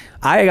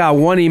I got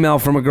one email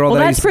from a girl.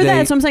 Well, that's for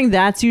that. So I'm saying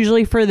that's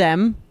usually for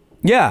them.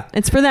 Yeah,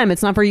 it's for them.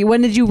 It's not for you.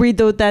 When did you read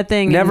that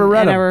thing? Never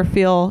read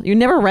them. You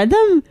never read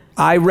them?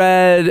 I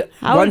read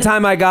one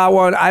time. I got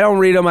one. I don't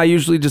read them. I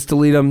usually just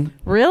delete them.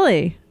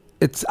 Really?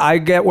 I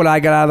get what I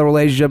got out of the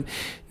relationship.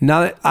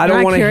 I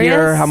don't want to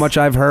hear how much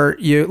I've hurt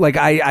you. Like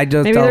I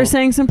just maybe they're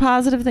saying some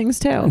positive things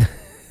too.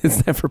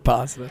 It's never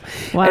positive.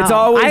 Wow. It's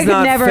always I could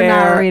not never fair.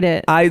 not read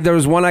it. There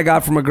was one I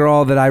got from a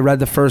girl that I read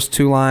the first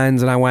 2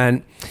 lines and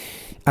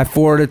I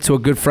forwarded it to a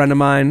good friend of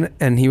mine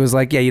and he was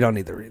like, yeah, you don't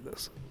need to read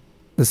this.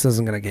 This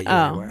isn't going to get you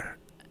anywhere.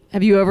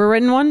 Have you ever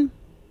written one?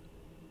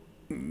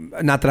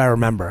 Not that I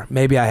remember.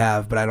 Maybe I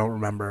have, but I don't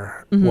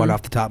remember one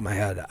off the top of my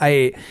head.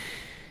 I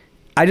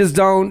just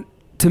don't.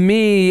 To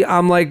me,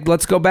 I'm like,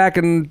 let's go back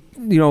and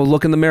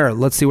look in the mirror.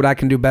 Let's see what I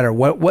can do better.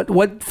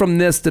 What from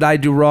this did I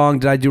do wrong?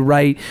 Did I do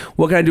right?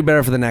 What can I do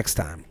better for the next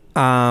time?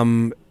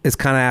 It's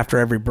kind of after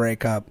every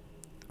breakup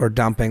or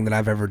dumping that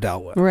I've ever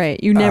dealt with.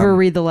 Right. You never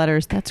read the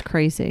letters. That's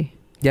crazy.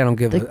 Yeah, I don't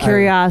give The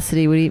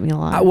curiosity would eat me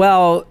alive.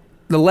 well,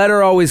 the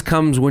letter always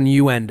comes when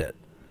you end it.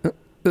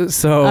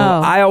 So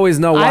I always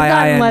know why I've gotten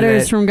I ended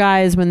letters it. from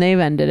guys when they've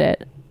ended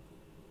it.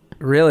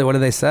 Really? What do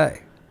they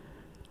say?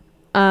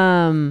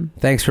 Um,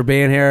 Thanks for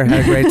being here.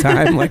 Had a great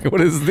time. Like, what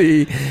is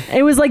the...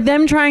 it was like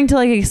them trying to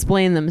like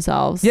explain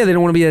themselves. Yeah, they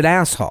don't want to be an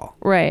asshole.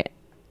 Right.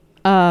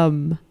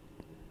 And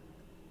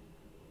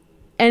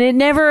it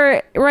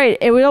never, right.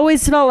 It would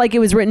always felt like it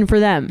was written for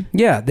them.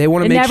 Yeah, they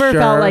want to It make never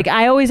sure... felt like,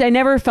 I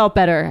never felt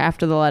better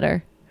after the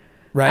letter.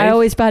 Right? I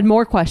always had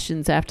more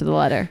questions after the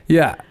letter.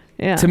 Yeah.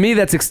 Yeah. To me,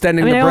 that's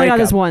extending I mean, the I only breakup.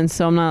 got this once,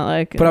 so I'm not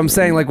like... But I'm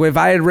saying, like, if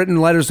I had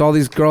written letters to all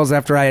these girls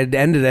after I had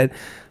ended it,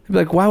 I'd be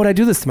like, why would I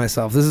do this to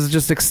myself? This is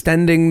just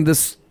extending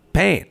this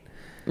pain.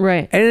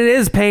 Right. And it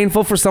is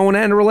painful for someone to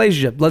end a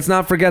relationship. Let's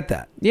not forget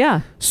that.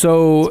 Yeah.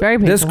 So It's very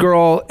this painful.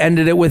 girl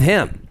ended it with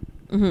him.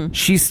 Mm-hmm.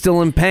 She's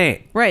still in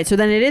pain. Right. So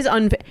then it is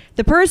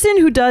the person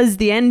who does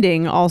the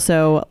ending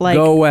also like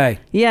Go away.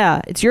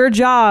 Yeah, it's your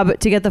job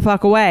to get the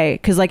fuck away,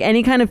 because like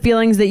any kind of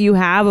feelings that you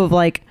have of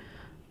like,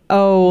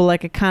 oh,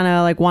 like I kind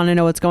of like want to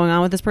know what's going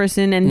on with this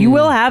person, and you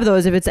will have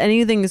those if it's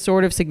anything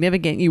sort of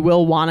significant. You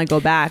will want to go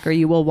back, or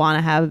you will want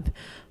to have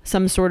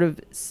some sort of.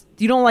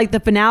 You don't like the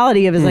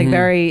finality of it is like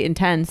very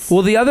intense.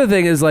 Well, the other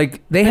thing is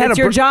like they had it's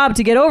your job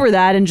to get over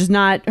that and just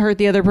not hurt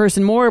the other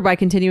person more by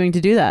continuing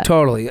to do that.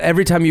 Totally.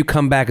 Every time you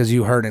come back is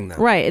you hurting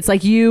them. Right. It's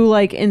like you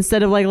like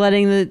instead of like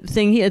letting the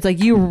thing. It's like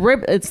you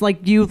rip. It's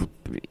like you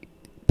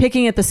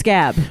picking at the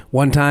scab.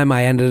 One time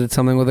I ended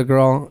something with a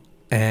girl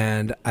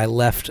and I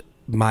left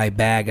my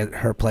bag at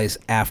her place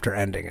after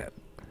ending it.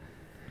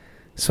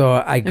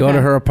 So I go to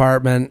her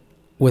apartment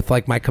with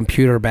like my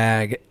computer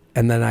bag,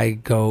 and then I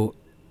go.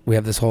 We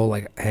have this whole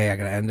like, hey, I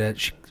gotta end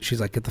it. She's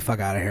like, get the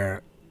fuck out of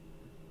here.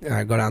 And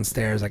I go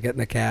downstairs. I get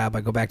in a cab. I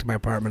go back to my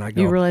apartment. I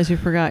go. You realize you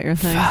forgot your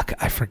thing. Fuck,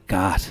 I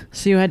forgot.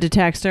 So you had to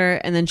text her,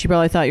 and then she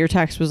probably thought your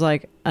text was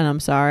like, "and I'm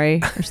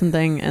sorry" or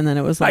something, and then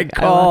it was like,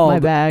 I called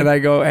left my bag. and I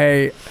go,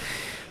 hey,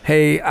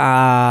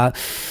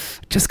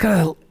 just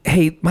gotta.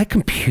 Hey, my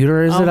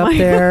computer is it up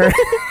there?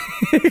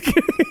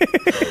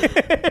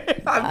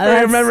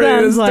 I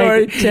remember this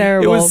story. Like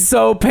terrible. It was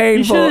so painful.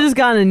 You should have just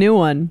gotten a new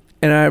one.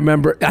 And I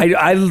remember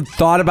I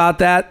thought about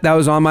that. That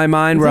was on my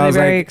mind where I was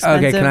like,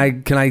 okay,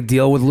 can I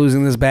deal with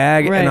losing this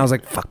bag? Right. And I was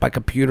like, fuck, my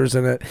computer's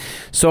in it.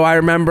 So I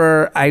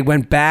remember I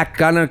went back,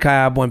 got in a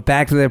cab, went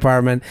back to the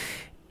apartment,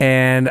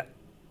 and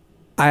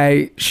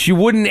she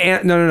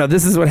wouldn't no,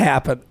 this is what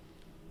happened.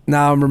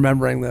 Now I'm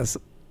remembering this.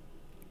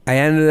 I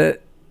ended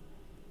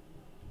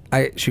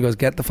it. She goes,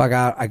 get the fuck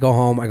out. I go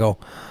home. I go,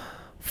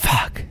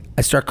 fuck.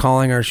 I start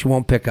calling her. She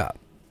won't pick up.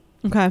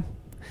 Okay.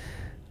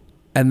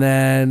 And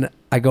then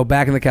I go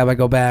back in the cab. I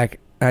go back.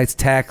 I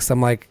text. I'm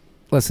like,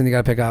 listen, you got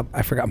to pick up.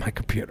 I forgot my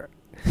computer.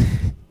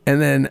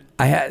 And then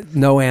I had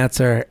no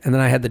answer. And then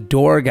I had the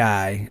door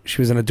guy.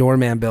 She was in a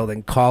doorman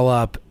building. Call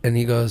up. And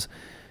he goes,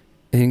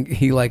 and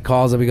he like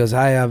calls up. He goes,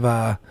 I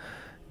have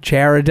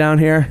Jared down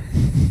here.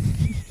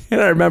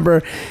 And I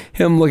remember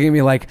him looking at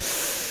me like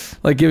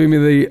giving me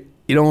the,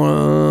 you don't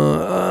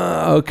want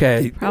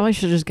okay. Probably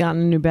should have just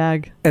gotten a new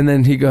bag. And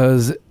then he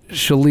goes,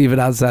 she'll leave it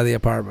outside the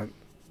apartment.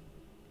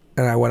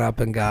 And I went up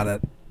and got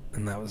it,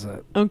 and that was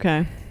it.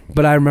 Okay.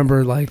 But I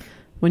remember like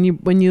when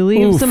you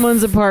leave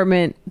someone's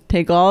apartment,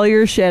 take all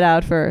your shit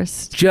out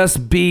first.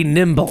 Just be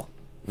nimble.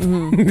 You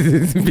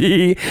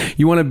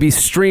want to be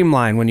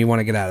streamlined when you want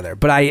to get out of there.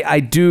 But I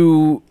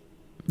do.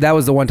 That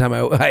was the one time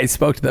I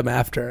spoke to them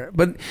after.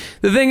 But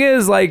the thing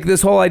is, like,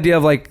 this whole idea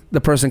of like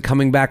the person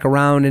coming back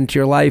around into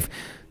your life,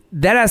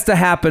 that has to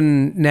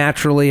happen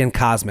naturally and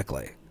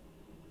cosmically.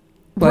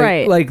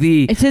 Right. Like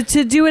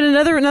to do it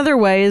another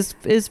way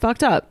is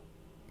fucked up.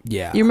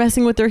 Yeah. You're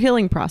messing with their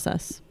healing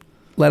process.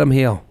 Let them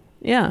heal.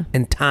 Yeah.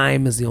 And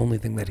time is the only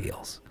thing that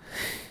heals.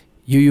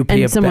 UUP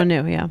and someone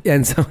new, yeah.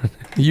 And someone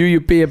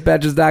UUP at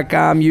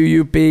Betches.com,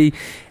 UUP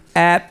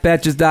at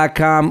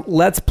Betches.com.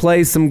 Let's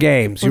play some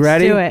games. You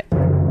ready? Let's do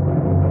it.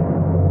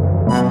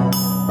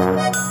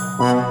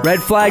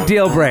 Red flag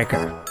deal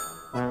breaker.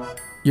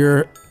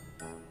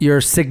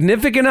 Your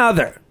significant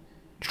other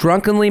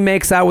drunkenly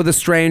makes out with a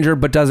stranger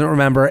but doesn't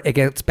remember. It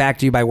gets back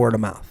to you by word of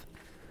mouth.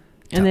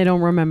 And they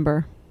don't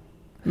remember.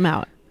 I'm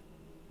out.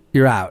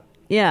 You're out.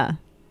 Yeah.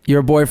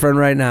 Your boyfriend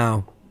right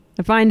now.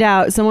 I find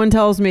out, someone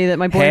tells me that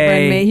my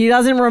boyfriend, he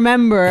doesn't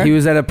remember. He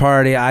was at a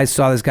party. I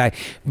saw this guy.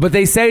 But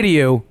they say to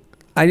you,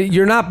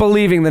 you're not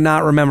believing the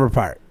not remember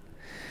part.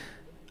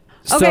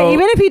 Okay, So,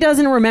 even if he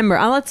doesn't remember,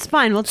 let's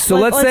fine. Let's say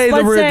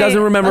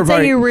doesn't remember Let's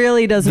part. say he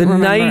really doesn't the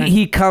remember. night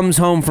he comes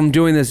home from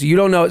doing this, you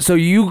don't know. So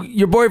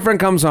your boyfriend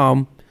comes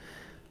home,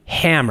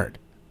 hammered,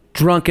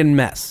 drunken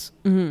mess.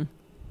 Mm-hmm.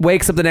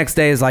 Wakes up the next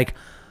day, is like,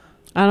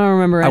 I don't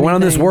remember anything. I went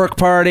on this work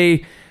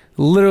party.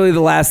 Literally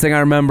the last thing I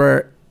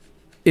remember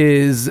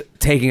is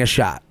taking a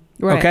shot.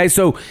 Right. Okay,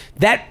 so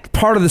that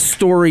part of the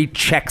story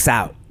checks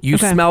out. You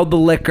smelled the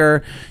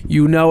liquor,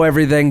 you know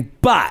everything,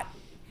 but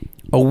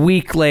a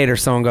week later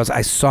someone goes,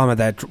 I saw him at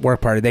that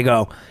work party. They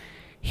go,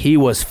 he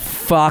was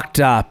fucked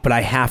up, but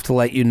I have to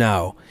let you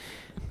know,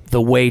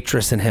 the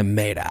waitress and him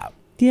made out.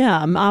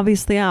 Yeah, I'm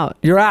obviously out.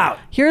 You're out.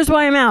 Here's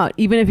why I'm out,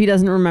 even if he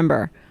doesn't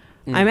remember.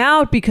 I'm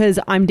out because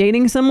I'm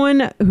dating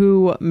someone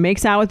who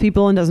makes out with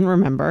people and doesn't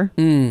remember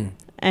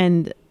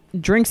and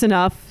drinks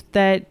enough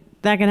that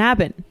can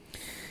happen.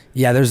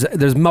 Yeah,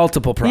 there's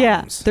multiple problems.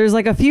 Yeah, there's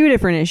like a few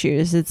different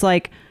issues. It's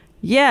like,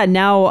 yeah,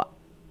 now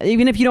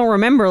even if you don't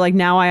remember, like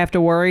now I have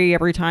to worry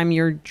every time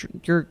you're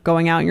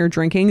going out and you're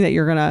drinking that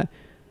you're gonna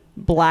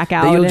black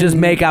out. That you'll just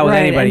make out with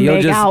anybody. And You'll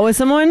make just out with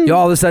someone.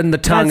 All of a sudden the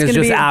tongue is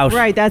just out.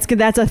 Right.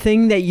 That's a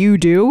thing that you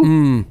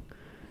do.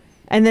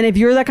 And then if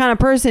you're that kind of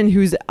person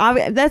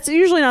that's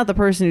usually not the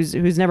person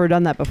who's never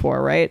done that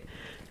before, right?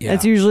 Yeah.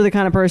 That's usually the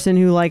kind of person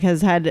who like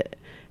has had.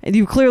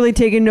 You've clearly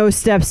taken no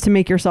steps to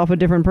make yourself a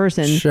different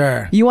person.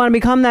 Sure. You want to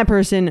become that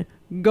person,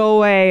 go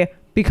away,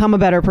 become a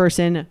better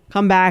person,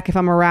 come back. If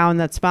I'm around,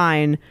 that's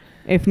fine.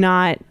 If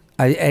not...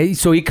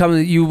 So he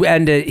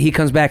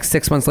comes back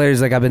 6 months later,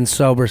 he's like, I've been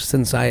sober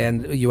since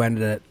you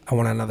ended it. I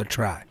want another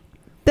try.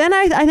 Then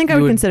I think I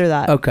would consider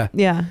that. Okay.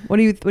 Yeah. What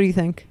do you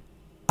think?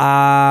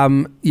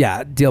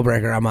 Yeah, deal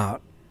breaker, I'm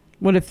out.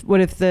 What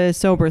if the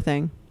sober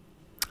thing?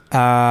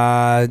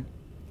 At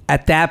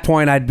that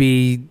point, I'd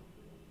be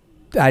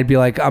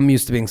like, I'm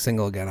used to being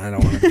single again. I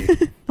don't want to be.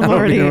 I don't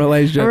want to be in a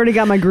relationship. I already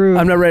got my groove.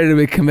 I'm not ready to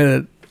be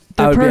committed.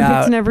 They're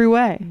perfect in every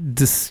way.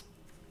 Just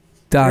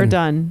done. You're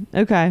done.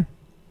 Okay.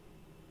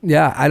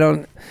 Yeah,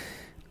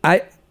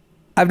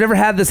 I've never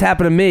had this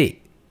happen to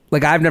me.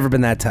 Like, I've never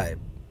been that type.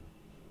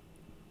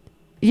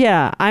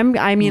 Yeah,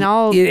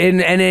 I'll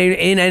in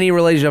any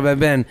relationship I've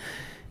been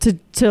to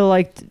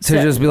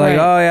just be like,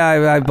 oh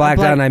yeah, I blacked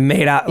out and I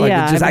made out. Like,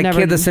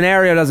 yeah, the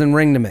scenario doesn't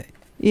ring to me.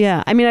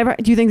 Yeah, I mean,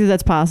 do you think that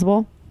that's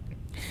possible?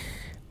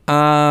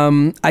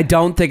 I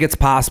don't think it's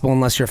possible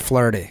unless you're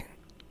flirty.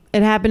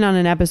 It happened on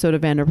an episode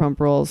of Vanderpump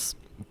Rules.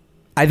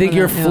 I think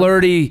you're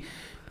flirty.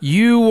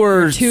 You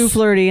were too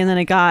flirty, and then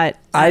it got.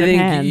 I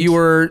think you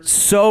were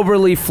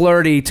soberly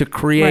flirty to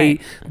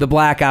create the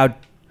blackout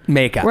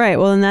makeup. Right.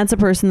 Well, then that's a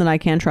person that I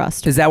can't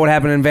trust. Is that what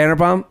happened in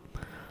Vanderpump?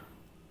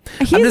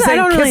 I'm just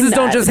saying, kisses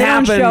don't just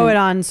happen. They don't show it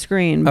on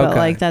screen, but okay.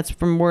 like that's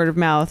from word of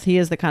mouth. He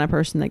is the kind of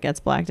person that gets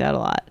blacked out a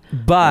lot.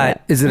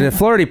 But is it a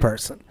flirty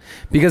person?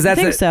 Because that's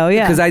I think so.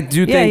 Yeah. Because I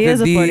do think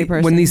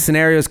that when these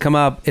scenarios come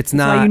up, it's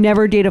not. That's why you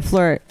never date a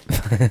flirt.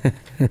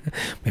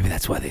 Maybe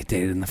that's why they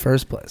dated in the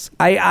first place.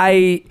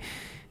 I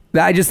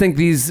just think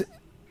these,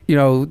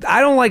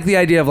 I don't like the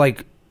idea of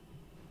like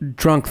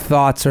drunk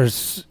thoughts or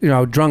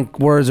drunk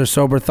words or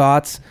sober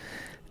thoughts.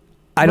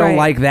 I don't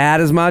like that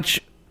as much.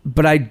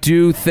 But I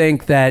do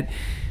think that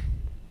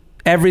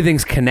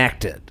everything's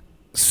connected.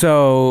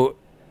 So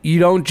you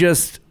don't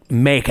just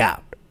make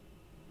out.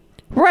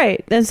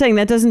 Right. I'm saying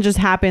that doesn't just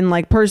happen.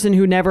 Like, person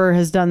who never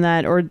has done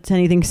that or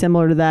anything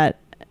similar to that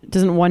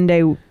doesn't one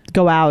day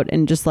go out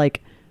and just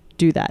like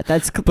do that.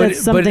 That's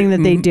something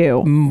that they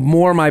do.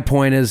 More my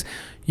point is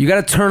you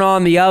got to turn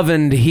on the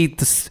oven to heat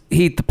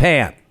the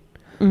pan.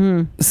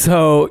 Mm-hmm.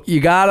 So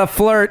you got to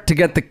flirt to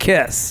get the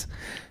kiss.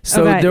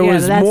 So there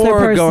was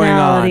more going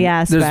on.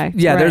 Aspect,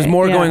 there's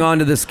more going on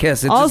to this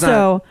kiss. It's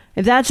also,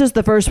 if that's just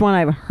the first one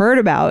I've heard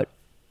about.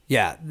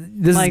 Yeah,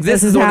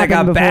 this is the one that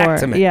got back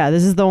to me. Yeah,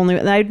 this is the only.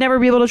 I'd never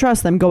be able to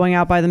trust them going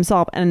out by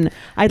themselves, and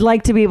I'd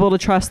like to be able to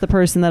trust the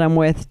person that I'm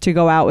with to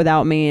go out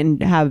without me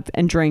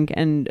and drink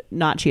and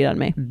not cheat on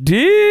me.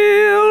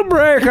 Deal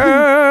breaker.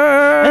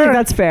 I think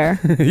that's fair.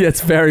 Yeah,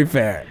 it's very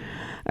fair.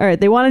 All right,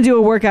 they want to do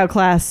a workout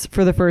class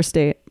for the first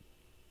date.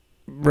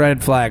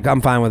 Red flag.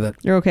 I'm fine with it.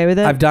 You're okay with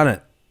it? I've done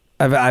it.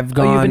 I've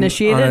gone. You've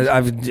initiated?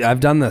 I've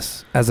done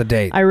this as a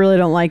date. I really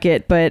don't like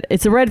it, but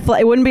it's a red flag.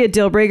 It wouldn't be a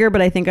deal breaker,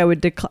 but I think I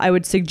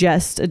would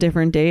suggest a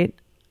different date.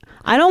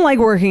 I don't like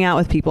working out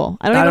with people.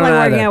 I don't even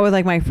like working out with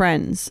like my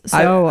friends.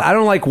 So I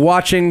don't like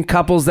watching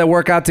couples that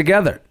work out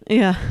together.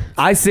 Yeah.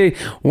 I see.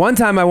 One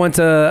time I went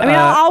to.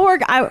 I'll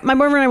work. My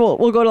boyfriend and I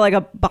will go to like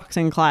a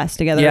boxing class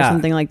together or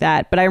something like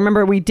that. But I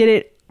remember we did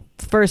it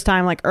first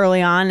time like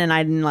early on, and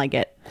I didn't like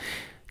it.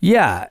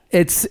 Yeah,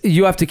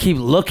 you have to keep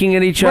looking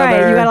at each other.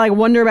 Right, you gotta like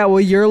wonder about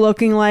what you're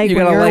looking like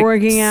when you're like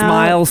working out.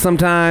 Smile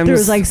sometimes.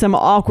 There's like some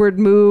awkward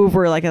move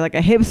or like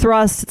a hip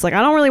thrust. It's like I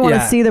don't really want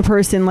to see the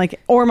person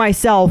or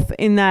myself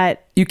in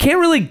that. You can't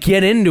really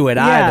get into it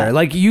either.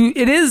 Like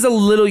it is a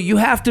little. You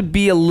have to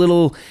be a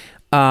little.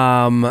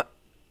 To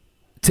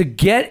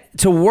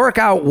work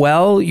out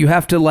well, you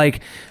have to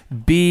like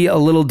be a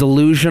little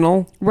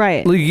delusional.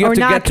 Right. Like, you have or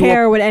to not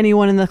care what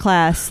anyone in the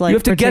class like. You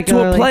have to get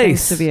to a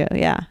place. Of you.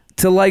 Yeah.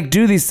 To like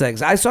do these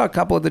things. I saw a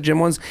couple at the gym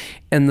once,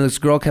 and this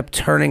girl kept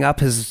turning up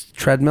his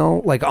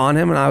treadmill like on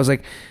him, and I was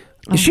like,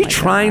 is she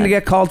trying to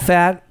get called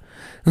fat?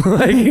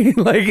 like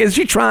is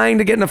she trying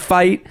to get in a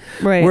fight?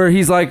 Right. Where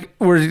he's like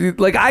in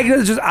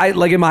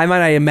my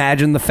mind I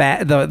imagine the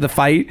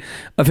fight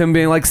of him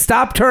being like,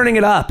 stop turning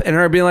it up, and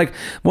her being like,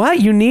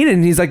 what, you need it?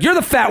 And he's like, you're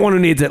the fat one who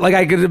needs it. Like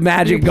I could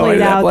imagine going to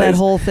that place. That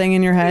whole thing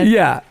in your head.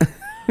 Yeah.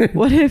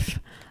 What if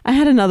I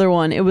had another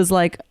one? It was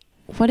like,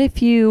 what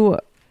if you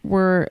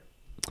were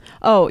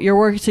your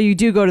work, so you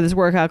do go to this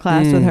workout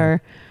class with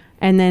her,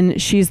 and then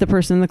she's the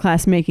person in the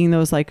class making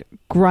those like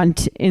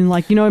grunt in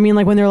like, you know what I mean,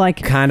 like when they're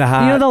like kind of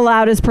hot. You know, the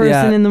loudest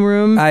person in the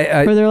room,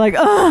 where they're like,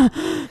 ugh,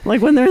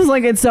 like when there's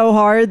like it's so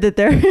hard that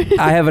they're.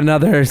 I have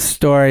another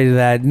story to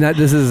that.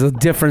 This is a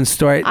different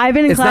story. I've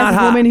been in class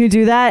with women who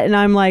do that, and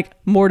I'm like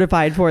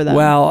mortified for them.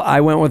 Well,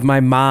 I went with my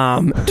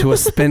mom to a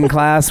spin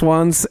class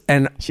once,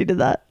 and she did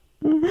that.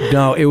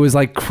 No, it was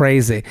like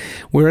crazy.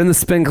 We were in the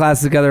spin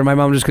class together. My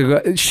mom just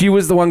could go. She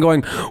was the one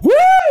going, woo!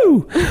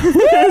 Woo! Is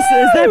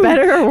that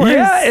better or worse?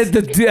 Yeah,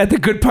 at the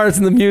good parts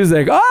in the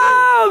music.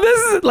 Oh,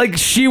 this is like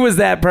she was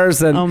that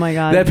person. Oh my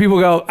God. That people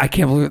go, I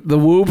can't believe the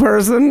woo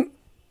person.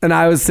 And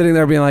I was sitting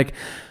there being like,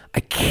 I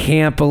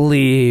can't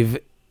believe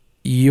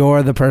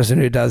you're the person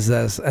who does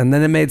this. And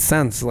then it made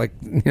sense. Like,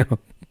 you know.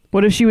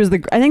 What if she was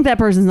I think that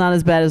person's not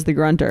as bad as the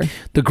grunter.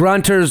 The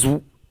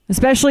grunters.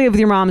 Especially with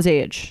your mom's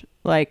age.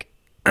 Like,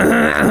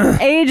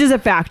 age is a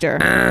factor.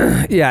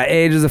 Yeah,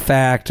 age is a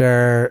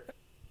factor.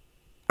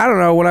 I don't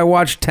know. When I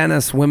watch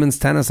tennis, women's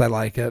tennis, I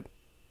like it.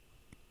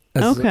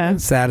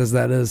 As sad as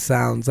that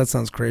sounds. That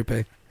sounds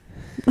creepy.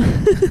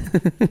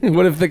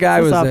 What if the guy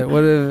was it?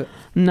 What if?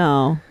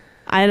 No.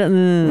 I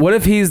don't. What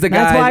if he's the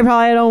guy? That's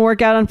why I don't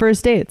work out on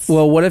first dates.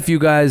 Well, what if you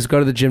guys go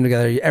to the gym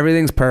together?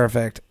 Everything's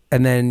perfect.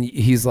 And then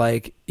he's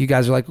like, you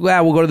guys are like,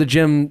 well, we'll go to the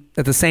gym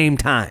at the same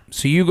time.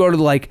 So you go to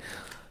like,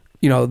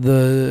 you know,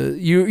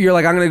 you're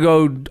like, I'm going to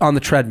go on the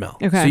treadmill.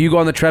 Okay. So you go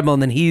on the treadmill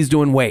and then he's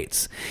doing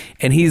weights.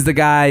 And he's the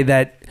guy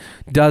that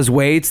does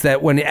weights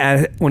that when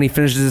he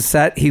finishes his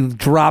set, he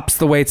drops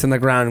the weights on the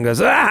ground and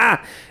goes,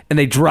 ah, and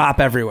they drop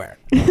everywhere.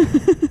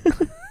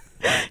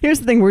 Here's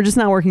the thing. We're just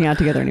not working out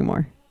together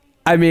anymore.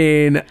 I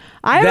mean,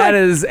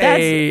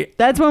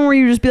 that's one where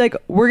you just be like,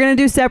 we're going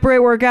to do separate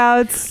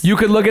workouts. You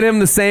could look at him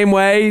the same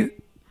way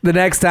the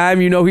next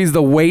time, you know, he's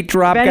the weight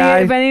drop guy.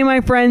 If any of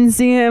my friends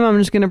see him, I'm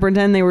just going to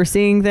pretend they were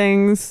seeing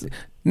things.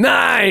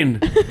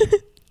 9,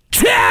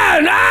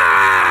 10,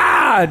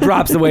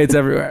 drops the weights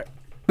everywhere.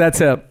 That's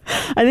him.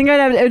 I think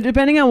I'd have,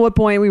 depending on what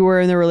point we were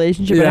in the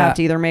relationship, I'd have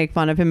to either make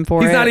fun of him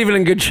for it. He's not even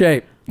in good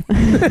shape.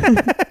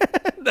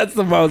 That's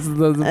the most.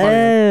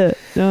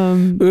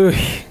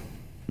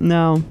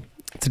 No.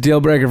 It's a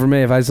deal breaker for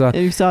me if I saw. If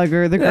you saw the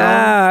girl.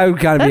 I would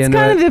kind of be into it.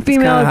 That's kind of the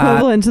female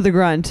equivalent to the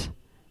grunt.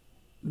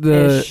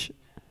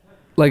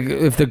 Like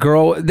if the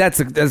girl, that's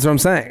what I'm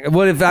saying.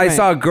 What if I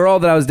saw a girl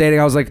that I was dating?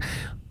 I was like,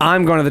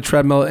 I'm going to the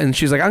treadmill, and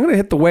she's like, I'm going to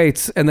hit the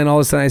weights, and then all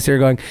of a sudden I see her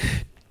going,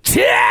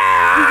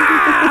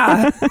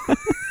 yeah!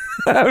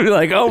 I'd be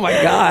like, oh my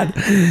God.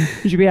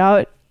 Would you be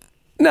out?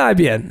 No, I'd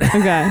be in.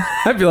 Okay.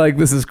 I'd be like,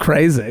 this is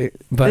crazy.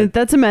 But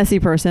that's a messy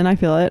person. I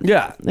feel it.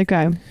 Yeah.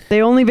 Okay.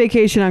 They only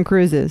vacation on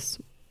cruises.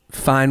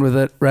 Fine with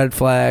it. Red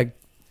flag.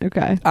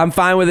 Okay. I'm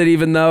fine with it,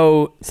 even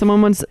though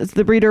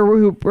the reader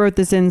who wrote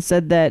this in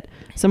said that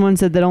someone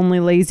said that only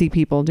lazy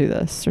people do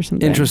this or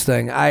something.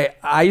 Interesting.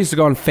 I used to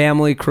go on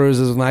family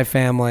cruises with my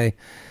family,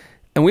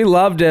 and we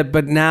loved it,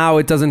 but now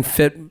it doesn't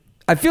fit.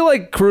 I feel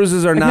like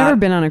cruises are I've never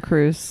been on a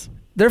cruise.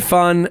 They're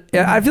fun.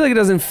 I feel like it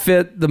doesn't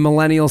fit the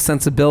millennial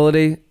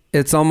sensibility.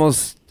 It's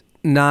almost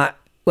not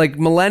like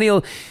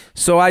millennial.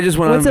 So I just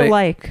went on. What's it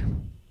like?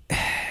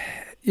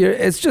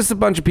 It's just a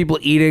bunch of people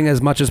eating as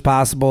much as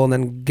possible and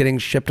then getting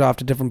shipped off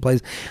to different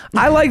places.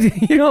 I like,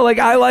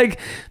 I like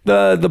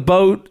the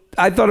boat.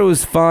 I thought it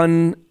was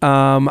fun.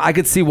 I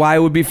could see why it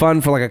would be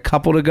fun for like a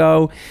couple to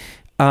go.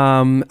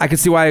 I could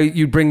see why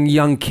you'd bring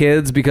young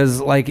kids because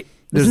like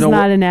there's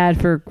not an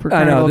ad for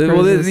I know.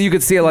 cruises. Well, you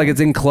could see it like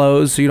it's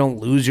enclosed so you don't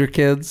lose your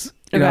kids.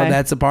 You know,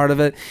 that's a part of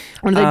it.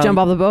 Or do they jump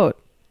off the boat?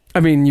 I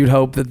mean, you'd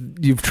hope that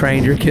you've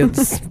trained your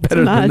kids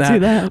better not than that. Do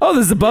that. Oh,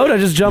 there's a boat. I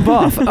just jump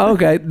off. Oh,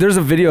 okay. There's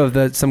a video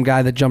of some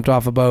guy that jumped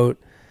off a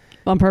boat.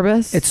 On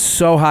purpose? It's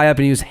so high up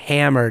and he was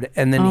hammered.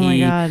 And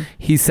then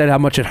he said how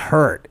much it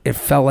hurt. It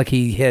felt like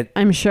he hit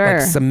I'm sure.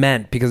 like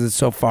cement because it's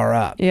so far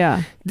up.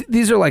 Yeah.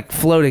 These are like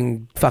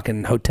floating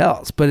fucking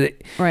hotels. But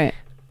right.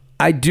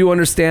 I do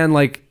understand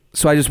like,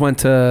 so I just went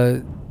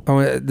to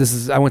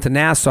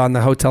Nassau and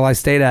the hotel I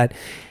stayed at.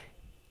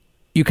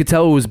 You could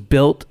tell it was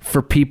built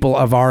for people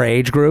of our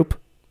age group.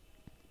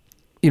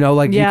 You know,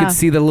 like you could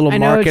see the little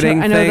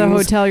marketing things. I know the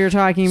hotel you're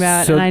talking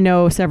about, and I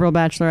know several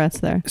bachelorettes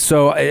there.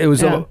 So it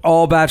was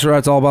all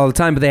bachelorettes all the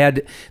time,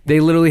 but they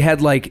literally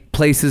had like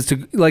places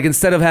to, like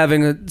instead of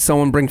having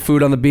someone bring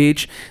food on the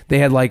beach, they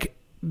had like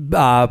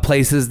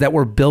places that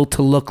were built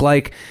to look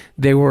like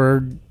they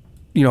were,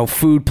 you know,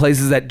 food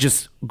places that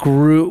just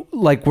grew,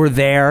 like were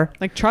there.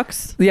 Like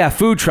trucks? Yeah,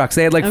 food trucks.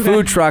 They had like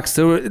food trucks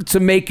to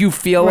make you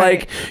feel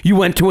like you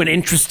went to an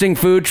interesting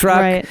food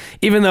truck,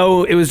 even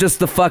though it was just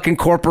the fucking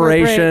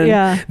corporation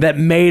that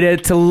made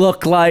it to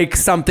look like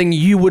something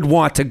you would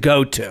want to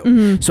go to.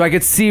 Mm-hmm. So I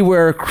could see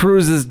where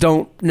cruises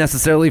don't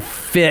necessarily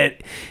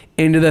fit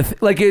into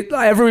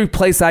every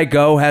place I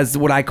go has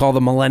what I call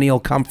the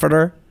millennial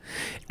comforter.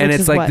 And Which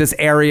it's is like what? this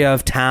area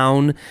of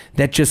town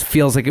that just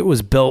feels like it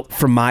was built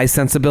for my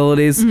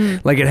sensibilities.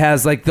 Like it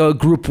has like the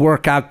group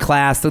workout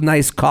class, the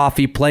nice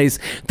coffee place,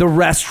 the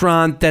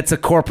restaurant that's a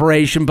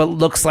corporation but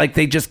looks like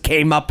they just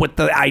came up with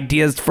the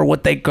ideas for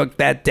what they cooked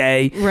that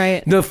day.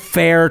 Right. The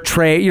fair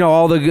trade,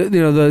 all the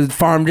the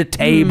farm to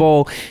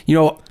table.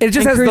 It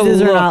just And has cruises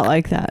the look. are not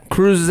like that.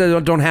 Cruises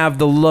don't have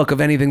the look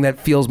of anything that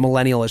feels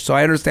millennialish. So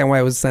I understand why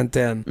it was sent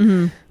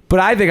in. But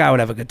I think I would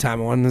have a good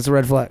time on one. It's a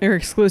red flag. Your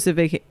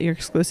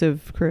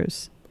exclusive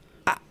cruise.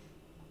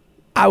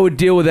 I would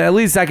deal with it. At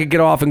least I could get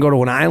off and go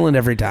to an island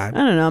every time. I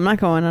don't know. I'm not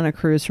going on a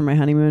cruise for my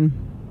honeymoon.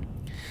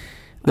 I'm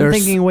There's-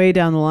 thinking way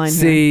down the line.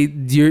 See,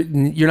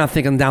 you're not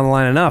thinking down the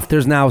line enough.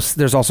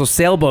 There's also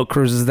sailboat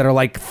cruises that are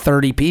like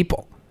 30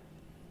 people.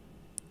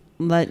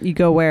 Let you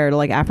go where? To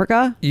like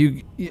Africa?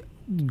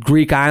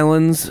 Greek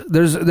islands.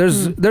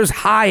 There's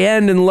high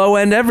end and low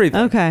end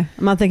everything. Okay.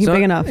 I'm not thinking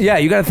big enough. Yeah,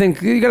 you gotta think.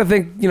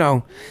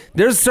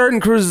 There's certain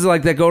cruises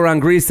like that go around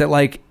Greece that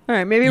like. All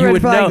right. Maybe you red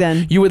would flag know,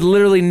 then. You would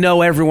literally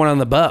know everyone on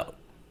the boat.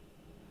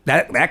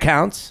 That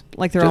counts.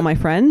 Like they're all my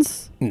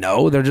friends?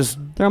 No, they're just.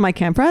 They're all my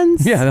camp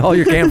friends? Yeah, all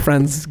your camp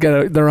friends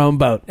get their own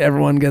boat.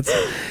 Everyone gets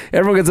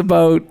a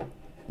boat.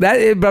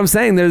 But I'm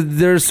saying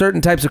there's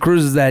certain types of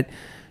cruises that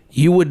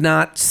you would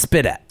not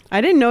spit at. I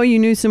didn't know you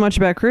knew so much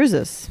about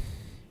cruises.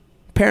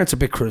 Parents are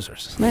big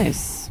cruisers.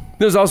 Nice.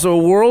 There's also a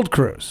world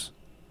cruise.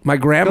 My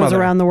grandmother Goes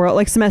around the world.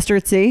 Like semester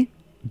at sea?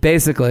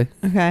 basically.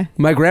 Okay.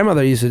 My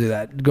grandmother used to do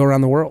that. Go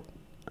around the world.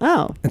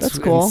 Oh, It's that's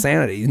cool.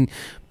 insanity. And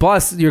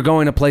plus, you're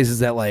going to places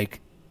that like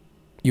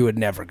you would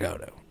never go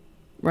to.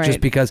 Right.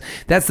 Just because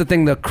that's the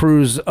thing the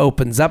cruise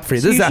opens up for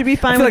you. So This you is should be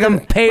fine I feel with like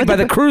I'm paid by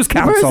the cruise The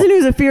council. person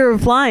who's a fear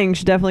of flying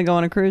should definitely go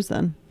on a cruise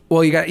then.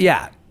 Well,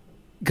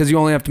 because you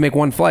only have to make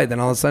one flight. Then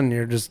all of a sudden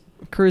you're just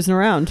Cruising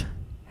around.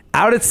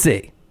 out at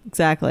sea.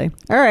 Exactly.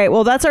 All right.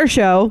 Well, that's our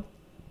show.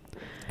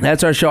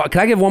 That's our show.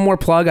 Can I give one more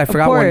plug? I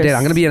forgot one course. date.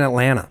 I'm going to be in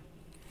Atlanta.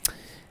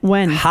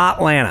 When? Hot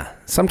Atlanta.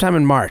 Sometime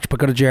in March, but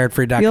go to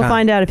jaredfree.com. You'll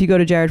find out if you go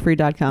to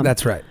jaredfree.com.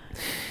 That's right.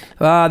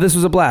 This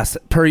was a blast.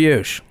 Per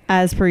usual.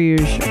 As per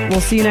usual.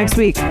 We'll see you next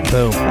week.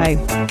 Boom.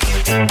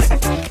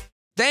 Bye.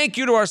 Thank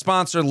you to our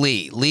sponsor,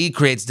 Lee. Lee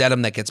creates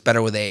denim that gets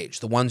better with age,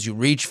 the ones you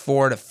reach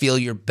for to feel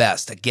your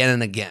best again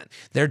and again.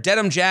 Their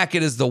denim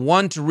jacket is the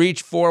one to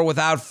reach for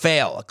without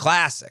fail, a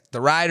classic.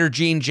 The Rider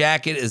jean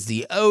jacket is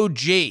the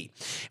OG,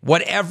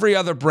 what every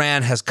other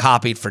brand has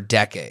copied for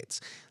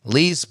decades.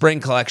 Lee's spring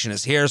collection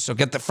is here, so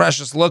get the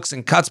freshest looks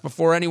and cuts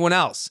before anyone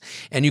else.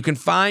 And you can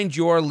find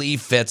your Lee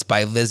fits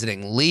by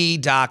visiting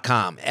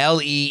lee.com,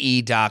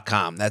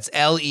 Lee.com. That's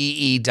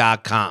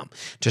Lee.com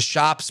to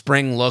shop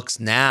spring looks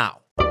now.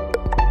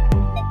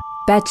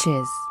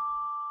 Betches.